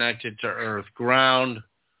 they're connected to earth ground,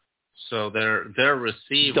 so they're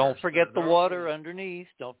receivers. Don't forget the water underneath.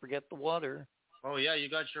 Don't forget the water. Oh yeah, you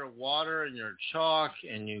got your water and your chalk,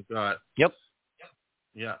 and you got. Yep.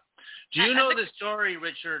 Yeah. Do you know the story,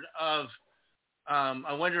 Richard, of?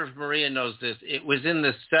 I wonder if Maria knows this. It was in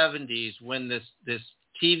the 70s when this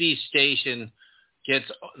TV station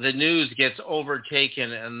the news gets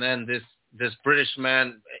overtaken, and then this British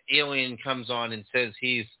alien comes on and says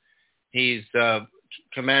he's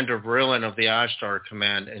Commander Vrillin of the Ashtar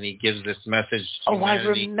Command, and he gives this message to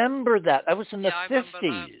humanity. I remember that. That was in the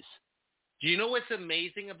 50s. Do you know what's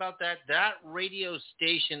amazing about that? That radio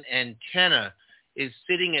station antenna is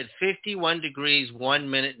sitting at 51 degrees 1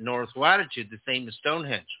 minute north latitude, the same as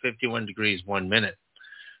Stonehenge, 51 degrees 1 minute.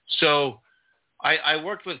 So I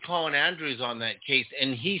worked with Colin Andrews on that case,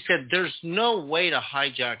 and he said there's no way to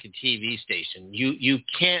hijack a TV station. You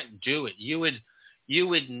can't do it. You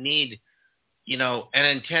would need, an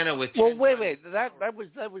antenna with. Well, wait. That was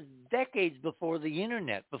decades before the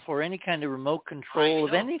internet, before any kind of remote control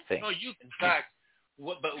of anything. No, in fact,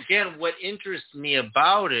 but again, what interests me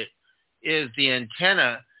about it is the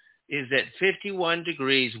antenna is at 51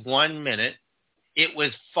 degrees 1 minute. It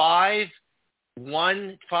was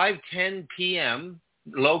 5:10 p.m.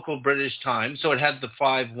 local British time, so it had the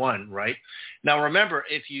 5:1, right? Now remember,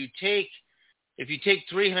 if you take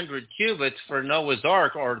 300 cubits for Noah's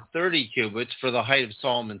Ark, or 30 cubits for the height of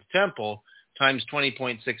Solomon's Temple, times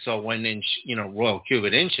 20.601 inch, royal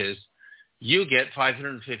cubit inches, you get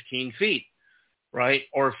 515 feet, right?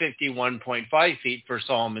 Or 51.5 feet for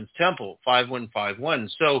Solomon's Temple, 5151.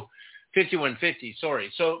 So 5150, sorry.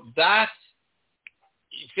 So that's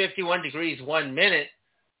 51 degrees 1 minute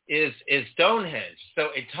is Stonehenge. So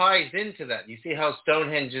it ties into that. You see how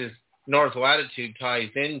Stonehenge's north latitude ties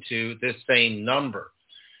into this same number,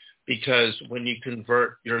 because when you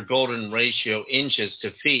convert your golden ratio inches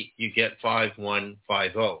to feet, you get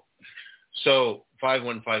 5150. So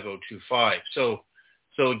 515025. So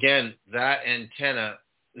again, that antenna,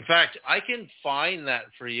 in fact, I can find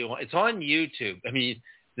that for you. It's on YouTube. I mean,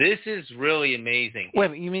 this is really amazing.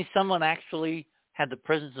 Wait, you mean someone actually had the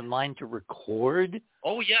presence of mind to record?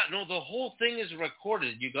 Oh, yeah. No, the whole thing is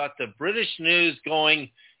recorded. You got the British news going.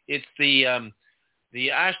 It's the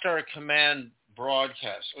Ashtar Command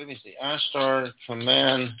broadcast. Let me see. Ashtar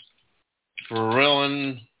Command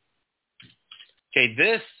Berlin. Okay,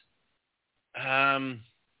 this,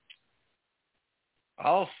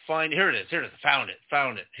 I'll find, here it is. Found it.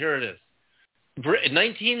 Here it is.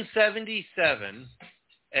 1977.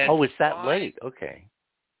 Oh, it's that late. Okay.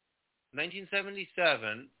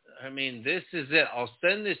 1977. I mean, this is it. I'll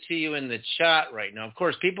send this to you in the chat right now. Of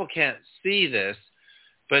course, people can't see this,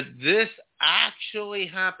 but this actually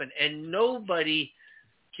happened, and nobody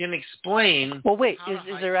can explain. Well, wait.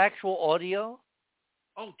 Is there actual audio?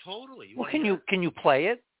 Oh, totally. Well, can you play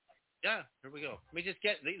it? Yeah. Here we go. Let me just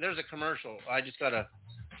get. There's a commercial. I just gotta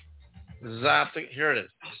zap it. Here it is.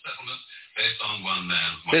 Settlement based on one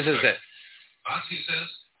man. This is it. But he says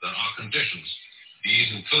there are conditions.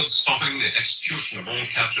 These include stopping the execution of all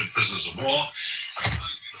captured prisoners of war.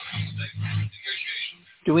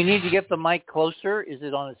 Do we need to get the mic closer? Is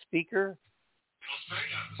it on a speaker?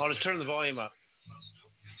 I'll just turn the volume up.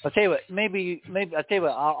 I'll tell you what. Maybe I'll tell you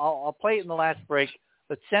what. I'll play it in the last break,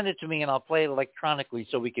 but send it to me and I'll play it electronically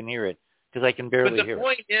so we can hear it, because I can barely hear it. But the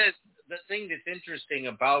point is, the thing that's interesting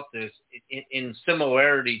about this, in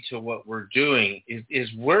similarity to what we're doing,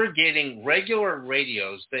 is we're getting regular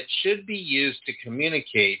radios that should be used to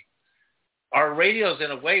communicate. Our radios,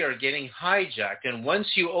 in a way, are getting hijacked. And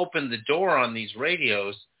once you open the door on these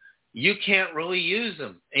radios, you can't really use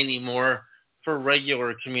them anymore for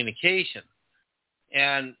regular communication.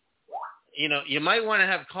 And, you might want to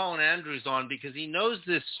have Colin Andrews on, because he knows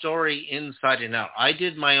this story inside and out. I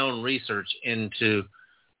did my own research into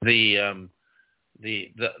this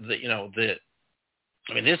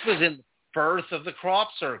was in the birth of the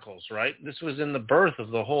crop circles, right? This was in the birth of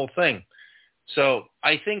the whole thing. So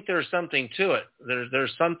I think there's something to it.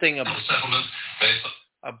 There's something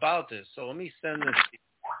about this. So let me send this.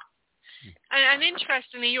 And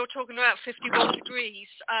interestingly, you're talking about 51 degrees.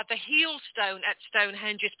 The heel stone at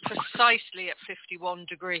Stonehenge is precisely at 51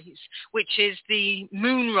 degrees, which is the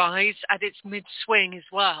moonrise at its mid-swing as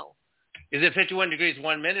well. Is it 51 degrees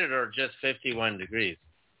 1 minute, or just 51 degrees?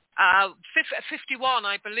 51,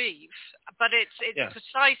 I believe, but it's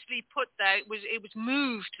precisely put there. It was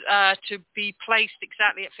moved to be placed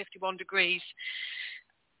exactly at 51 degrees,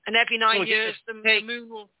 and every 9 years the moon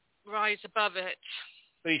will rise above it.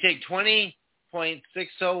 So you take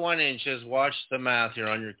 20.601 inches. Watch the math here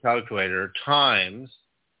on your calculator, times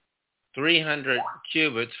 300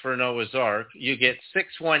 cubits for Noah's Ark, you get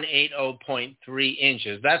 6180.3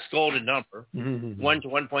 inches. That's golden number. 1 to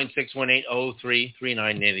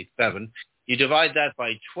 1.6180339887. You divide that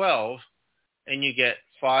by 12, and you get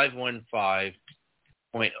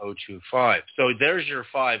 515.025. So there's your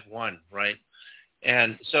 5.1, right?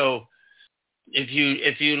 And so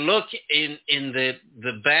if you look in the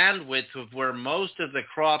bandwidth of where most of the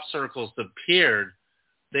crop circles appeared,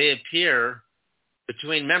 they appear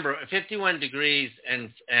between, remember, 51 degrees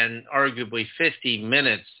and arguably 50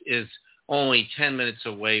 minutes is only 10 minutes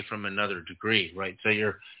away from another degree, right? So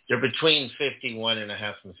you're between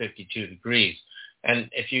 51.5 and 52 degrees. And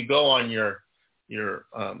if you go on your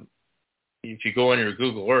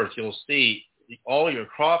Google Earth, you'll see all your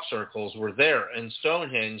crop circles were there, and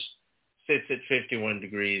Stonehenge sits at 51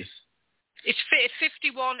 degrees. It's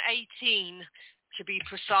 51.18 to be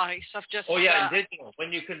precise. I've just digital.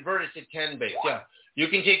 When you convert it to 10 base, you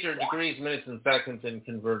can take your degrees, minutes, and seconds and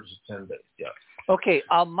convert it to 10 base. Okay,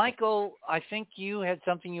 Michael, I think you had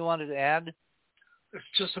something you wanted to add. It's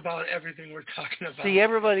just about everything we're talking about. See,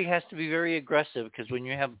 everybody has to be very aggressive, because when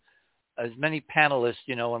you have as many panelists,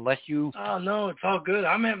 unless you... Oh, no, it's all good.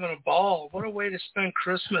 I'm having a ball. What a way to spend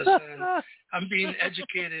Christmas. And I'm being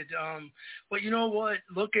educated. But you know what?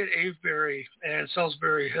 Look at Avebury and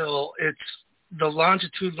Salisbury Hill. It's the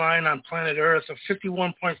longitude line on planet Earth of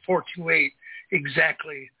 51.428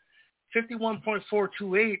 exactly.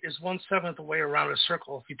 51.428 is 1/7 the way around a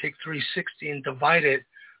circle. If you take 360 and divide it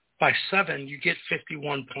by 7, you get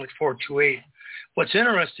 51.428. What's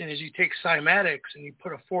interesting is you take cymatics and you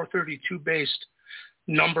put a 432-based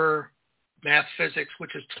number, math physics,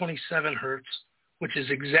 which is 27 hertz, which is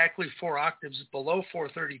exactly 4 octaves below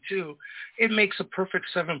 432. It makes a perfect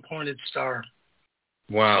 7-pointed star.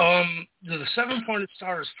 Wow. The 7-pointed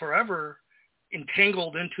star is forever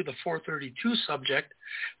entangled into the 432 subject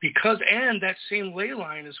and that same ley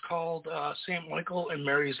line is called St. Michael and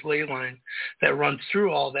Mary's ley line that runs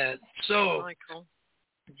through all that. So, Michael.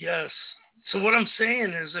 Yes. So what I'm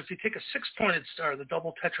saying is if you take a 6-pointed star, the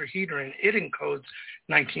double tetrahedron, it encodes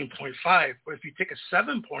 19.5. But if you take a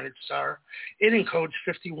 7-pointed star, it encodes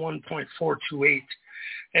 51.428.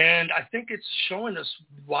 And I think it's showing us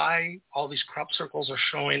why all these crop circles are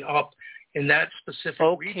showing up in that specific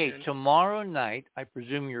region. Okay, tomorrow night, I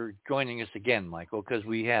presume you're joining us again, Michael, because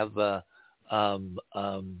we have, I'm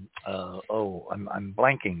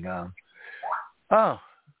blanking.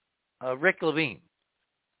 Rick Levine,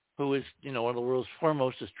 who is, one of the world's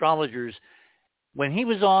foremost astrologers. When he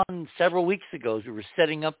was on several weeks ago, as we were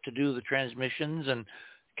setting up to do the transmissions and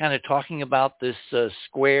kind of talking about this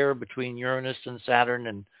square between Uranus and Saturn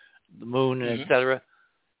and the moon, and et cetera,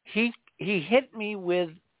 he hit me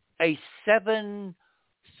with a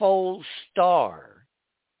 7-fold star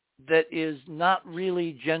that is not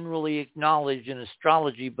really generally acknowledged in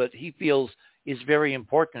astrology, but he feels is very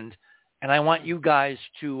important. And I want you guys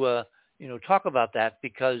to, talk about that,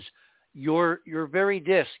 because your very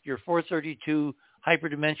disk, your 432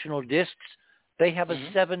 hyperdimensional disks, they have a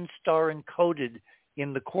 7-star encoded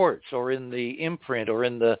in the quartz or in the imprint or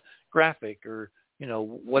in the graphic or,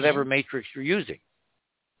 whatever matrix you're using.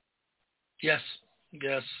 Yes.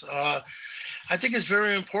 I think it's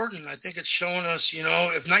very important. I think it's showing us,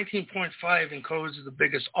 if 19.5 encodes the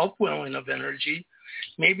biggest upwelling of energy,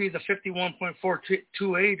 maybe the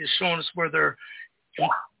 51.428 is showing us where they're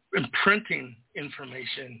imprinting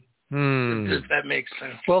information. If that makes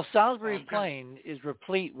sense. Well, Salisbury Plain is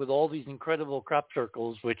replete with all these incredible crop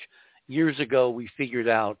circles, which years ago we figured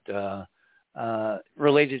out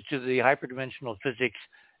related to the hyperdimensional physics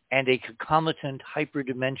and a concomitant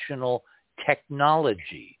hyperdimensional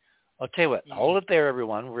technology. I'll tell you what, hold it there,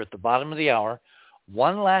 everyone. We're at the bottom of the hour.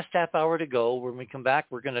 One last half hour to go. When we come back,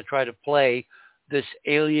 we're going to try to play this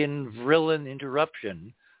alien Vrillin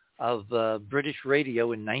interruption of British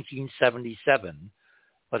radio in 1977.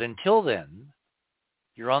 But until then,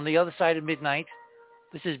 you're on the other side of midnight.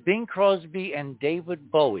 This is Bing Crosby and David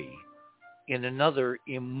Bowie in another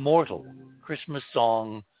immortal Christmas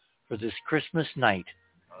song for this Christmas night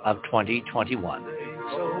of 2021.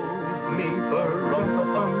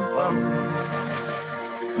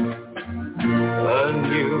 A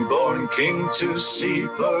newborn king to see,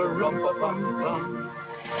 pa-rum-pa-pum-pum.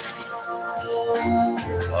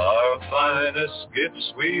 Our finest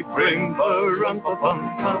gifts we bring,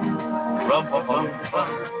 pa-rum-pa-pum-pum,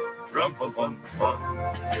 rum-pa-pum-pum, rum-pa-pum-pum.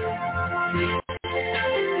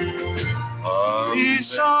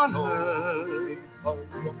 Peace on earth,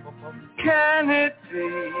 can it be?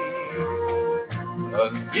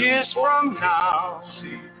 Years from now,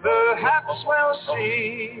 perhaps we'll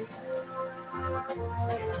see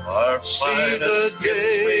our finest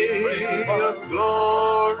day of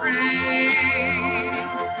glory.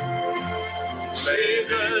 May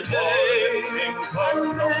the day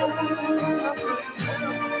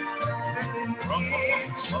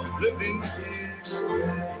of living peace,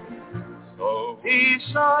 so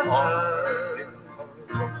peace on earth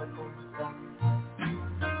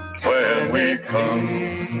when we come.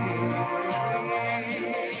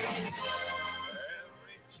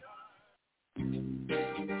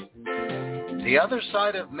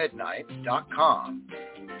 TheOtherSideOfMidnight.com.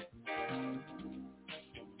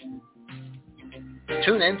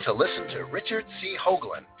 Tune in to listen to Richard C.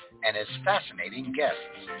 Hoagland and his fascinating guests.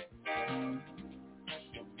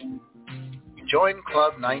 Join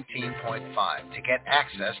Club 19.5 to get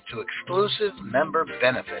access to exclusive member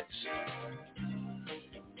benefits.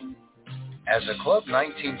 As a Club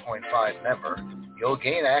 19.5 member, you'll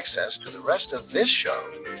gain access to the rest of this show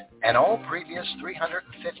and all previous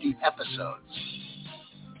 350 episodes.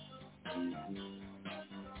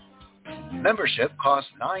 Membership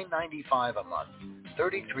costs $9.95 a month,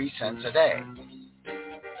 33 cents a day.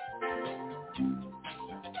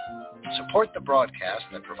 Support the broadcast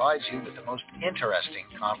that provides you with the most interesting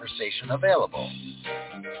conversation available.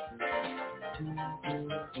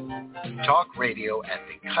 Talk radio at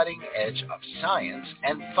the cutting edge of science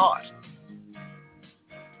and thought.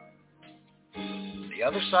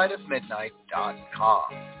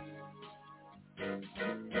 TheOtherSideOfMidnight.com.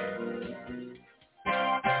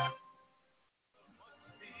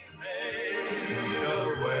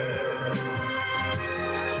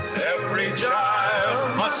 Every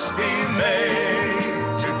child must be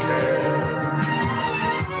made to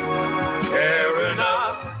care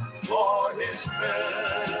enough for his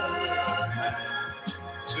parents,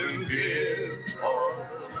 to give all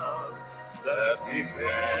the love that he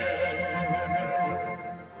can.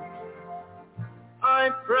 I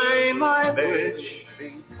pray my wish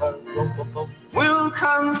will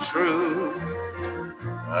come true.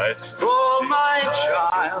 For my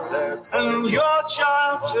child and your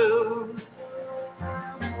child too.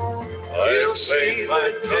 We'll see the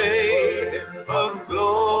day of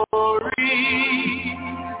glory.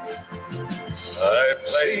 I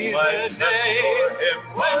place my day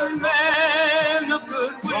when men of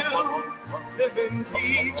goodwill live in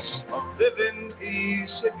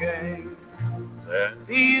peace again. And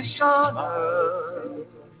peace on earth.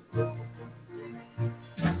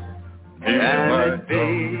 Can it be?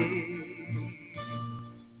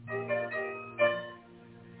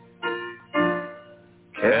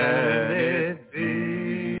 Can it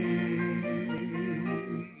be?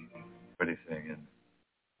 Pretty singing.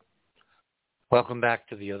 Welcome back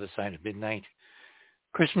to The Other Side of Midnight.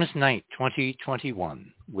 Christmas night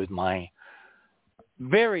 2021 with my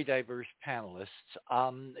very diverse panelists.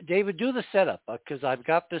 David, do the setup because I've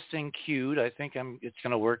got this thing queued. I think it's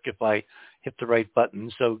going to work if I hit the right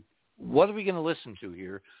button. So what are we going to listen to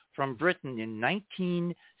here from Britain in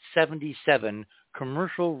 1977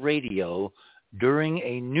 commercial radio during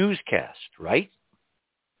a newscast, right?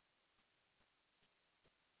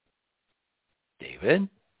 David?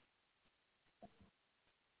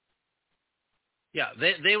 Yeah,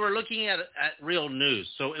 they were looking at real news,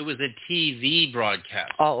 so it was a TV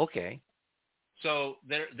broadcast. Oh, okay. So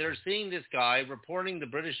they're seeing this guy reporting the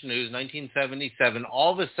British news, 1977.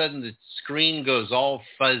 All of a sudden, the screen goes all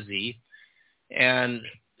fuzzy, and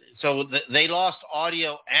so they lost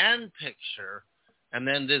audio and picture. And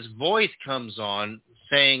then this voice comes on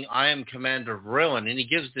saying, "I am Commander Vrillin," and he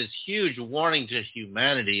gives this huge warning to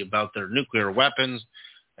humanity about their nuclear weapons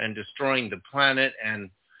and destroying the planet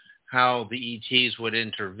and how the ETs would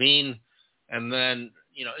intervene. And then,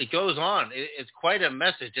 it goes on. It's quite a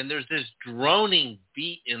message. And there's this droning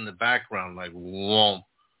beat in the background, like womp,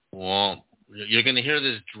 womp. You're going to hear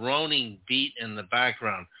this droning beat in the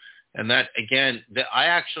background. And that, again, I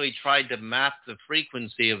actually tried to map the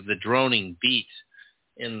frequency of the droning beat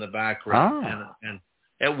in the background. Ah. And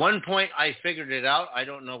at one point, I figured it out. I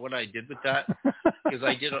don't know what I did with that because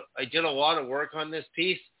I did a lot of work on this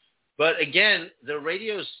piece. But again, the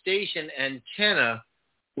radio station antenna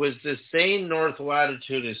was the same north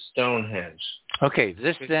latitude as Stonehenge. Okay,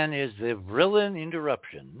 this then is the Vrillin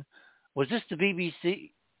interruption. Was this the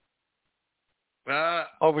BBC?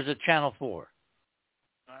 Or was it Channel 4?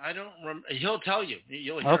 I don't remember. He'll tell you.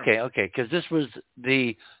 You'll hear him. Okay, because this was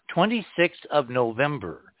the 26th of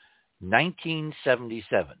November,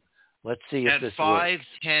 1977. Let's see if this works.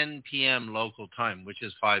 At 5:10 p.m. local time, which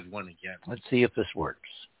is 5:1 again. Let's see if this works.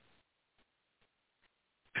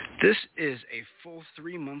 This is a full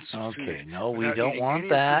 3 months of food. Okay, no, we don't want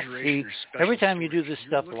that. See, every time you do this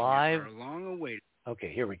stuff live.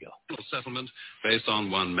 Okay, here we go. Settlement based on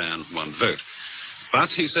one man, one vote.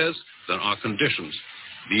 But, he says, there are conditions.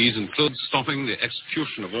 These include stopping the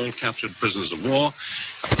execution of all captured prisoners of war,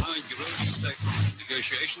 allowing European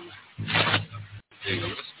negotiations, being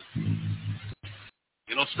arrested.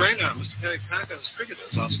 In Australia, Mr. Kerry Packer's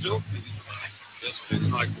cricketers are still pleading the right. This is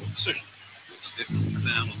an High Court decision. This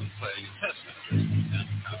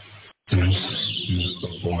is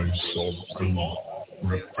the voice of Allah,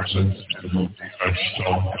 representative of the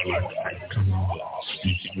Ashtar Galactic Command,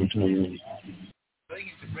 speaking to you.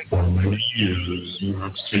 For many years you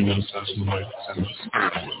have seen us as lights in the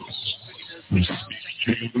stars. We speak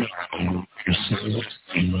to you now, you send us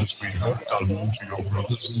same as we have done to your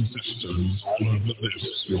brothers and sisters all over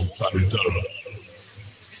this, your planet Earth.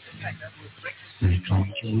 We come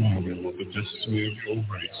to warn you of the destiny of your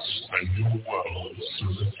race and your world so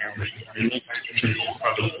that you may communicate to your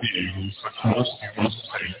fellow beings the course you must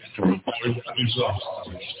take to avoid the disaster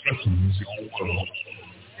which threatens your world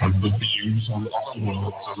and the beings on other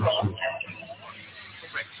worlds around you.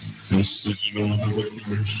 This is in order that you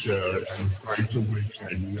may share in a great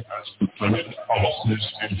awakening as the planet passes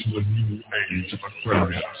into a new age of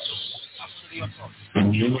Aquarius. The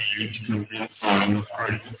new age will find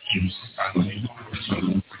great peace and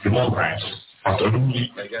liberation for your race, but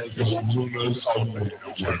only if your rulers are made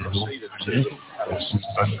aware of the evil forces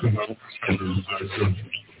that can overshadow their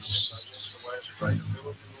judgments.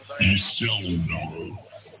 Be still now,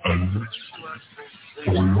 and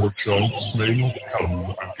for your chance may not come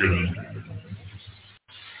again.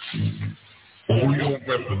 All your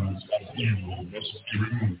weapons of evil must be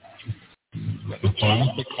removed. The time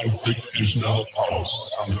of the conflict is now past,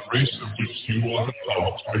 and the race of which you are a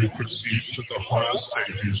part may proceed to the higher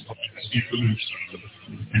stages of its evolution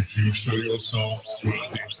if you show yourselves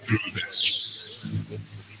worthy to do this.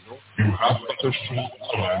 You have but a short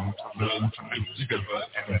time to learn to live together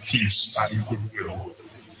in peace and goodwill.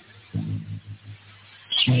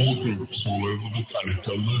 Small groups all over the planet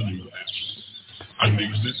are learning this, and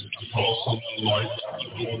exist to pass on the light of the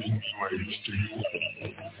dawning new age to you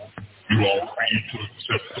all. You are free to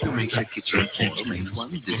accept the makes a kitchen makes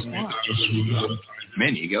one this wide.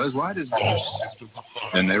 Many go as wide as this.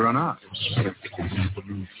 Then they run out.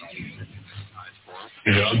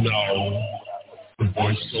 Here now, the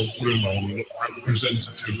voice of Brilon,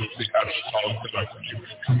 representative of the Galactic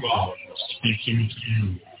Command, speaking to you.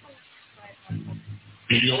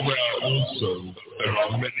 Be aware also that there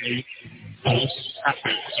are many false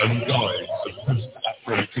habits and guides that present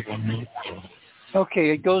operating on your phone. Okay,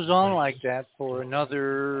 it goes on like that for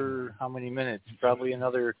another, how many minutes? Probably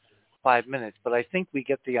another 5 minutes, but I think we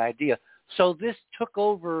get the idea. So this took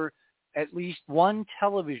over at least one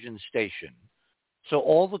television station. So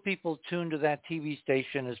all the people tuned to that TV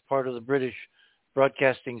station as part of the British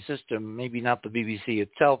broadcasting system, maybe not the BBC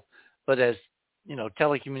itself, but as, you know,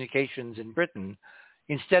 telecommunications in Britain,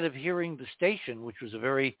 instead of hearing the station, which was a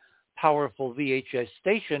very powerful VHS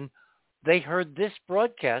station, they heard this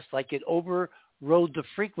broadcast like it overrode the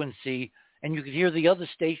frequency, and you could hear the other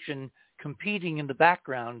station competing in the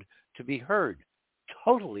background to be heard.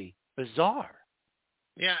 Totally bizarre.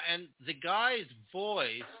 Yeah, and the guy's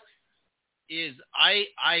voice is,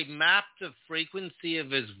 I mapped the frequency of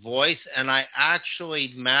his voice, and I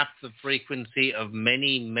actually mapped the frequency of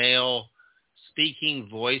many male speaking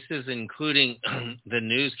voices, including the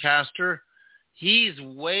newscaster. He's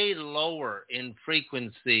way lower in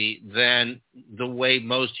frequency than the way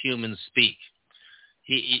most humans speak.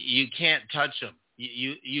 You can't touch him.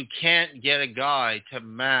 You can't get a guy to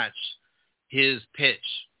match his pitch,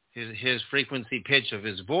 his frequency pitch of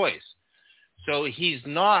his voice. So he's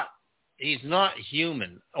not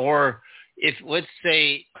human. Or if, let's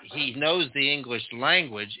say, he knows the English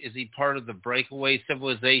language, is he part of the breakaway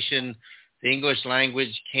civilization? The English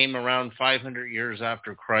language came around 500 years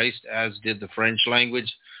after Christ, as did the French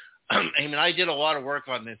language. I mean, I did a lot of work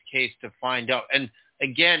on this case to find out. And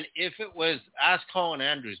again, if it was, ask Colin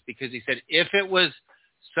Andrews, because he said if it was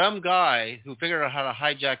some guy who figured out how to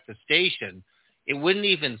hijack the station, it wouldn't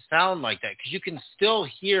even sound like that, because you can still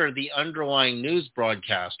hear the underlying news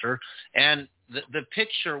broadcaster, and the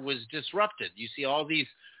picture was disrupted. You see all these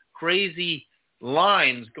crazy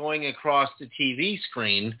lines going across the TV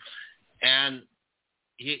screen, and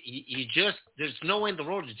you just, there's no way in the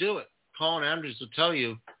world to do it. Colin Andrews will tell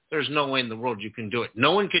you there's no way in the world you can do it.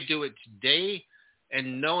 No one could do it today,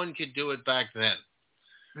 and no one could do it back then.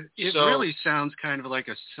 It really sounds kind of like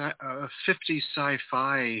a 50s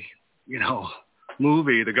sci-fi,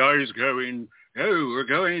 movie. The guy's going, we're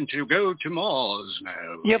going to go to Mars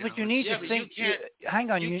now. Yeah, but you need to think.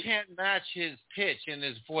 Hang on. You can't match his pitch and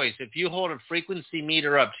his voice. If you hold a frequency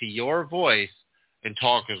meter up to your voice and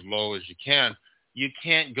talk as low as you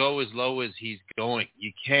can't go as low as he's going.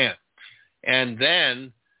 You can't. And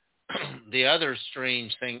then the other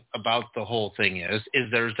strange thing about the whole thing is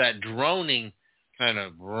there's that droning kind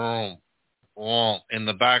of vroom, vroom in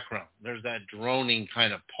the background. There's that droning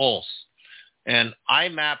kind of pulse. And I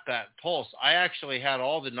mapped that pulse. I actually had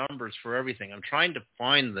all the numbers for everything. I'm trying to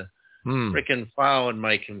find the frickin' file in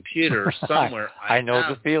my computer somewhere. I know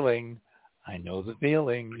the feeling.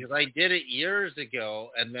 Because I did it years ago,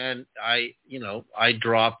 and then I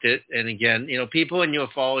dropped it. And again, people in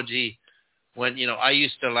ufology, when, I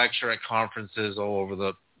used to lecture at conferences all over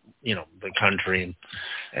the country,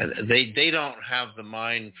 and they don't have the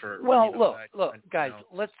mind for. Well, look, guys,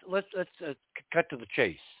 let's cut to the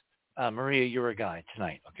chase. Maria, you're a guy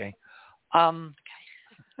tonight, okay?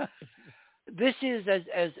 This is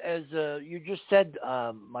as you just said,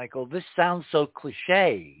 Michael. This sounds so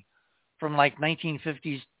cliche from like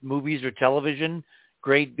 1950s movies or television,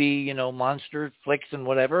 grade B, monster flicks and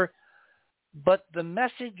whatever. But the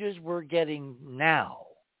messages we're getting now,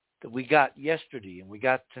 that we got yesterday and we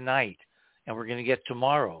got tonight and we're going to get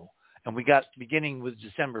tomorrow and we got beginning with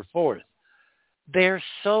December 4th, they're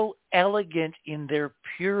so elegant in their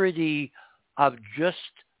purity of just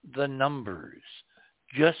the numbers,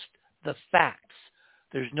 just the facts.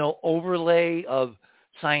 There's no overlay of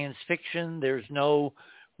science fiction. There's no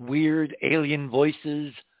weird alien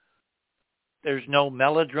voices. There's no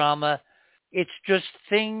melodrama. It's just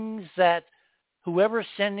things that whoever's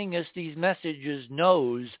sending us these messages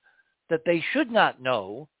knows that they should not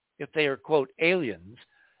know if they are, quote, aliens.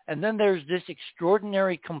 And then there's this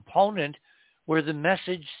extraordinary component where the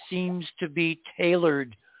message seems to be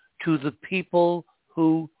tailored to the people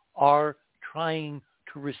who are trying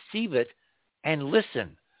to receive it and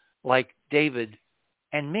listen, like David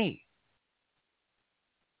and me.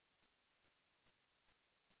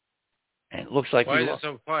 And it looks like why is it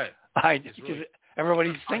so quiet?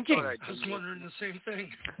 Everybody's thinking. I was wondering the same thing.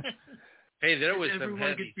 Hey, there was some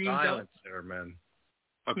heavy silence there, man.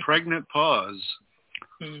 A pregnant pause.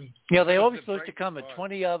 Yeah, they always supposed to come at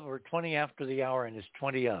 20 of or 20 after the hour, and it's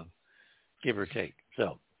 20 of, give or take.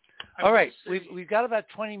 So, all right, we've got about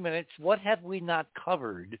 20 minutes. What have we not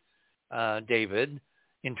covered, David,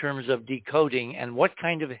 in terms of decoding, and what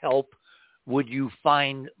kind of help would you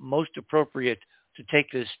find most appropriate to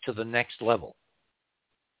take this to the next level?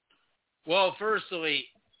 Well, firstly,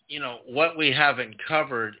 what we haven't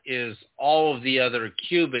covered is all of the other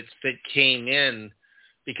qubits that came in,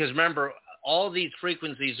 because remember, all these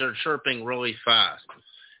frequencies are chirping really fast.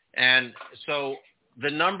 And so the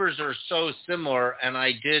numbers are so similar, and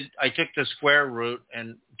I took the square root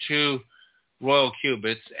and 2 royal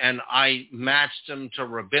qubits, and I matched them to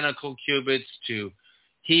rabbinical qubits, to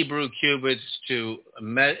Hebrew qubits, to,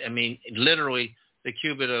 literally the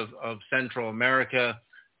qubit of Central America,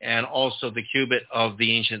 and also the qubit of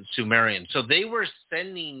the ancient Sumerians. So they were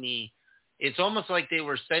sending me, it's almost like they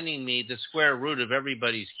were sending me the square root of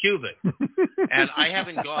everybody's qubit. And I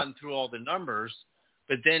haven't gone through all the numbers,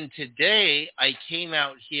 but then today I came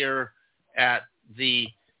out here at the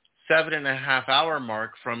 7.5 hour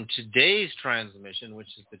mark from today's transmission, which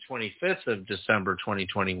is the 25th of December,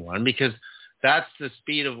 2021, because that's the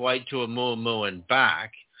speed of light to Oumuamua and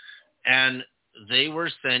back. And they were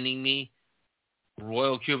sending me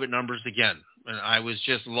royal qubit numbers again. And I was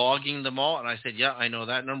just logging them all, and I said, yeah, I know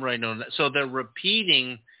that number, I know that. So they're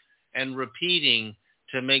repeating and repeating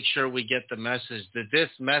to make sure we get the message that this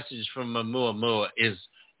message from Oumuamua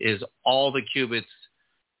is all the qubits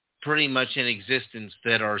pretty much in existence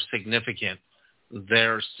that are significant.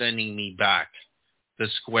 They're sending me back the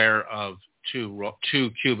square of two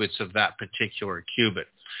qubits of that particular qubit.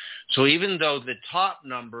 So even though the top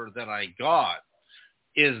number that I got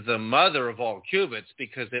is the mother of all qubits,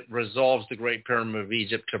 because it resolves the Great Pyramid of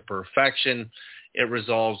Egypt to perfection, it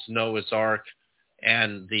resolves Noah's Ark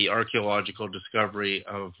and the archaeological discovery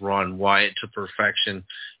of Ron Wyatt to perfection.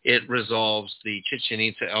 It resolves the Chichen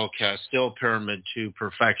Itza El Castil Pyramid to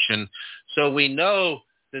perfection. So we know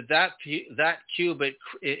that qubit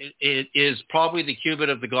it is probably the qubit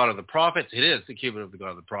of the God of the Prophets. It is the qubit of the God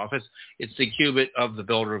of the Prophets. It's the qubit of the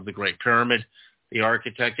builder of the Great Pyramid, the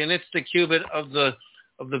architect, and it's the qubit of the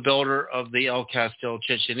builder of the El Castil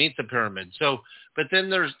Chichen Itza Pyramid. So, but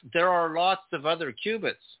then there are lots of other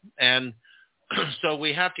qubits, and so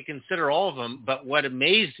we have to consider all of them. But what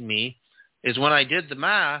amazed me is when I did the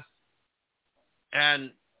math,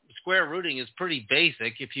 and square rooting is pretty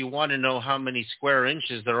basic. If you want to know how many square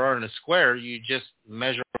inches there are in a square, you just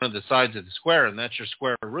measure one of the sides of the square, and that's your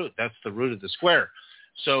square root. That's the root of the square.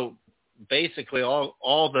 So basically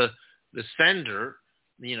all the sender,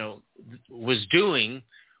 was doing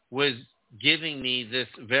was giving me this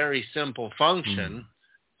very simple function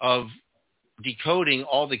of decoding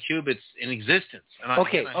all the qubits in existence. And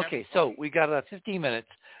Okay. So we got 15 minutes.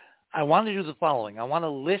 I want to do the following. I want to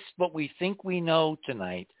list what we think we know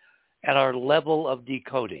tonight at our level of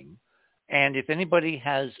decoding. And if anybody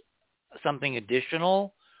has something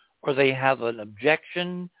additional or they have an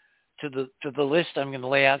objection to the list I'm going to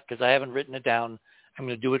lay out, because I haven't written it down, I'm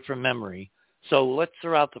going to do it from memory. So let's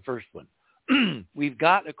throw out the first one. We've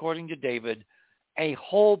got, according to David, a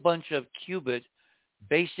whole bunch of qubit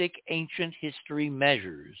basic ancient history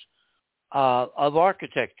measures of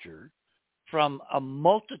architecture from a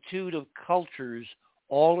multitude of cultures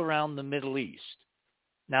all around the Middle East.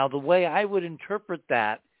 Now, the way I would interpret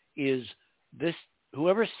that is this: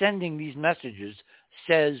 whoever's sending these messages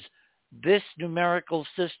says this numerical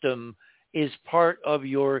system is part of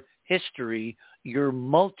your history, your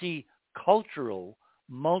multicultural,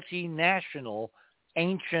 multinational,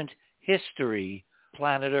 ancient history,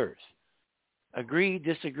 planet Earth. Agree,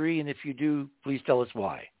 disagree, and if you do, please tell us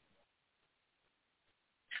why.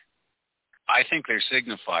 I think they're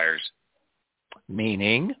signifiers.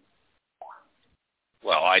 Meaning?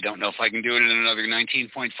 Well, I don't know if I can do it in another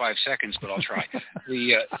 19.5 seconds, but I'll try.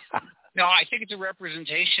 No, I think it's a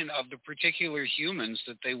representation of the particular humans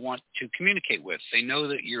that they want to communicate with. They know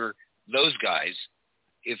that you're those guys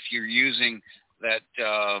if you're using that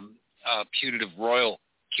putative royal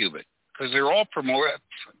qubit, because they're all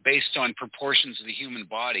based on proportions of the human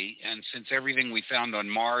body, and since everything we found on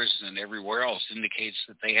Mars and everywhere else indicates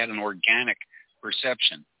that they had an organic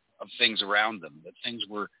perception of things around them, that things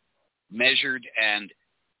were measured and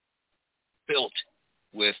built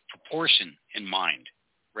with proportion in mind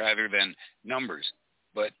rather than numbers.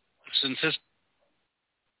 But since this...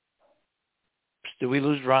 Did we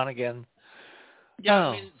lose Ron again? Yeah,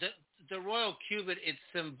 No. I mean, the royal qubit, it's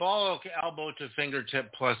symbolic elbow to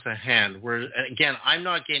fingertip plus a hand. Where, again, I'm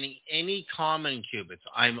not getting any common qubits.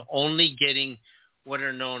 I'm only getting what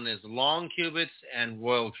are known as long qubits and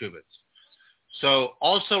royal qubits. So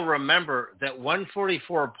also remember that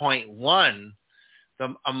 144.1,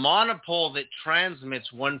 a monopole that transmits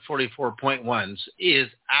 144.1s is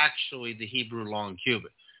actually the Hebrew long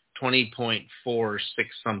qubit, 20.46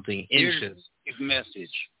 something inches. Here's the message.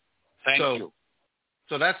 Thank you.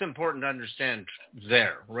 So that's important to understand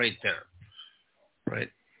there, right there. Right.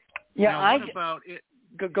 Yeah, now, what about it?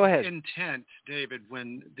 Go ahead. Intent, David,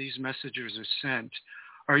 when these messages are sent,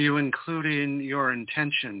 are you including your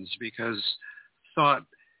intentions? Because thought...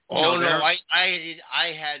 Oh, no, I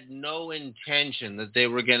had no intention that they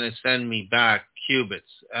were going to send me back qubits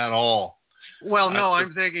at all. Well, no,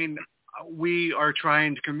 I'm thinking we are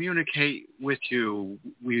trying to communicate with you.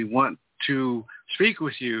 We want to speak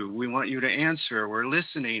with you. We want you to answer. We're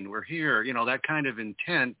listening. We're here. You know, that kind of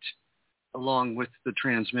intent along with the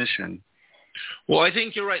transmission. Well, I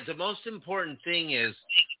think you're right. The most important thing is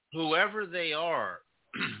whoever they are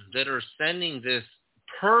that are sending this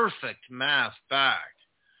perfect math back,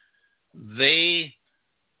 they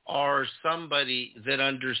are somebody that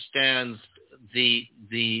understands the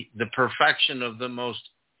perfection of the most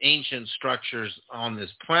ancient structures on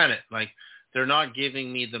this planet. Like, they're not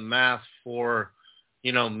giving me the math for,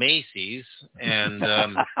 Macy's and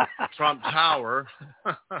Trump Tower.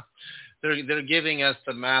 They're giving us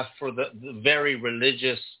the math for the very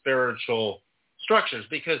religious, spiritual structures,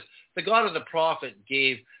 because the God of the Prophet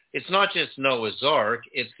gave... It's not just Noah's Ark,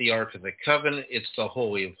 it's the Ark of the Covenant, it's the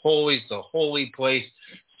Holy of Holies, the holy place,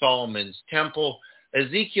 Solomon's temple.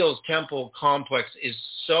 Ezekiel's temple complex is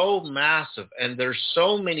so massive, and there's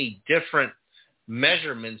so many different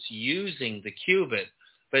measurements using the qubit,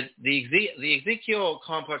 but the Ezekiel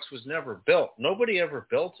complex was never built. Nobody ever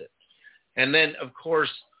built it. And then, of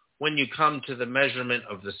course, when you come to the measurement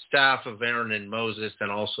of the staff of Aaron and Moses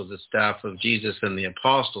and also the staff of Jesus and the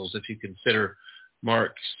apostles, if you consider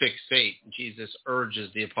Mark 6:8, Jesus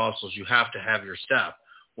urges the apostles, you have to have your staff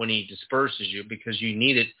when he disperses you, because you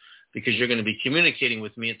need it, because you're going to be communicating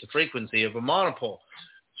with me at the frequency of a monopole.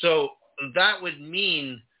 So that would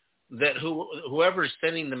mean that whoever is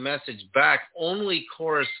sending the message back only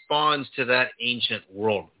corresponds to that ancient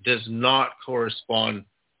world, does not correspond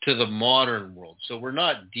to the modern world. So we're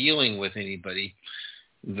not dealing with anybody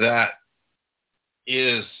that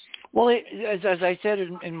is... Well, as I said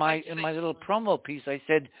in my little promo piece, I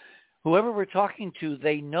said, whoever we're talking to,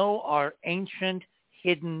 they know our ancient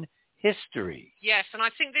hidden history. Yes, and I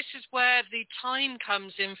think this is where the time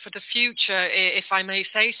comes in for the future, if I may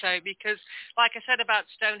say so, because like I said about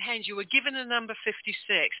Stonehenge, you were given a number 56.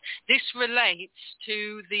 This relates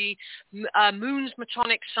to the moon's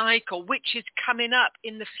metonic cycle, which is coming up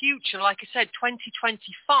in the future, like I said,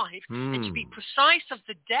 2025, and to be precise of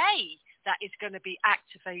the day that is going to be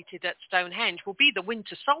activated at Stonehenge will be the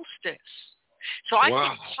winter solstice. So I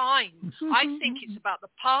think time, I think it's about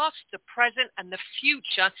the past, the present, and the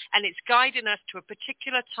future, and it's guiding us to a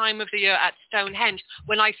particular time of the year at Stonehenge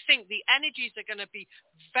when I think the energies are going to be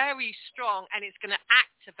very strong and it's going to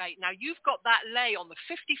activate. Now, you've got that lay on the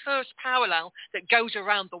 51st parallel that goes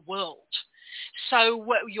around the world. So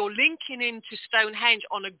you're linking into Stonehenge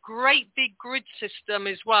on a great big grid system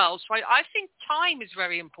as well. So I think time is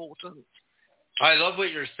very important. I love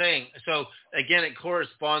what you're saying. So, again, it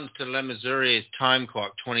corresponds to Le Mesurier's time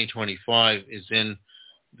clock. 2025 is in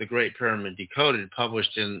the Great Pyramid Decoded,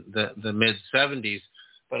 published in the mid-'70s.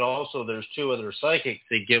 But also there's two other psychics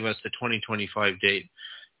that give us the 2025 date.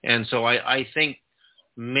 And so I think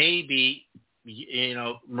maybe,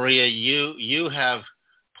 Maria, you have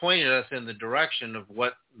pointed us in the direction of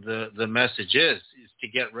what the message is to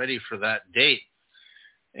get ready for that date.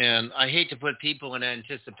 And I hate to put people in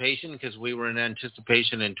anticipation, because we were in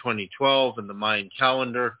anticipation in 2012 in the Mayan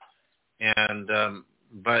calendar. And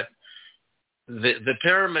but the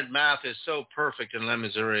pyramid math is so perfect in Le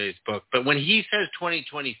Mesurier's book. But when he says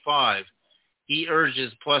 2025, he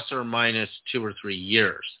urges plus or minus 2 or 3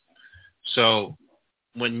 years. So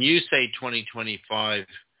when you say 2025,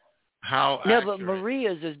 how accurate? But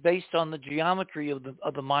Maria's is based on the geometry of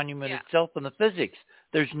the monument itself and the physics.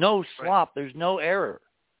 There's no slop. There's no error.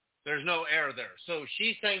 There's no error there. So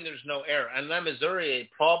she's saying there's no error. And then Missouri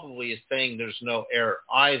probably is saying there's no error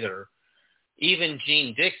either. Even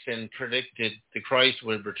Gene Dixon predicted the Christ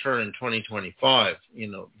would return in 2025.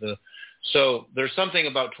 So there's something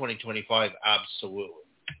about 2025, absolutely.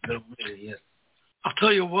 There really is. I'll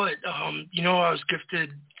tell you what, I was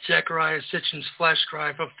gifted Zechariah Sitchin's flash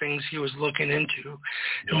drive of things he was looking into.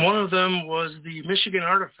 And one of them was the Michigan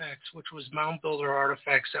artifacts, which was mound builder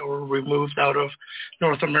artifacts that were removed out of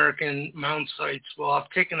North American mound sites. Well,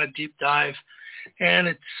 I've taken a deep dive, and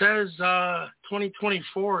it says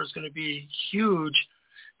 2024 is going to be huge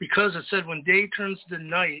because it said when day turns to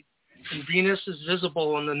night and Venus is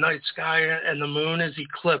visible in the night sky and the moon is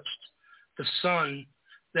eclipsed, the sun,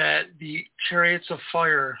 that the chariots of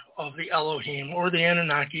fire of the Elohim or the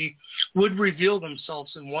Anunnaki would reveal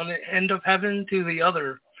themselves in one end of heaven to the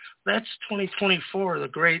other. That's 2024,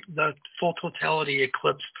 the full totality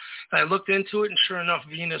eclipse. I looked into it, and sure enough,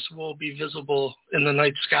 Venus will be visible in the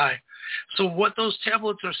night sky. So what those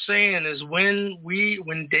tablets are saying is when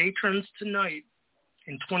day turns to night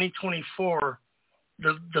in 2024,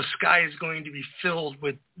 the sky is going to be filled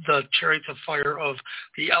with the chariots of fire of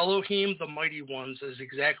the Elohim, the mighty ones, is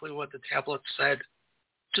exactly what the tablet said.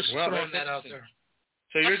 Just throwing that out there.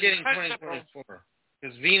 So you're getting 2024.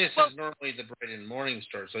 Because Venus is normally the bright and morning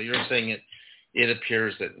star, so you're saying it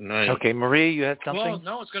appears at night. Okay, Maria, you had something? Well,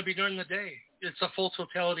 no, it's going to be during the day. It's a full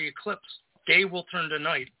totality eclipse. Day will turn to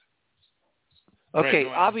night. Okay,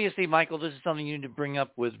 obviously, Michael, this is something you need to bring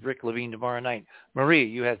up with Rick Levine tomorrow night. Maria,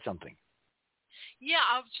 you had something. Yeah,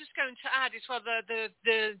 I was just going to add as well,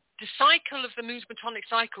 the cycle of the moon's metonic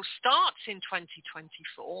cycle starts in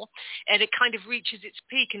 2024, and it kind of reaches its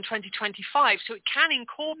peak in 2025, so it can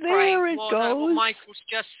incorporate what Michael's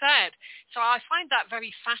just said. So I find that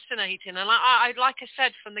very fascinating, and I like I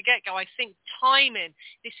said from the get-go, I think timing,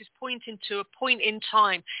 this is pointing to a point in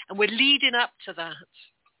time, and we're leading up to that.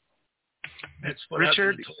 That's what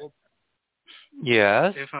Richard, I've been told.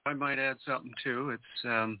 Yes? If I might add something too,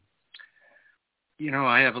 it's...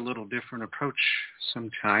 I have a little different approach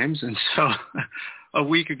sometimes. And so a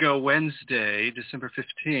week ago, Wednesday, December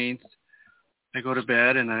 15th, I go to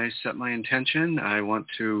bed and I set my intention. I want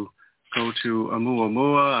to go to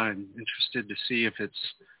Oumuamua. I'm interested to see if it's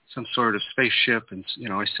some sort of spaceship. And,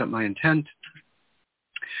 I set my intent.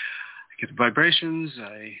 I get the vibrations.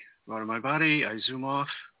 I go out of my body. I zoom off.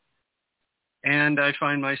 And I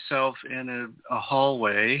find myself in a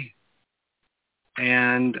hallway.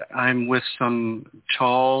 And I'm with some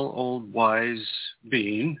tall, old, wise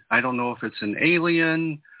being. I don't know if it's an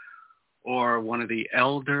alien or one of the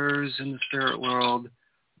elders in the spirit world,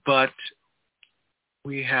 but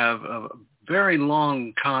we have a very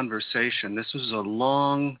long conversation. This was a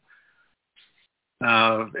long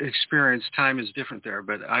experience. Time is different there,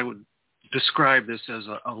 but I would describe this as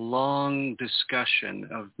a long discussion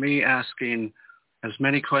of me asking as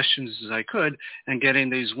many questions as I could and getting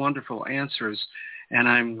these wonderful answers. And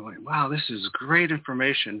I'm going, wow, this is great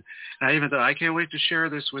information. And I even thought, I can't wait to share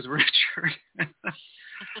this with Richard. I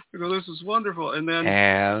go, this is wonderful. And then...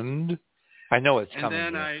 And I know it's coming.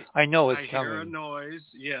 And then I know it's coming. I hear a noise.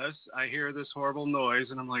 Yes, I hear this horrible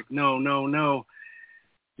noise. And I'm like, no, no, no.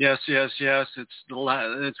 Yes, yes, yes.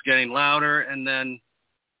 It's getting louder. And then,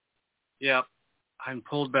 yep, I'm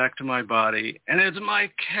pulled back to my body, and it's my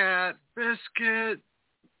cat, Biscuit,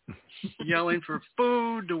 yelling for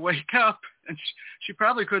food to wake up. And she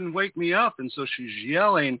probably couldn't wake me up, and so she's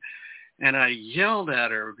yelling, and I yelled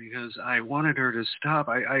at her because I wanted her to stop.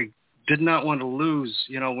 I did not want to lose,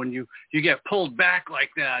 when you get pulled back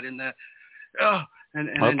like that, and then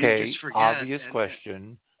you just forget. Obvious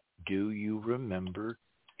question. Do you remember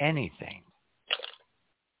anything?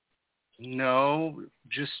 No,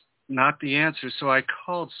 just not the answer. So I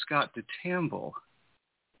called Scott DeTamble.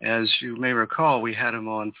 As you may recall, we had him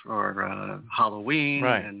on for Halloween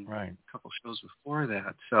and a couple shows before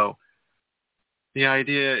that. So the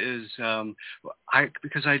idea is,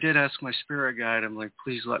 because I did ask my spirit guide, I'm like,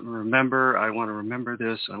 please let me remember. I want to remember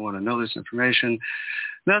this. I want to know this information.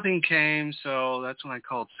 Nothing came, so that's when I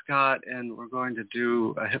called Scott, and we're going to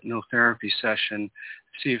do a hypnotherapy session,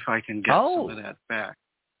 see if I can get some of that back.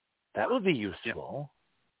 That would be useful.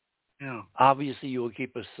 Yeah. Obviously, you will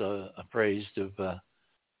keep us apprised of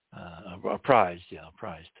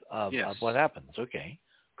what happens. Okay,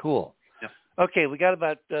 cool. Yeah. Okay, we got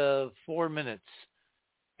about 4 minutes.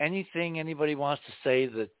 Anything anybody wants to say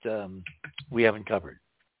that we haven't covered?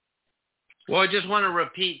 Well, I just want to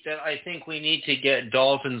repeat that I think we need to get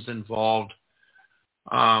dolphins involved.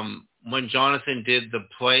 When Jonathan did the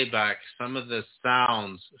playback, some of the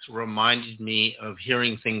sounds reminded me of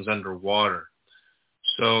hearing things underwater.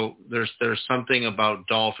 So there's something about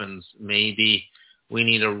dolphins. Maybe we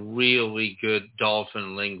need a really good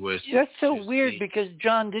dolphin linguist. That's so weird because,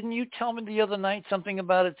 John, didn't you tell me the other night something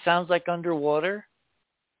about it sounds like underwater?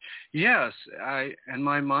 Yes, and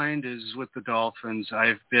my mind is with the dolphins.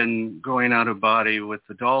 I've been going out of body with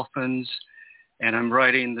the dolphins, and I'm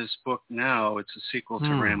writing this book now. It's a sequel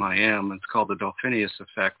to Ram I Am. It's called The Dolphinius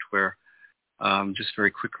Effect, where just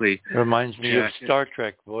very quickly... It reminds me of Star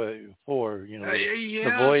Trek 4,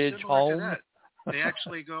 the voyage home. They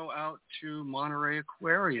actually go out to Monterey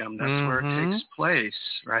Aquarium. That's where it takes place,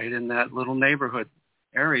 right, in that little neighborhood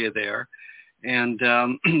area there. And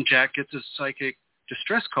Jack gets a psychic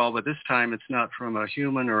distress call, but this time it's not from a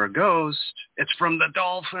human or a ghost. It's from the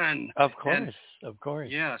dolphin. Of course.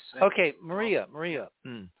 Yes. Okay, Maria,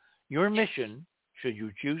 your mission, should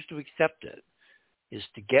you choose to accept it, is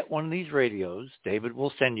to get one of these radios. David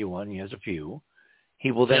will send you one. He has a few.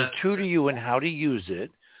 He will then tutor you in how to use it.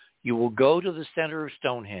 You will go to the center of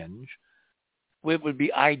Stonehenge. It would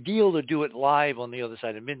be ideal to do it live on the other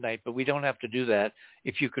side of midnight, but we don't have to do that.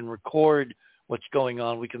 If you can record what's going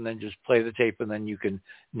on, we can then just play the tape and then you can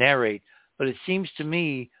narrate. But it seems to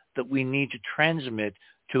me that we need to transmit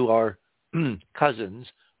to our cousins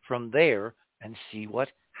from there and see what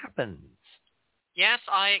happens. Yes,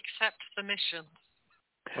 I accept the mission.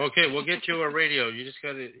 Okay, we'll get you a radio. You just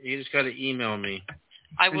gotta email me.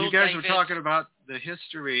 I will. And you guys David. were talking about the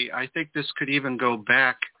history. I think this could even go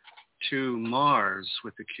back to Mars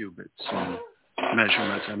with the qubits and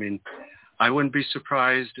measurements. I mean, I wouldn't be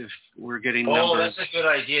surprised if we're getting numbers. Oh, that's a good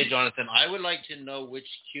idea, Jonathan. I would like to know which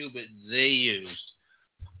qubit they used.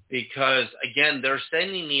 Because again, they're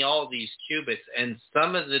sending me all these qubits, and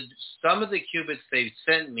some of the qubits they've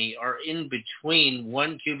sent me are in between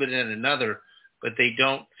one qubit and another, but they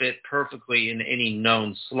don't fit perfectly in any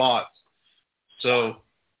known slots. So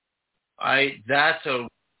that's a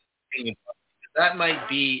thing. That might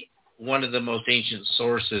be one of the most ancient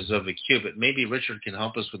sources of a qubit. Maybe Richard can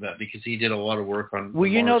help us with that because he did a lot of work on. Well,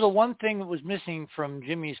 you know, the one thing that was missing from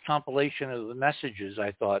Jimmy's compilation of the messages,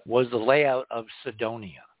 I thought, was the layout of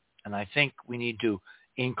Cydonia. And I think we need to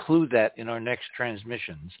include that in our next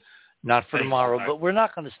transmissions, not for tomorrow, but we're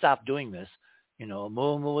not going to stop doing this. You know,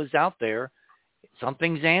 Oumuamua is out there.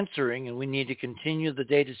 Something's answering, and we need to continue the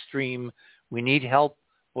data stream. We need help,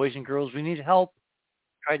 boys and girls. We need help.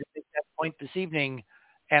 Try to make that point this evening.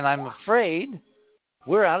 And I'm afraid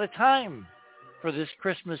we're out of time for this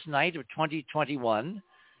Christmas night of 2021.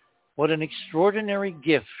 What an extraordinary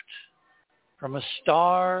gift from a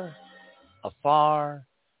star afar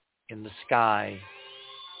in the sky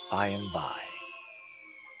by and by.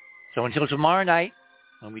 So until tomorrow night,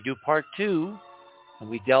 when we do part 2, and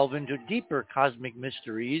we delve into deeper cosmic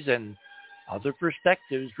mysteries and other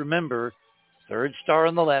perspectives, remember, third star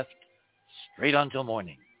on the left, straight on till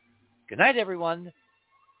morning. Good night, everyone,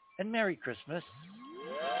 and Merry Christmas.